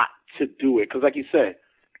spot to do it. Because like you said,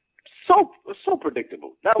 so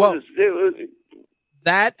predictable.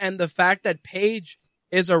 That and the fact that Paige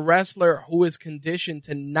is a wrestler who is conditioned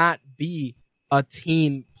to not be a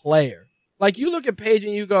team player. Like, you look at Paige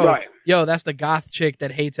and you go, right. Yo, that's the goth chick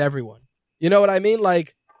that hates everyone. You know what I mean?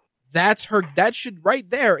 Like, that should right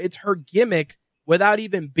there. It's her gimmick without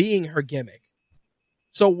even being her gimmick.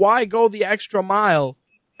 So why go the extra mile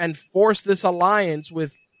and force this alliance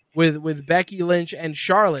with Becky Lynch and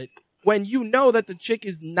Charlotte when you know that the chick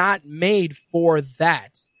is not made for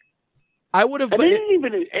that? I would have.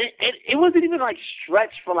 It wasn't even like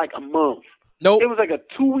stretched for like a month. Nope. It was like a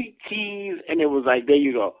 2-week tease, and it was like, there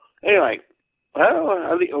you go. And you're like,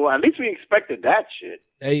 well, at least we expected that shit.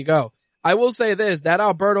 There you go. I will say this, that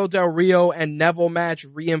Alberto Del Rio and Neville match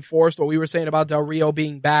reinforced what we were saying about Del Rio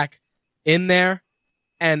being back in there.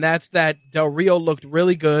 And that's that Del Rio looked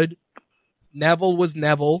really good. Neville was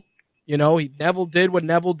Neville. You know, Neville did what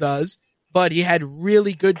Neville does, but he had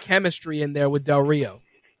really good chemistry in there with Del Rio.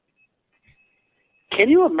 Can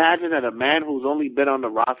you imagine that a man who's only been on the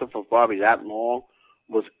roster for probably that long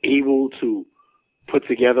was able to put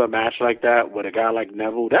together a match like that with a guy like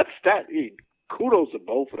Neville? Kudos to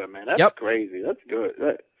both of them, man. That's crazy. That's good.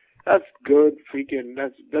 That's good freaking.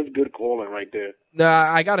 That's good calling right there.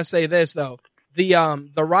 I gotta say this though. The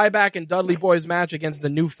Ryback and Dudley Boys match against the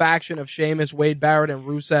new faction of Sheamus, Wade Barrett, and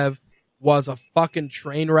Rusev was a fucking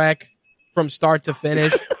train wreck from start to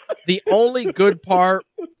finish. The only good part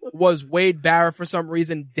was Wade Barrett for some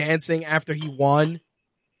reason dancing after he won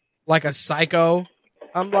like a psycho.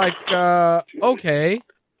 I'm like, okay.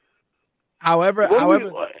 However,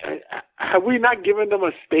 have we not given them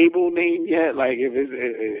a stable name yet? Like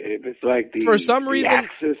if it's like the for some the reason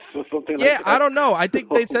Axis or something like that. I don't know. I think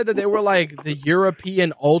they said that they were like the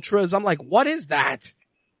European Ultras. I'm like, what is that?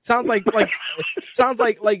 Sounds like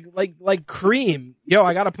cream. Yo,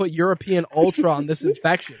 I gotta put European Ultra on this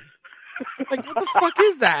infection. Like, what the fuck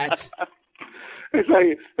is that? It's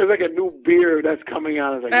like a new beer that's coming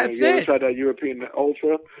out. It's like, that's you ever it. tried that European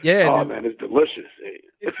Ultra? Yeah, oh dude. Man, it's delicious.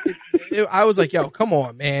 I was like, yo, come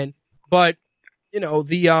on, man. But you know,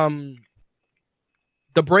 the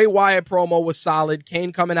Bray Wyatt promo was solid.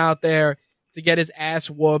 Kane coming out there to get his ass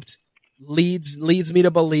whooped leads me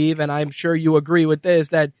to believe, and I'm sure you agree with this,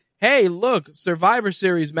 that hey, look, Survivor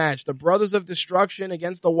Series match, the Brothers of Destruction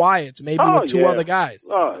against the Wyatts, maybe with two other guys.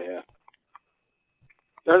 Oh yeah.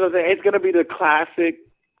 It's going to be the classic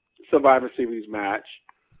Survivor Series match.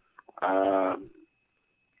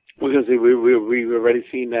 We've already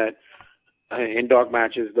seen that in dark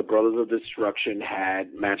matches, the Brothers of Destruction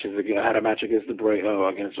had a match against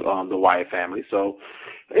the Wyatt family. So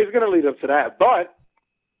it's going to lead up to that. But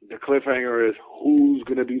the cliffhanger is who's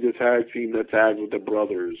going to be the tag team that tags with the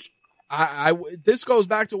Brothers. This goes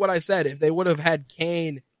back to what I said. If they would have had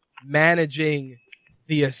Kane managing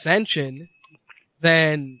the Ascension,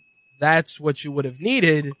 then that's what you would have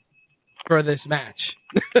needed for this match.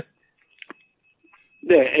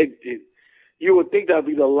 Yeah, you would think that would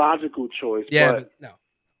be the logical choice. Yeah, but no.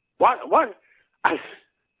 What? I'm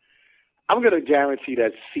going to guarantee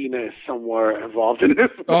that Cena is somewhere involved in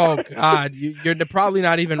this. Oh, God. You're probably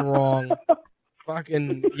not even wrong.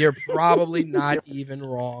 You're probably not even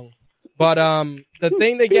wrong. But the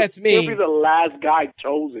thing that gets me... He'll be the last guy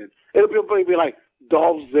chosen. It'll be like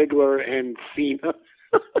Dolph Ziggler and Cena.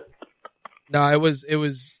 No, it was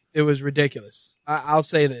ridiculous. I'll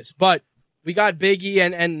say this. But we got Big E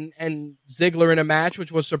and Ziggler in a match,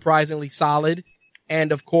 which was surprisingly solid.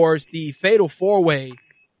 And, of course, the Fatal 4-Way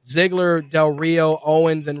Ziggler, Del Rio,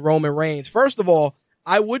 Owens, and Roman Reigns. First of all,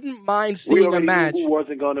 I wouldn't mind We seeing a already match. knew who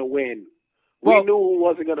wasn't going to win. Well- We knew who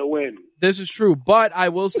wasn't going to win. This is true, but I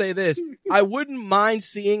will say this. I wouldn't mind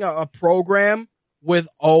seeing a program with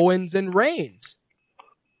Owens and Reigns.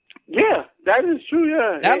 Yeah, that is true.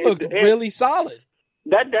 Yeah, That looked really solid.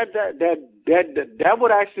 That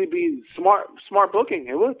would actually be smart booking.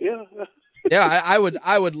 It would, yeah. Yeah,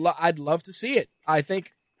 I'd love to see it. I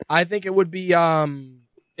think it would be,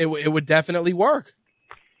 it would definitely work.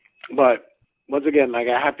 But once again, like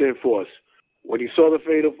I have to enforce, when you saw the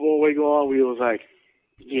Fatal 4-Way go on, we was like,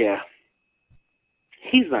 yeah,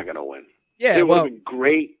 he's not gonna win. Yeah, it would well, have been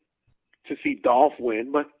great to see Dolph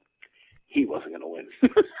win, but he wasn't gonna win.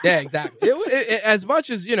 yeah, exactly. As much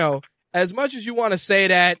as you want to say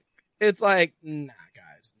that, it's like, nah,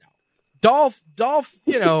 guys, no. Dolph,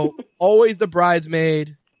 always the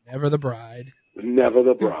bridesmaid, never the bride. Never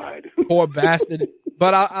the bride. Poor bastard.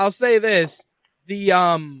 But I'll say this: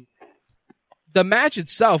 the match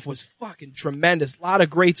itself was fucking tremendous. A lot of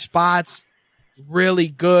great spots, really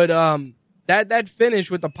good. That finish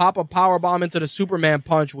with the pop-up powerbomb into the Superman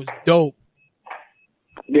punch was dope.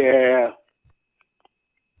 Yeah.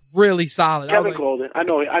 Really solid. Kevin called it. I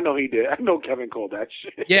know he did. I know Kevin called that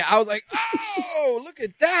shit. Yeah, I was like, oh, look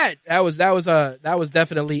at that. That was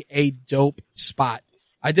definitely a dope spot.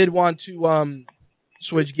 I did want to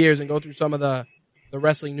switch gears and go through some of the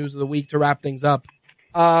wrestling news of the week to wrap things up.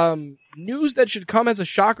 News that should come as a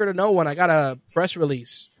shocker to no one. I got a press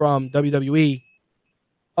release from WWE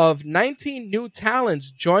of 19 new talents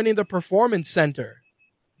joining the Performance Center.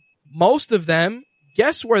 Most of them,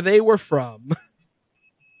 guess where they were from?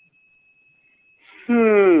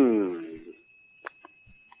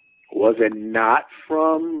 Was it not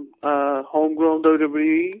from homegrown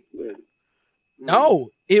WWE? No,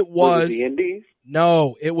 it Was was it the Indies?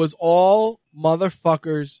 no, it was all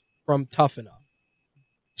motherfuckers from Tough Enough.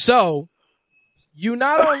 So, you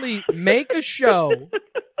not only make a show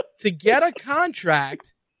to get a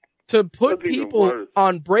contract to put That's even people worse.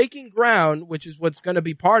 on breaking ground, which is what's going to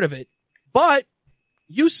be part of it, but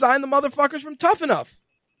you sign the motherfuckers from Tough Enough.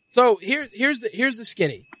 So here's the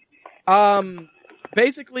skinny.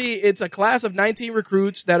 Basically, it's a class of 19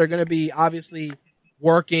 recruits that are going to be obviously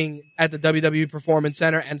working at the WWE Performance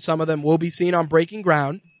Center, and some of them will be seen on Breaking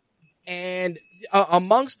Ground. And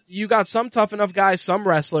amongst, you got some Tough Enough guys, some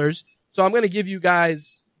wrestlers. So I'm going to give you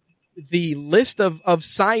guys the list of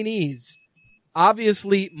signees.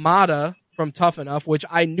 Obviously, Mata from Tough Enough, which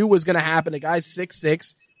I knew was going to happen. The guy's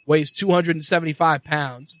 6'6", weighs 275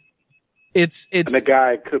 pounds. And the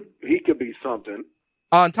guy could be something.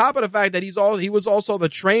 On top of the fact that he was also the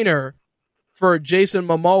trainer for Jason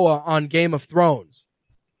Momoa on Game of Thrones.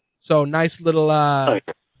 So nice little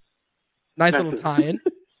tie-in.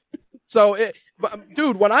 So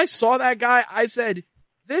dude, when I saw that guy, I said,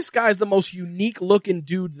 this guy's the most unique looking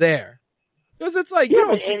dude there. Because it's like,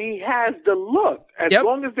 and he has the look. As Yep.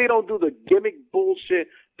 long as they don't do the gimmick bullshit,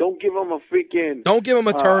 don't give him a freaking don't give him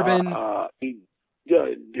a turban.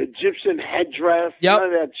 The Egyptian headdress. Yep. None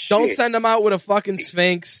of that shit. Don't send him out with a fucking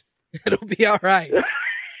Sphinx. It'll be all right.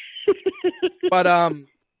 But,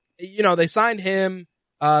 they signed him.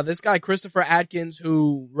 This guy, Christopher Atkins,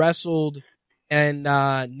 who wrestled in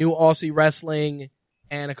New Aussie Wrestling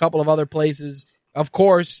and a couple of other places. Of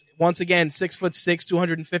course, once again, 6'6",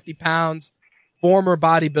 250 pounds, former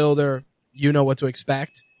bodybuilder. You know what to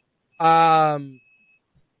expect.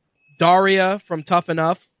 Daria from Tough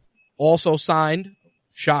Enough also signed.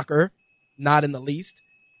 Shocker. Not in the least.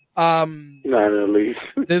 Not in the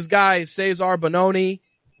least. This guy, Cesar Bononi,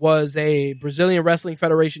 was a Brazilian Wrestling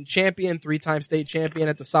Federation champion, 3-time state champion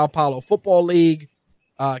at the Sao Paulo Football League,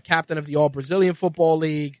 captain of the All Brazilian Football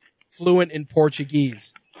League, fluent in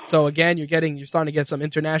Portuguese. So again, you're starting to get some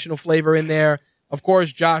international flavor in there. Of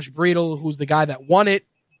course, Josh Breedle, who's the guy that won it,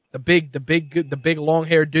 the big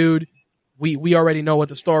long-haired dude. We already know what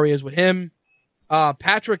the story is with him.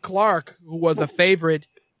 Patrick Clark, who was a favorite,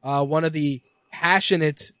 one of the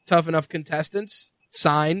passionate Tough Enough contestants,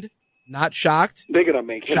 signed. Not shocked. They're going to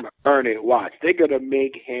make him earn it. Watch. They're going to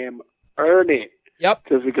make him earn it. Yep.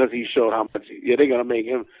 Just because he showed how much. Yeah, they're going to make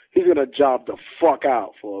him. He's going to job the fuck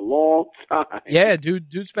out for a long time. Yeah,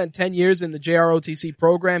 dude spent 10 years in the JROTC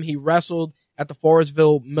program. He wrestled at the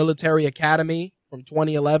Forestville Military Academy from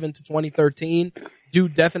 2011 to 2013.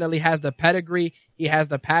 Dude definitely has the pedigree. He has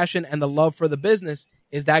the passion and the love for the business.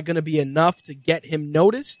 Is that going to be enough to get him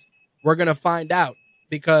noticed? We're going to find out,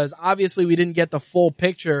 because obviously we didn't get the full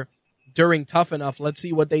picture during Tough Enough. Let's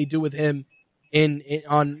see what they do with him in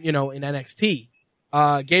NXT.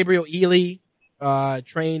 Gabriel Ely,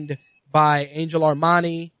 trained by Angel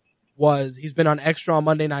Armani, he's been on Extra on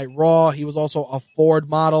Monday Night Raw. He was also a Ford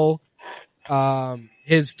model.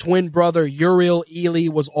 His twin brother Uriel Ely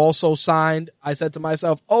was also signed. I said to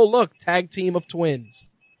myself, "Oh look, tag team of twins."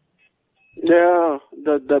 Yeah,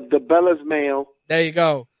 the Bella's male. There you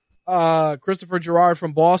go. Christopher Gerard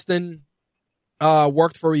from Boston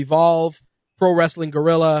worked for Evolve, Pro Wrestling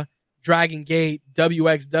Guerrilla, Dragon Gate,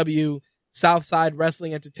 WXW, Southside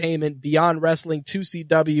Wrestling Entertainment, Beyond Wrestling,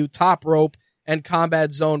 2CW, Top Rope, and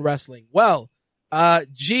Combat Zone Wrestling. Well, I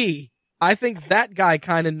think that guy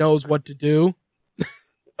kind of knows what to do.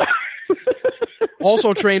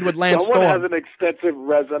 Also trained with Lance Someone Storm. has an extensive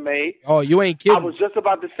resume. Oh, you ain't kidding. I was just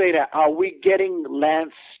about to say that. Are we getting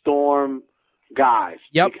Lance Storm guys?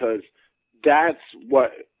 Yep. Because that's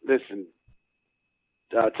what. Listen,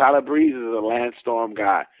 Tyler Breeze is a Lance Storm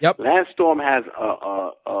guy. Yep. Lance Storm has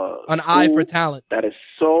An eye for talent. that is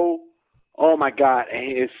so. Oh my God, and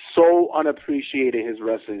he is so unappreciated. His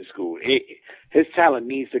wrestling school. His talent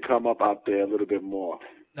needs to come up out there a little bit more.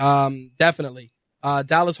 Definitely.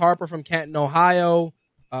 Dallas Harper from Canton, Ohio,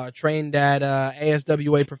 trained at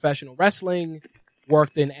ASWA Professional Wrestling,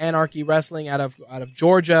 worked in Anarchy Wrestling out of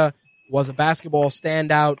Georgia, was a basketball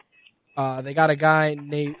standout. They got a guy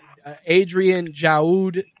named Adrian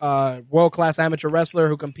Jaoud, world-class amateur wrestler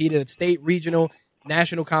who competed at state, regional,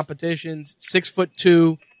 national competitions,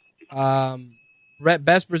 6'2",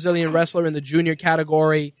 best Brazilian wrestler in the junior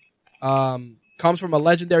category. Comes from a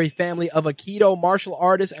legendary family of Aikido martial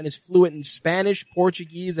artists and is fluent in Spanish,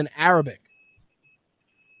 Portuguese, and Arabic.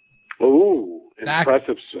 Ooh, Exactly.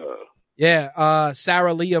 impressive, sir. Yeah,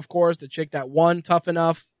 Sarah Lee, of course, the chick that won Tough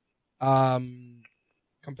Enough.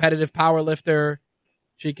 Competitive power lifter.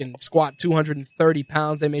 She can squat 230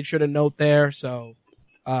 pounds. They made sure to note there. So,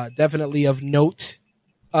 definitely of note.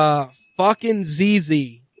 Fucking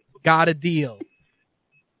ZZ got a deal.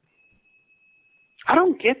 I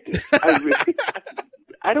don't get this.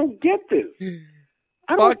 I don't get this.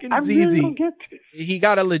 I ZZ. really don't get this. He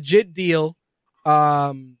got a legit deal.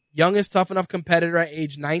 Youngest Tough Enough competitor at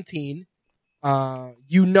age 19.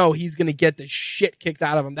 He's going to get the shit kicked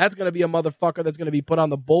out of him. That's going to be a motherfucker that's going to be put on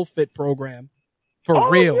the Bullfit program.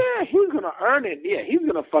 For real. Yeah, he's going to earn it. Yeah, he's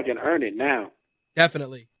going to fucking earn it now.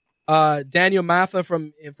 Definitely. Daniel Matha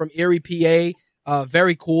from Erie, PA.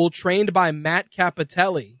 Very cool. Trained by Matt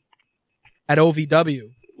Capitelli at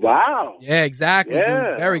OVW. Wow. Yeah, exactly. Yeah.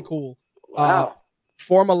 Dude. Very cool. Wow.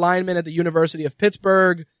 Former lineman at the University of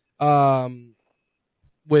Pittsburgh,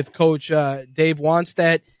 with coach, Dave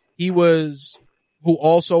Wanstedt. He was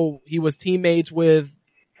teammates with,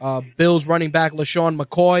 Bills running back LaShawn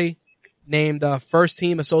McCoy, named, first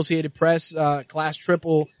team Associated Press, class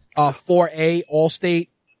triple, 4A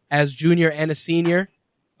All-State as junior and a senior.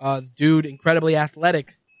 Dude, incredibly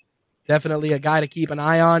athletic. Definitely a guy to keep an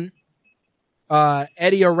eye on.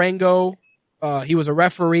 Eddie Orengo, he was a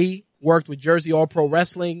referee, worked with Jersey All Pro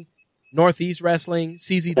Wrestling, Northeast Wrestling,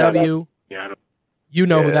 CZW. Yeah. You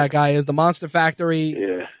know who that guy is. The Monster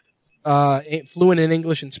Factory. Yeah. Fluent in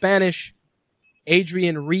English and Spanish.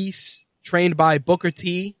 Adrian Reese, trained by Booker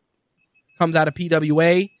T, comes out of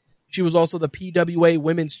PWA. She was also the PWA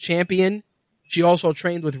Women's Champion. She also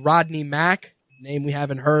trained with Rodney Mack, name we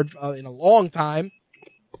haven't heard in a long time.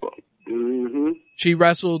 Mm-hmm. She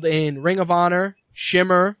wrestled in Ring of Honor,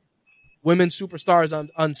 Shimmer, Women's Superstars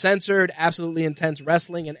Uncensored, Absolutely Intense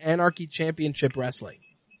Wrestling, and Anarchy Championship Wrestling.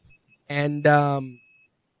 And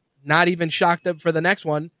not even shocked up for the next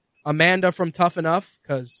one, Amanda from Tough Enough,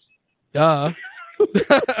 because duh.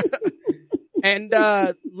 And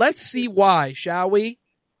let's see why, shall we?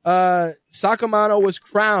 Sakamano was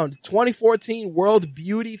crowned 2014 World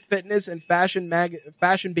Beauty, Fitness, and Fashion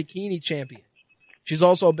Bikini Champion. She's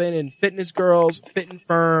also been in Fitness Girls, Fit and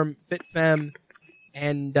Firm, Fit Femme,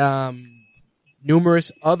 and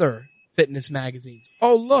numerous other fitness magazines.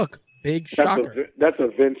 Oh, look, big shocker. That's a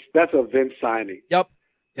Vince signing. Yep.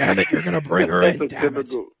 Damn it, you're gonna bring her in. Damn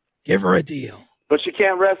it. Give her a deal. But she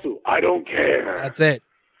can't wrestle. I don't care. That's it.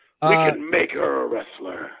 We can make her a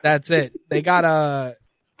wrestler. That's it. They got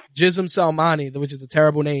Jism Salmani, which is a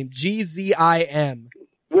terrible name. GZIM.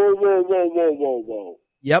 Whoa.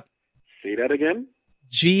 Yep. Say that again?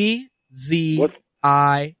 GZIM.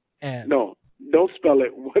 No, don't spell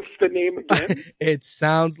it. What's the name again? It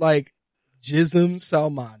sounds like Jism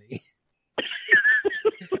Salmani.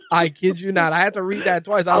 I kid you not. I had to read that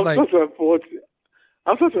twice. I was like,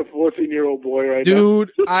 I'm such a 14-year-old boy right now.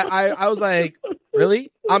 dude, I was like,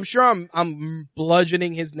 really? I'm sure I'm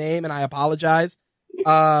bludgeoning his name and I apologize.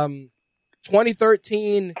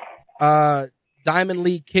 2013, Diamond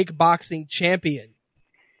League kickboxing champion,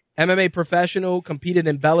 MMA professional, competed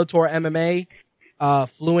in Bellator MMA,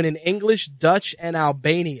 fluent in English, Dutch, and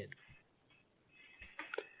Albanian.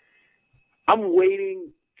 I'm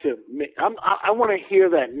waiting to. I want to hear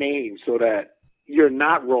that name so that you're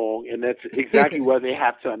not wrong, and that's exactly what they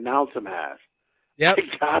have to announce him as. Yep.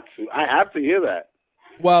 I have to hear that.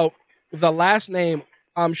 Well, the last name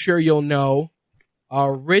I'm sure you'll know,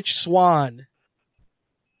 Rich Swann.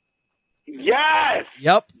 Yes.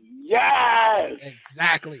 Yep. Yes.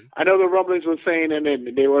 Exactly. I know the rumblings were saying, and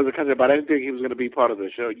then there was a country, but I didn't think he was going to be part of the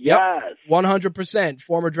show. Yes. 100%.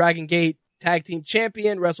 Former Dragon Gate Tag Team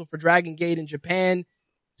Champion, wrestled for Dragon Gate in Japan,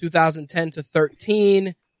 2010 to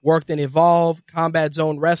 13. Worked in Evolve, Combat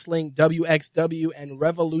Zone Wrestling, WXW, and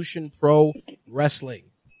Revolution Pro Wrestling.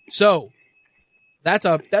 So that's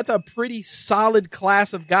a pretty solid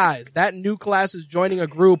class of guys. That new class is joining a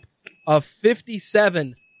group of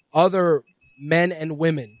 57 other men and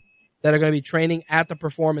women that are going to be training at the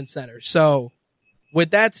Performance Center. So with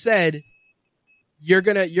that said, you're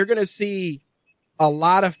going to see a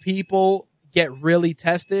lot of people get really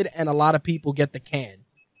tested and a lot of people get the can.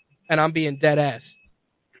 And I'm being dead ass.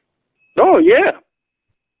 Oh yeah.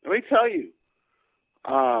 Let me tell you.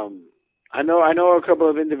 I know a couple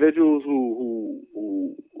of individuals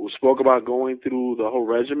who spoke about going through the whole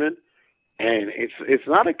regimen, and it's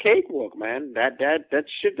not a cakewalk, man. That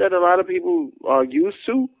shit that a lot of people are used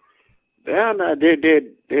to. They're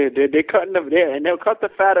cutting and they'll cut the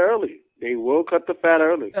fat early. They will cut the fat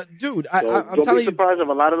early. Dude, I'm telling you. Don't be surprised if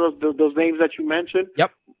a lot of those names that you mentioned.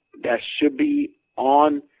 Yep. That should be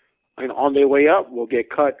on their way up will get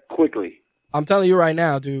cut quickly. I'm telling you right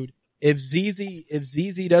now, dude. If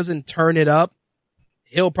ZZ doesn't turn it up,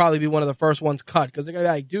 he'll probably be one of the first ones cut because they're gonna be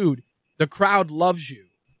like, dude, the crowd loves you.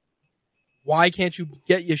 Why can't you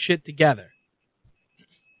get your shit together?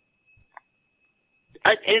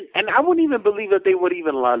 And I wouldn't even believe that they would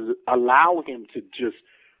even allow him to just,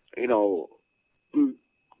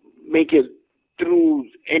 make it through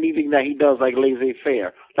anything that he does like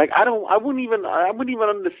laissez-faire. Like I wouldn't even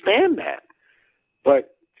understand that.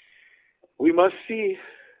 But we must see.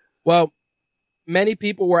 Well, many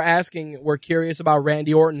people were curious about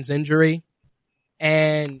Randy Orton's injury,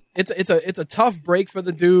 and it's a tough break for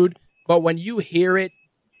the dude. But when you hear it,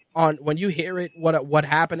 what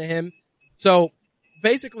happened to him, so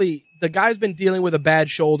basically the guy's been dealing with a bad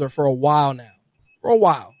shoulder for a while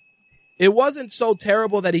now. It wasn't so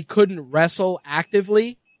terrible that he couldn't wrestle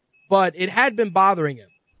actively, but it had been bothering him.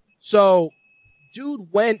 So,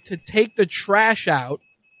 dude went to take the trash out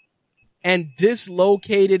and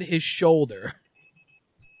dislocated his shoulder.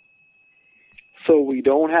 So we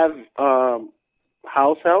don't have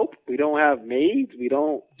house help? We don't have maids?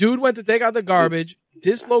 Dude went to take out the garbage,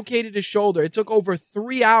 dislocated his shoulder. It took over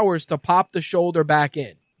 3 hours to pop the shoulder back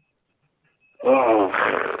in. Ugh.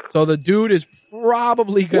 So the dude is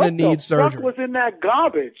probably going to need surgery. What was in that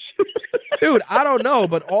garbage? Dude, I don't know,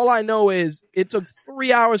 but all I know is it took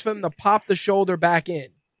 3 hours for him to pop the shoulder back in.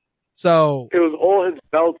 So it was all his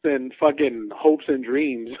belts and fucking hopes and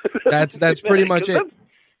dreams. That's pretty much it.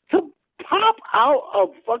 To pop out of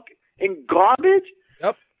fucking garbage?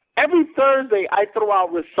 Yep. Every Thursday I throw out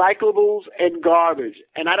recyclables and garbage,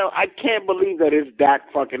 and I can't believe that it's that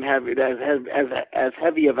fucking heavy, as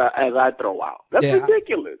heavy as I throw out. That's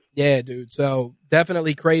ridiculous. Yeah, dude. So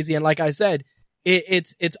definitely crazy, and like I said,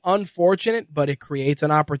 it's unfortunate, but it creates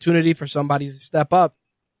an opportunity for somebody to step up.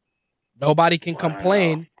 Nobody can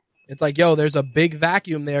complain. It's like, yo, there's a big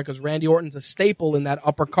vacuum there because Randy Orton's a staple in that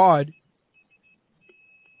upper card.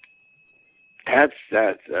 That's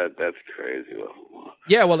crazy.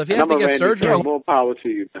 Yeah, well, if he has to get surgery, more power to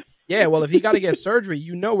you. Yeah, well, if he got to get surgery,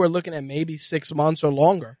 we're looking at maybe 6 months or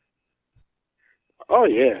longer. Oh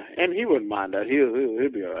yeah, and he wouldn't mind that. He'll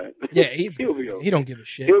be all right. Yeah, he'll be okay. He don't give a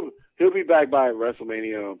shit. He'll be back by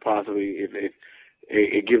WrestleMania, possibly if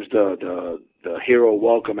it gives the hero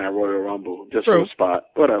welcome at Royal Rumble just for a spot.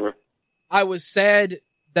 Whatever. I was sad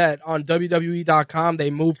that on WWE.com they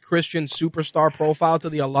moved Christian's superstar profile to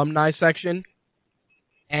the alumni section.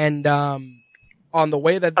 And on the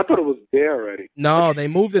way that I thought it was there already. No, they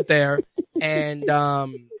moved it there, and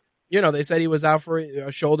they said he was out for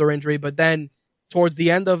a shoulder injury. But then towards the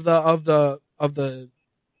end of the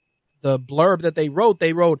blurb that they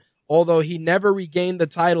wrote, although he never regained the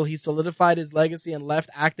title, he solidified his legacy and left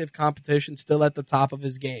active competition still at the top of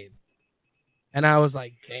his game. And I was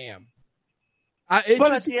like, damn. At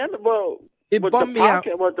the end, it bummed me out.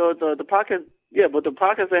 But the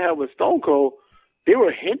podcast they had with Stone Cold, they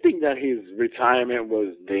were hinting that his retirement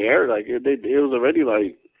was there. Like it was already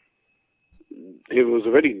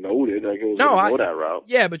noted. Like it was going to go that route.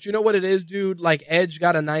 Yeah, but you know what it is, dude? Like Edge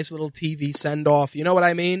got a nice little TV send off. You know what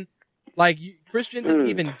I mean? Like Christian didn't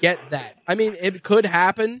even get that. I mean, it could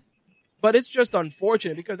happen, but it's just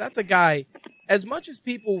unfortunate because that's a guy. as much as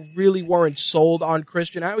people really weren't sold on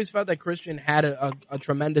Christian, I always felt that Christian had a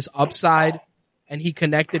tremendous upside, and he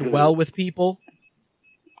connected well with people.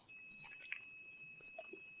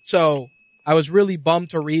 So I was really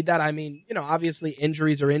bummed to read that. I mean, you know, obviously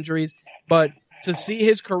injuries are injuries, but to see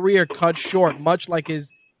his career cut short, much like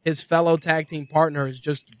his fellow tag team partner, is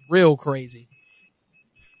just real crazy.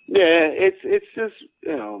 Yeah, it's just,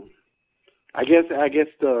 you know, I guess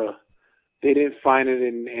they didn't find it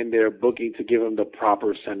in their booking to give him the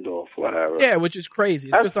proper send off, whatever. Yeah, which is crazy.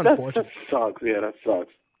 It's just unfortunate. That sucks. Yeah, that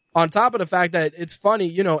sucks. On top of the fact that it's funny,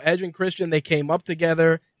 you know, Edge and Christian, they came up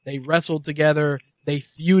together, they wrestled together, they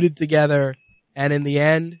feuded together, and in the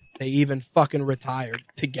end, they even fucking retired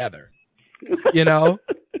together. You know,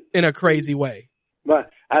 in a crazy way. But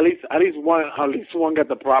at least one got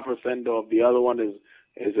the proper send off. The other one is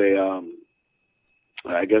a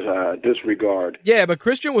I guess a disregard. Yeah, but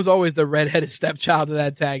Christian was always the redheaded stepchild of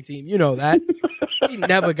that tag team. You know that. He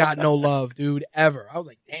never got no love, dude, ever. I was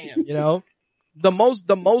like, damn, you know. The most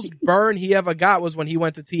burn he ever got was when he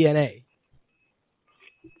went to TNA.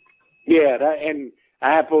 Yeah, and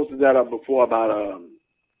I had posted that up before about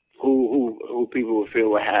who people would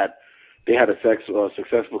feel they had a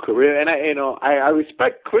successful career, and I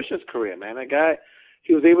respect Christian's career, man. That guy,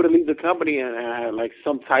 he was able to leave the company and had like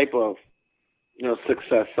some type of, you know,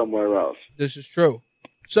 success somewhere else. This is true.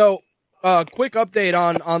 So, quick update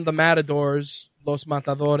on the Matadors, Los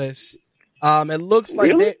Matadores. It looks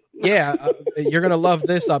like Really? you're gonna love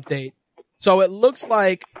this update. So it looks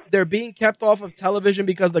like they're being kept off of television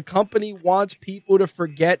because the company wants people to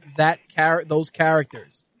forget those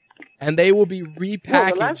characters, and they will be repackaged. No,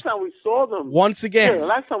 the last time we saw them, once again. Yeah, the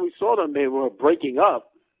last time we saw them, they were breaking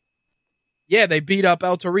up. Yeah, they beat up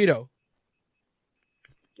El Torito.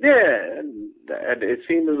 Yeah, and it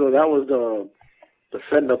seemed as though that was the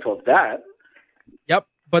send up of that. Yep,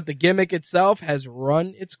 but the gimmick itself has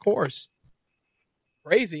run its course.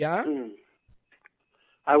 Crazy, huh?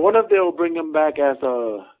 I wonder if they'll bring him back as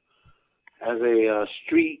a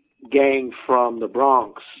street gang from the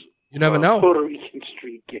Bronx. You never know. Puerto Rican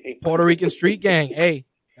street gang. Puerto Rican street gang. Hey,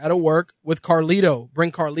 that'll work with Carlito.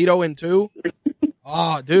 Bring Carlito in too.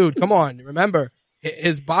 Oh, dude, come on. Remember,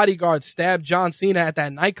 his bodyguard stabbed John Cena at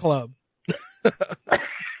that nightclub.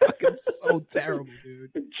 Fucking so terrible,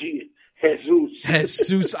 dude.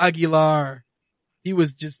 Jesus Aguilar. He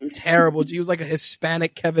was just terrible. He was like a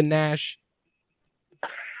Hispanic Kevin Nash.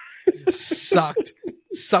 Just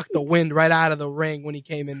sucked the wind right out of the ring when he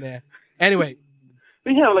came in there. Anyway.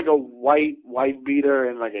 He had like a white beater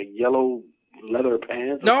and like a yellow leather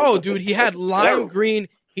pants. No, dude, he had lime green.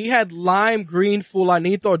 He had lime green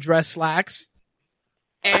fulanito dress slacks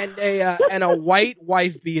and a white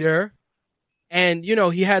wife beater. And you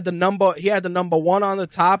know, he had the number 1 on the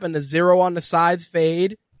top and the 0 on the sides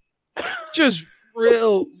fade. Just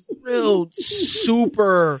real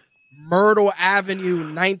super Myrtle Avenue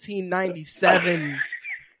 1997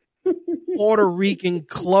 Puerto Rican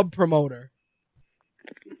club promoter.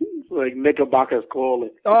 Like Knickerbocker's calling.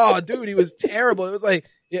 Oh, dude, he was terrible. It was like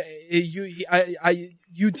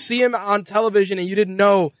you'd see him on television and you didn't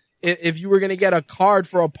know if you were going to get a card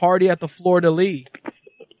for a party at the Fleur de Lis.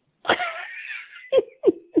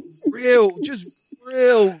 Real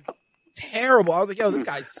terrible. I was like, yo, this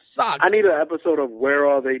guy sucks. I need an episode of Where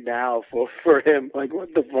Are They Now for him. Like,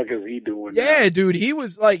 what the fuck is he doing now? Yeah, dude, he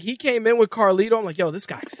was like, he came in with Carlito. I'm like, yo, this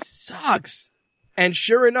guy sucks. And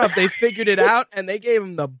sure enough, they figured it out and they gave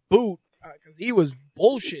him the boot because he was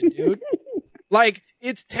bullshit, dude. Like,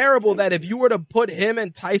 it's terrible that if you were to put him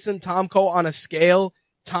and Tyson Tomko on a scale,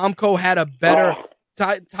 Tomko had a better,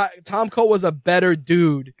 Tomko was a better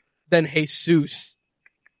dude than Jesus.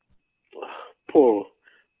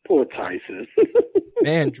 Poor Tyson.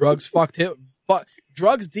 Man, drugs fucked him.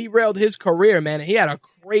 Drugs derailed his career, man. And he had a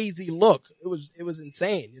crazy look. It was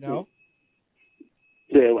insane, you know?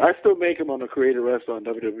 Yeah, I still make him on a creative wrestler on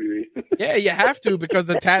WWE. Yeah, you have to because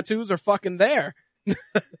the tattoos are fucking there.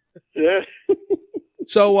 Yeah.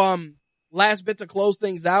 So, last bit to close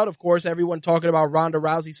things out. Of course, everyone talking about Ronda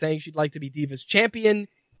Rousey saying she'd like to be Divas champion,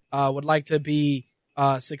 would like to be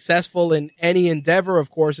successful in any endeavor.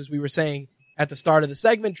 Of course, as we were saying at the start of the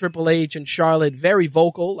segment, Triple H and Charlotte very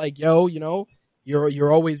vocal, like, yo, you know,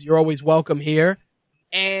 you're always welcome here.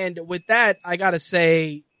 And with that, I gotta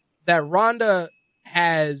say that Ronda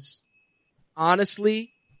has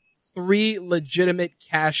honestly 3 legitimate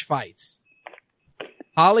cash fights.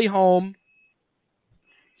 Holly Holm,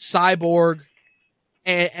 Cyborg,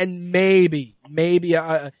 and maybe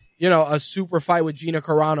a super fight with Gina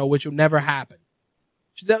Carano, which will never happen.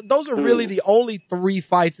 Those are really the only 3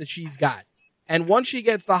 fights that she's got. And once she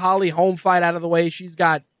gets the Holly Holm fight out of the way, she's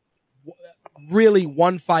got really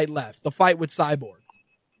one fight left, the fight with Cyborg.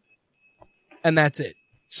 And that's it.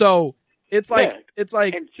 So it's like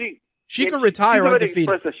and she could retire she's already undefeated.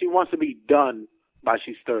 expressed that she wants to be done by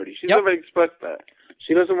she's 30. She's Yep. already expressed that.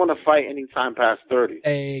 She doesn't want to fight any time past 30.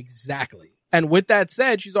 Exactly. And with that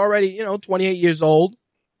said, she's already, 28 years old.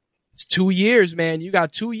 It's 2 years, man. You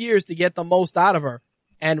got 2 years to get the most out of her.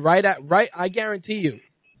 And I guarantee you,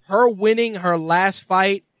 her winning her last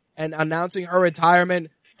fight and announcing her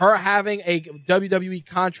retirement, her having a WWE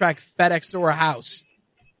contract FedEx to her house.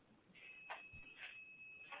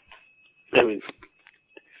 I mean,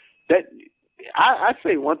 that I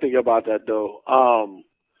say one thing about that though.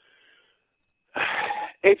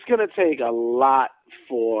 It's gonna take a lot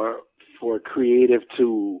for creative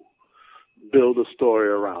to build a story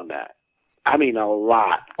around that. I mean, a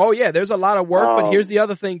lot. Oh yeah, there's a lot of work, but here's the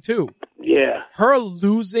other thing too. Yeah. Her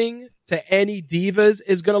losing to any divas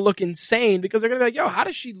is going to look insane because they're going to be like, yo, how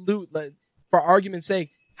does she lose? Like, for argument's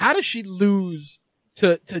sake, how does she lose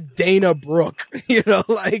to Dana Brooke?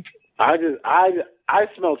 Like. I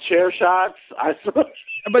smell chair shots.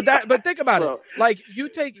 But think about it. Like you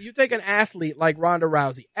take an athlete like Ronda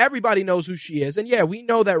Rousey. Everybody knows who she is, and yeah, we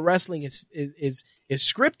know that wrestling is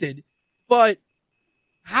scripted. But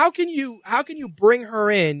how can you bring her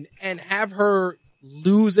in and have her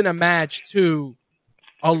lose in a match to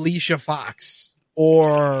Alicia Fox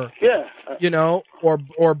or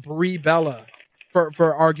or Brie Bella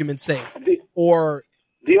for argument's sake, or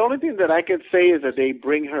the only thing that I could say is that they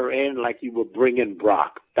bring her in like you would bring in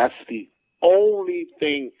Brock. That's the only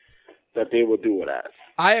thing that they will do it as.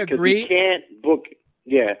 I agree. You can't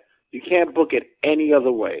book it any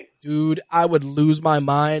other way. Dude, I would lose my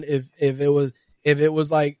mind if it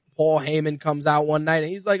was like Paul Heyman comes out one night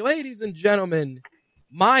and he's like, ladies and gentlemen,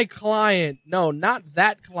 my client, no, not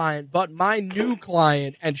that client, but my new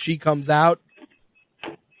client, and she comes out.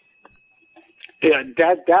 Yeah,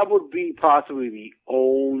 that would be possibly the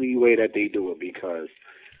only way that they do it because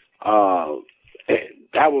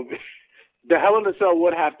that would be, the Hell in a Cell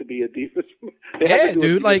would have to be a Divas. Yeah,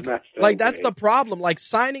 dude, like that's the problem. Like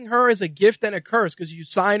signing her is a gift and a curse because you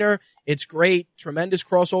sign her, it's great, tremendous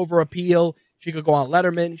crossover appeal. She could go on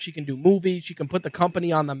Letterman, she can do movies, she can put the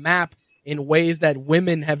company on the map in ways that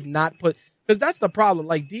women have not put. Because that's the problem.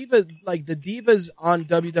 Like the divas on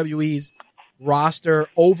WWE's roster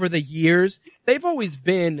over the years, they've always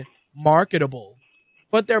been marketable,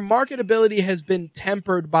 but their marketability has been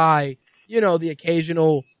tempered by, the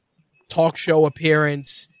occasional talk show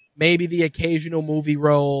appearance, maybe the occasional movie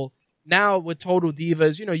role. Now with Total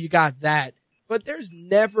Divas, you got that, but there's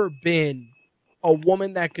never been a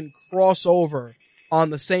woman that can cross over on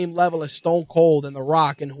the same level as Stone Cold and The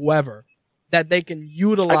Rock and whoever that they can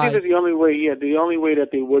utilize. I think that the only way that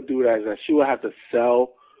they would do that is that she would have to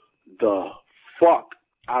sell the fuck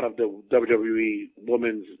out of the WWE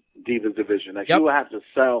Women's Divas division. Like, she would have to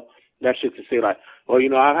sell that shit to say, like, well,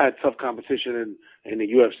 I've had tough competition in the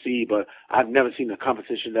UFC, but I've never seen the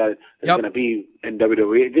competition that is going to be in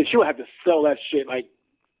WWE. Then she would have to sell that shit, like,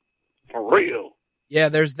 for real. Yeah,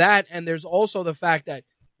 there's that, and there's also the fact that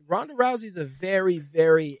Ronda Rousey's a very,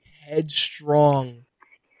 very headstrong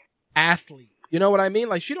athlete. You know what I mean?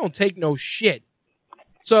 Like, she don't take no shit.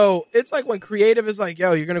 So it's like when creative is like,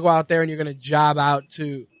 yo, you're going to go out there and you're going to job out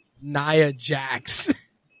to Nia Jax.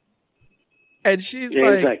 And she's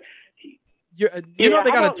like they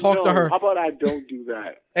got to talk to her. How about I don't do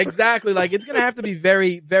that? Exactly. Like, it's going to have to be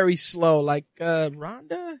very, very slow. Like,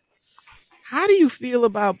 Ronda, how do you feel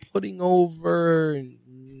about putting over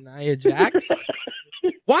Nia Jax?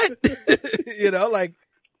 What?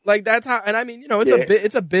 Like that's how, and I mean,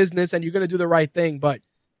 it's a business and you're going to do the right thing, but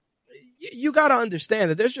you got to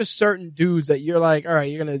understand that there's just certain dudes that you're like, all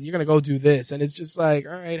right, you're going to go do this. And it's just like,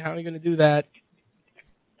 all right, how are you going to do that?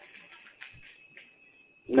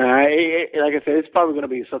 Nah, like I said, it's probably going to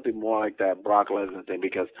be something more like that Brock Lesnar thing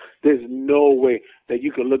because there's no way that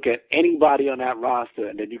you could look at anybody on that roster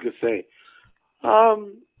and then you could say,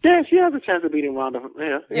 yeah, she has a chance of beating Ronda.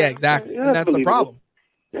 Yeah, exactly. And that's the problem.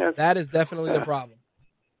 Yeah. That is definitely the problem.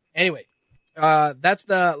 Anyway, that's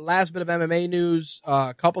the last bit of MMA news.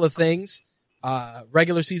 A couple of things.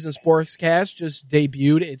 Regular season Sportscast just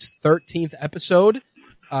debuted its 13th episode.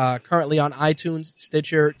 Currently on iTunes,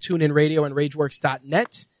 Stitcher, TuneIn Radio, and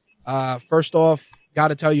RageWorks.net. First off, got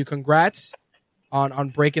to tell you congrats on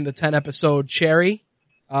breaking the 10 episode cherry.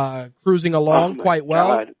 Cruising along quite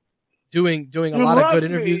well. God. Doing a lot of good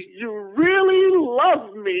interviews. You really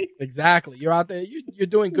love me. Exactly. You're out there. You're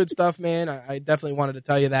doing good stuff, man. I definitely wanted to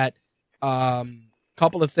tell you that.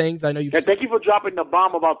 Couple of things. I know you. Thank you for dropping the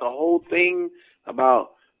bomb about the whole thing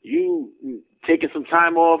about you taking some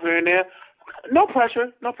time off here and there. No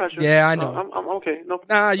pressure. No pressure. Yeah, I know. I'm okay. No.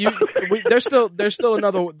 Nah, there's still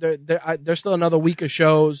another week of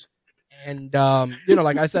shows, and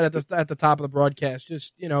like I said at the top of the broadcast,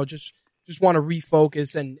 just want to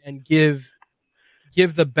refocus and give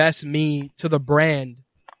the best me to the brand,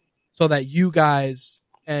 so that you guys,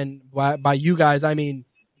 and by you guys I mean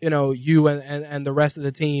you and the rest of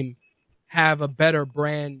the team, have a better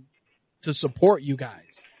brand to support you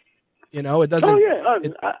guys. It doesn't. Oh yeah.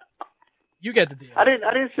 You get the deal. I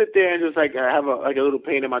didn't sit there and just have a little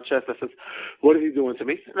pain in my chest that says, "What is he doing to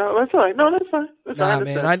me?" No, that's all right. No, that's fine. Nah,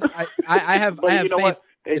 man, I have faith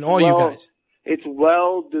in all you guys. It's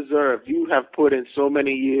well deserved. You have put in so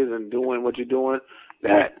many years in doing what you're doing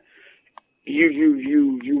that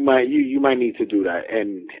you might need to do that,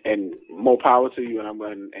 and more power to you.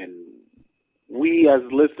 And we as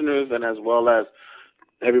listeners, and as well as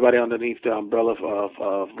everybody underneath the umbrella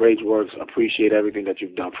of RageWorks, appreciate everything that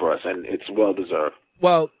you've done for us, and it's well deserved.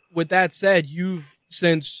 Well, with that said,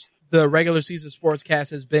 since the regular season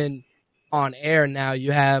Sportscast has been on air now,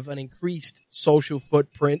 you have an increased social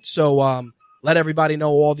footprint. So let everybody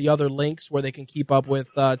know all the other links where they can keep up with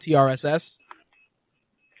TRSS.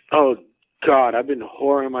 Oh, God, I've been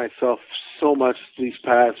whoring myself so much these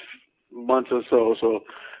past months or so, so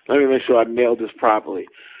let me make sure I nailed this properly.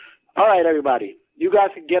 All right, everybody. You guys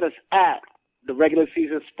can get us at the Regular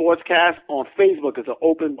Season Sportscast on Facebook. It's an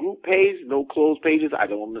open group page, no closed pages. I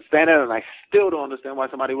don't understand it, and I still don't understand why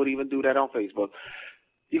somebody would even do that on Facebook.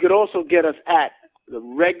 You could also get us at the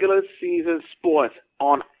Regular Season Sports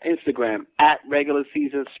on Instagram, at Regular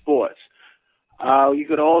Season Sports. You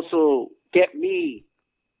could also get me,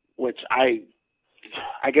 which I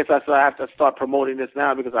guess I have to start promoting this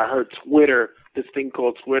now because I heard Twitter, this thing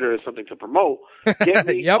called Twitter, is something to promote. Get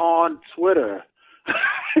me Yep. on Twitter.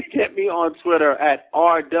 Get me on Twitter at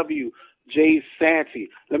RWJSanty.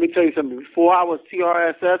 Let me tell you something. Before I was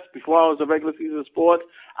TRSS, before I was the Regular Season Sports,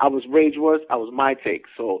 I was RageWorks. I was My Take.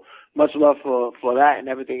 So much love for that and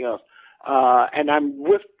everything else. And I am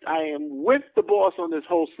with the boss on this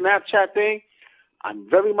whole Snapchat thing. I'm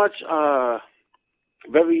very much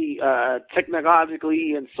very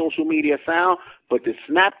technologically and social media sound, but the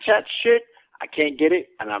Snapchat shit, I can't get it,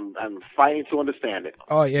 and I'm fighting to understand it.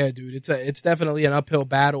 Oh yeah, dude, it's definitely an uphill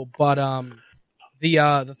battle. But the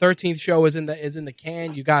 13th show is in the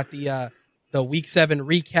can. You got the Week 7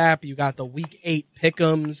 recap. You got the Week 8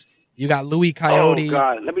 pick'ems. You got Louis Coyote. Oh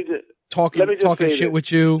God, let me just talking shit this.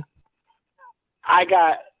 with you. I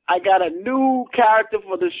got a new character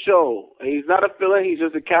for the show. He's not a filler. He's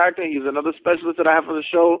just a character. He's another specialist that I have for the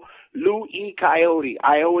show, Lou E. Coyote.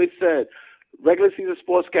 I always said Regular Season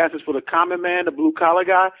Sportscast is for the common man, the blue-collar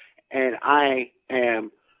guy, and I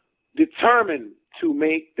am determined to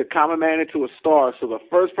make the common man into a star. So the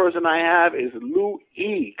first person I have is Lou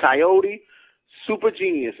E. Coyote, Super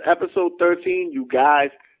Genius, episode 13. You guys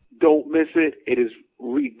don't miss it. It is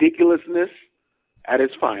ridiculousness at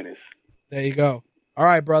its finest. There you go. All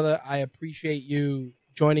right, brother. I appreciate you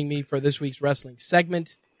joining me for this week's wrestling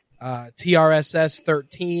segment. TRSS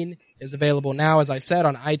 13 is available now, as I said,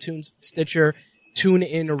 on iTunes, Stitcher,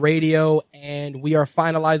 TuneIn Radio, and we are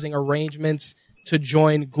finalizing arrangements to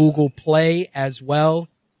join Google Play as well.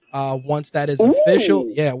 Once that is official,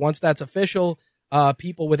 once that's official,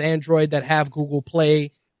 people with Android that have Google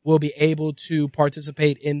Play will be able to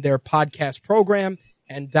participate in their podcast program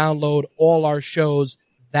and download all our shows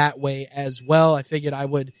that way as well. I figured I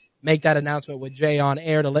would make that announcement with Jay on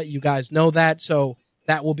air to let you guys know that. So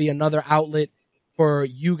that will be another outlet for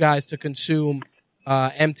you guys to consume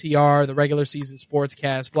MTR, the Regular Season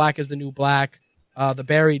Sportscast, Black is the New Black, The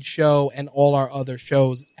Buried Show, and all our other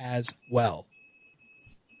shows as well.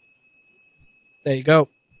 There you go.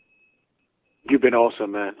 You've been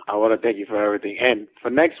awesome, man. I want to thank you for everything. And for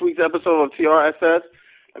next week's episode of TRSS,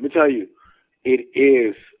 let me tell you, it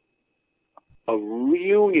is a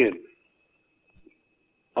reunion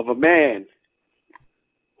of a man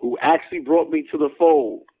who actually brought me to the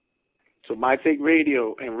fold, to My Take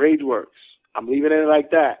Radio and RageWorks. I'm leaving it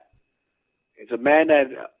like that. It's a man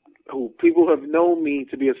who people have known me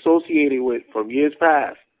to be associated with from years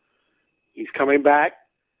past. He's coming back.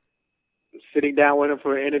 I'm sitting down with him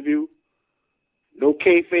for an interview. No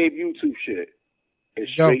kayfabe YouTube shit.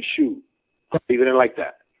 It's straight shoot. I'm leaving it like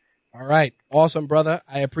that. All right. Awesome, brother.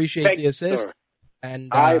 I appreciate Thank the assist. you,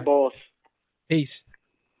 And all right, boss. Peace.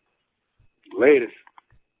 Latest.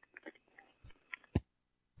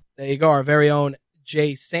 There you go. Our very own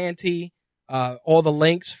Jay Santee. All the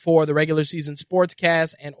links for the Regular Season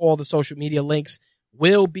Sportscast and all the social media links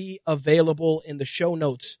will be available in the show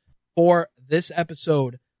notes for this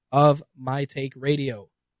episode of My Take Radio.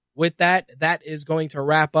 With that, that is going to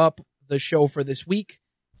wrap up the show for this week.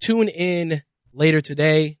 Tune in later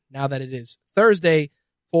today, now that it is Thursday,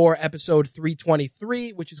 for episode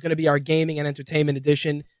 323, which is going to be our gaming and entertainment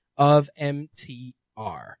edition of MTR.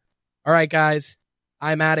 All right, guys,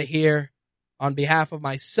 I'm out of here. On behalf of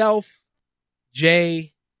myself,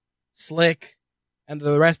 Jay, Slick, and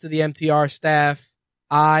the rest of the MTR staff,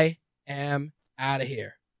 I am out of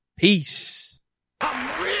here. Peace.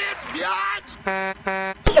 I'm rich, biatch!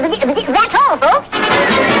 That's all, folks.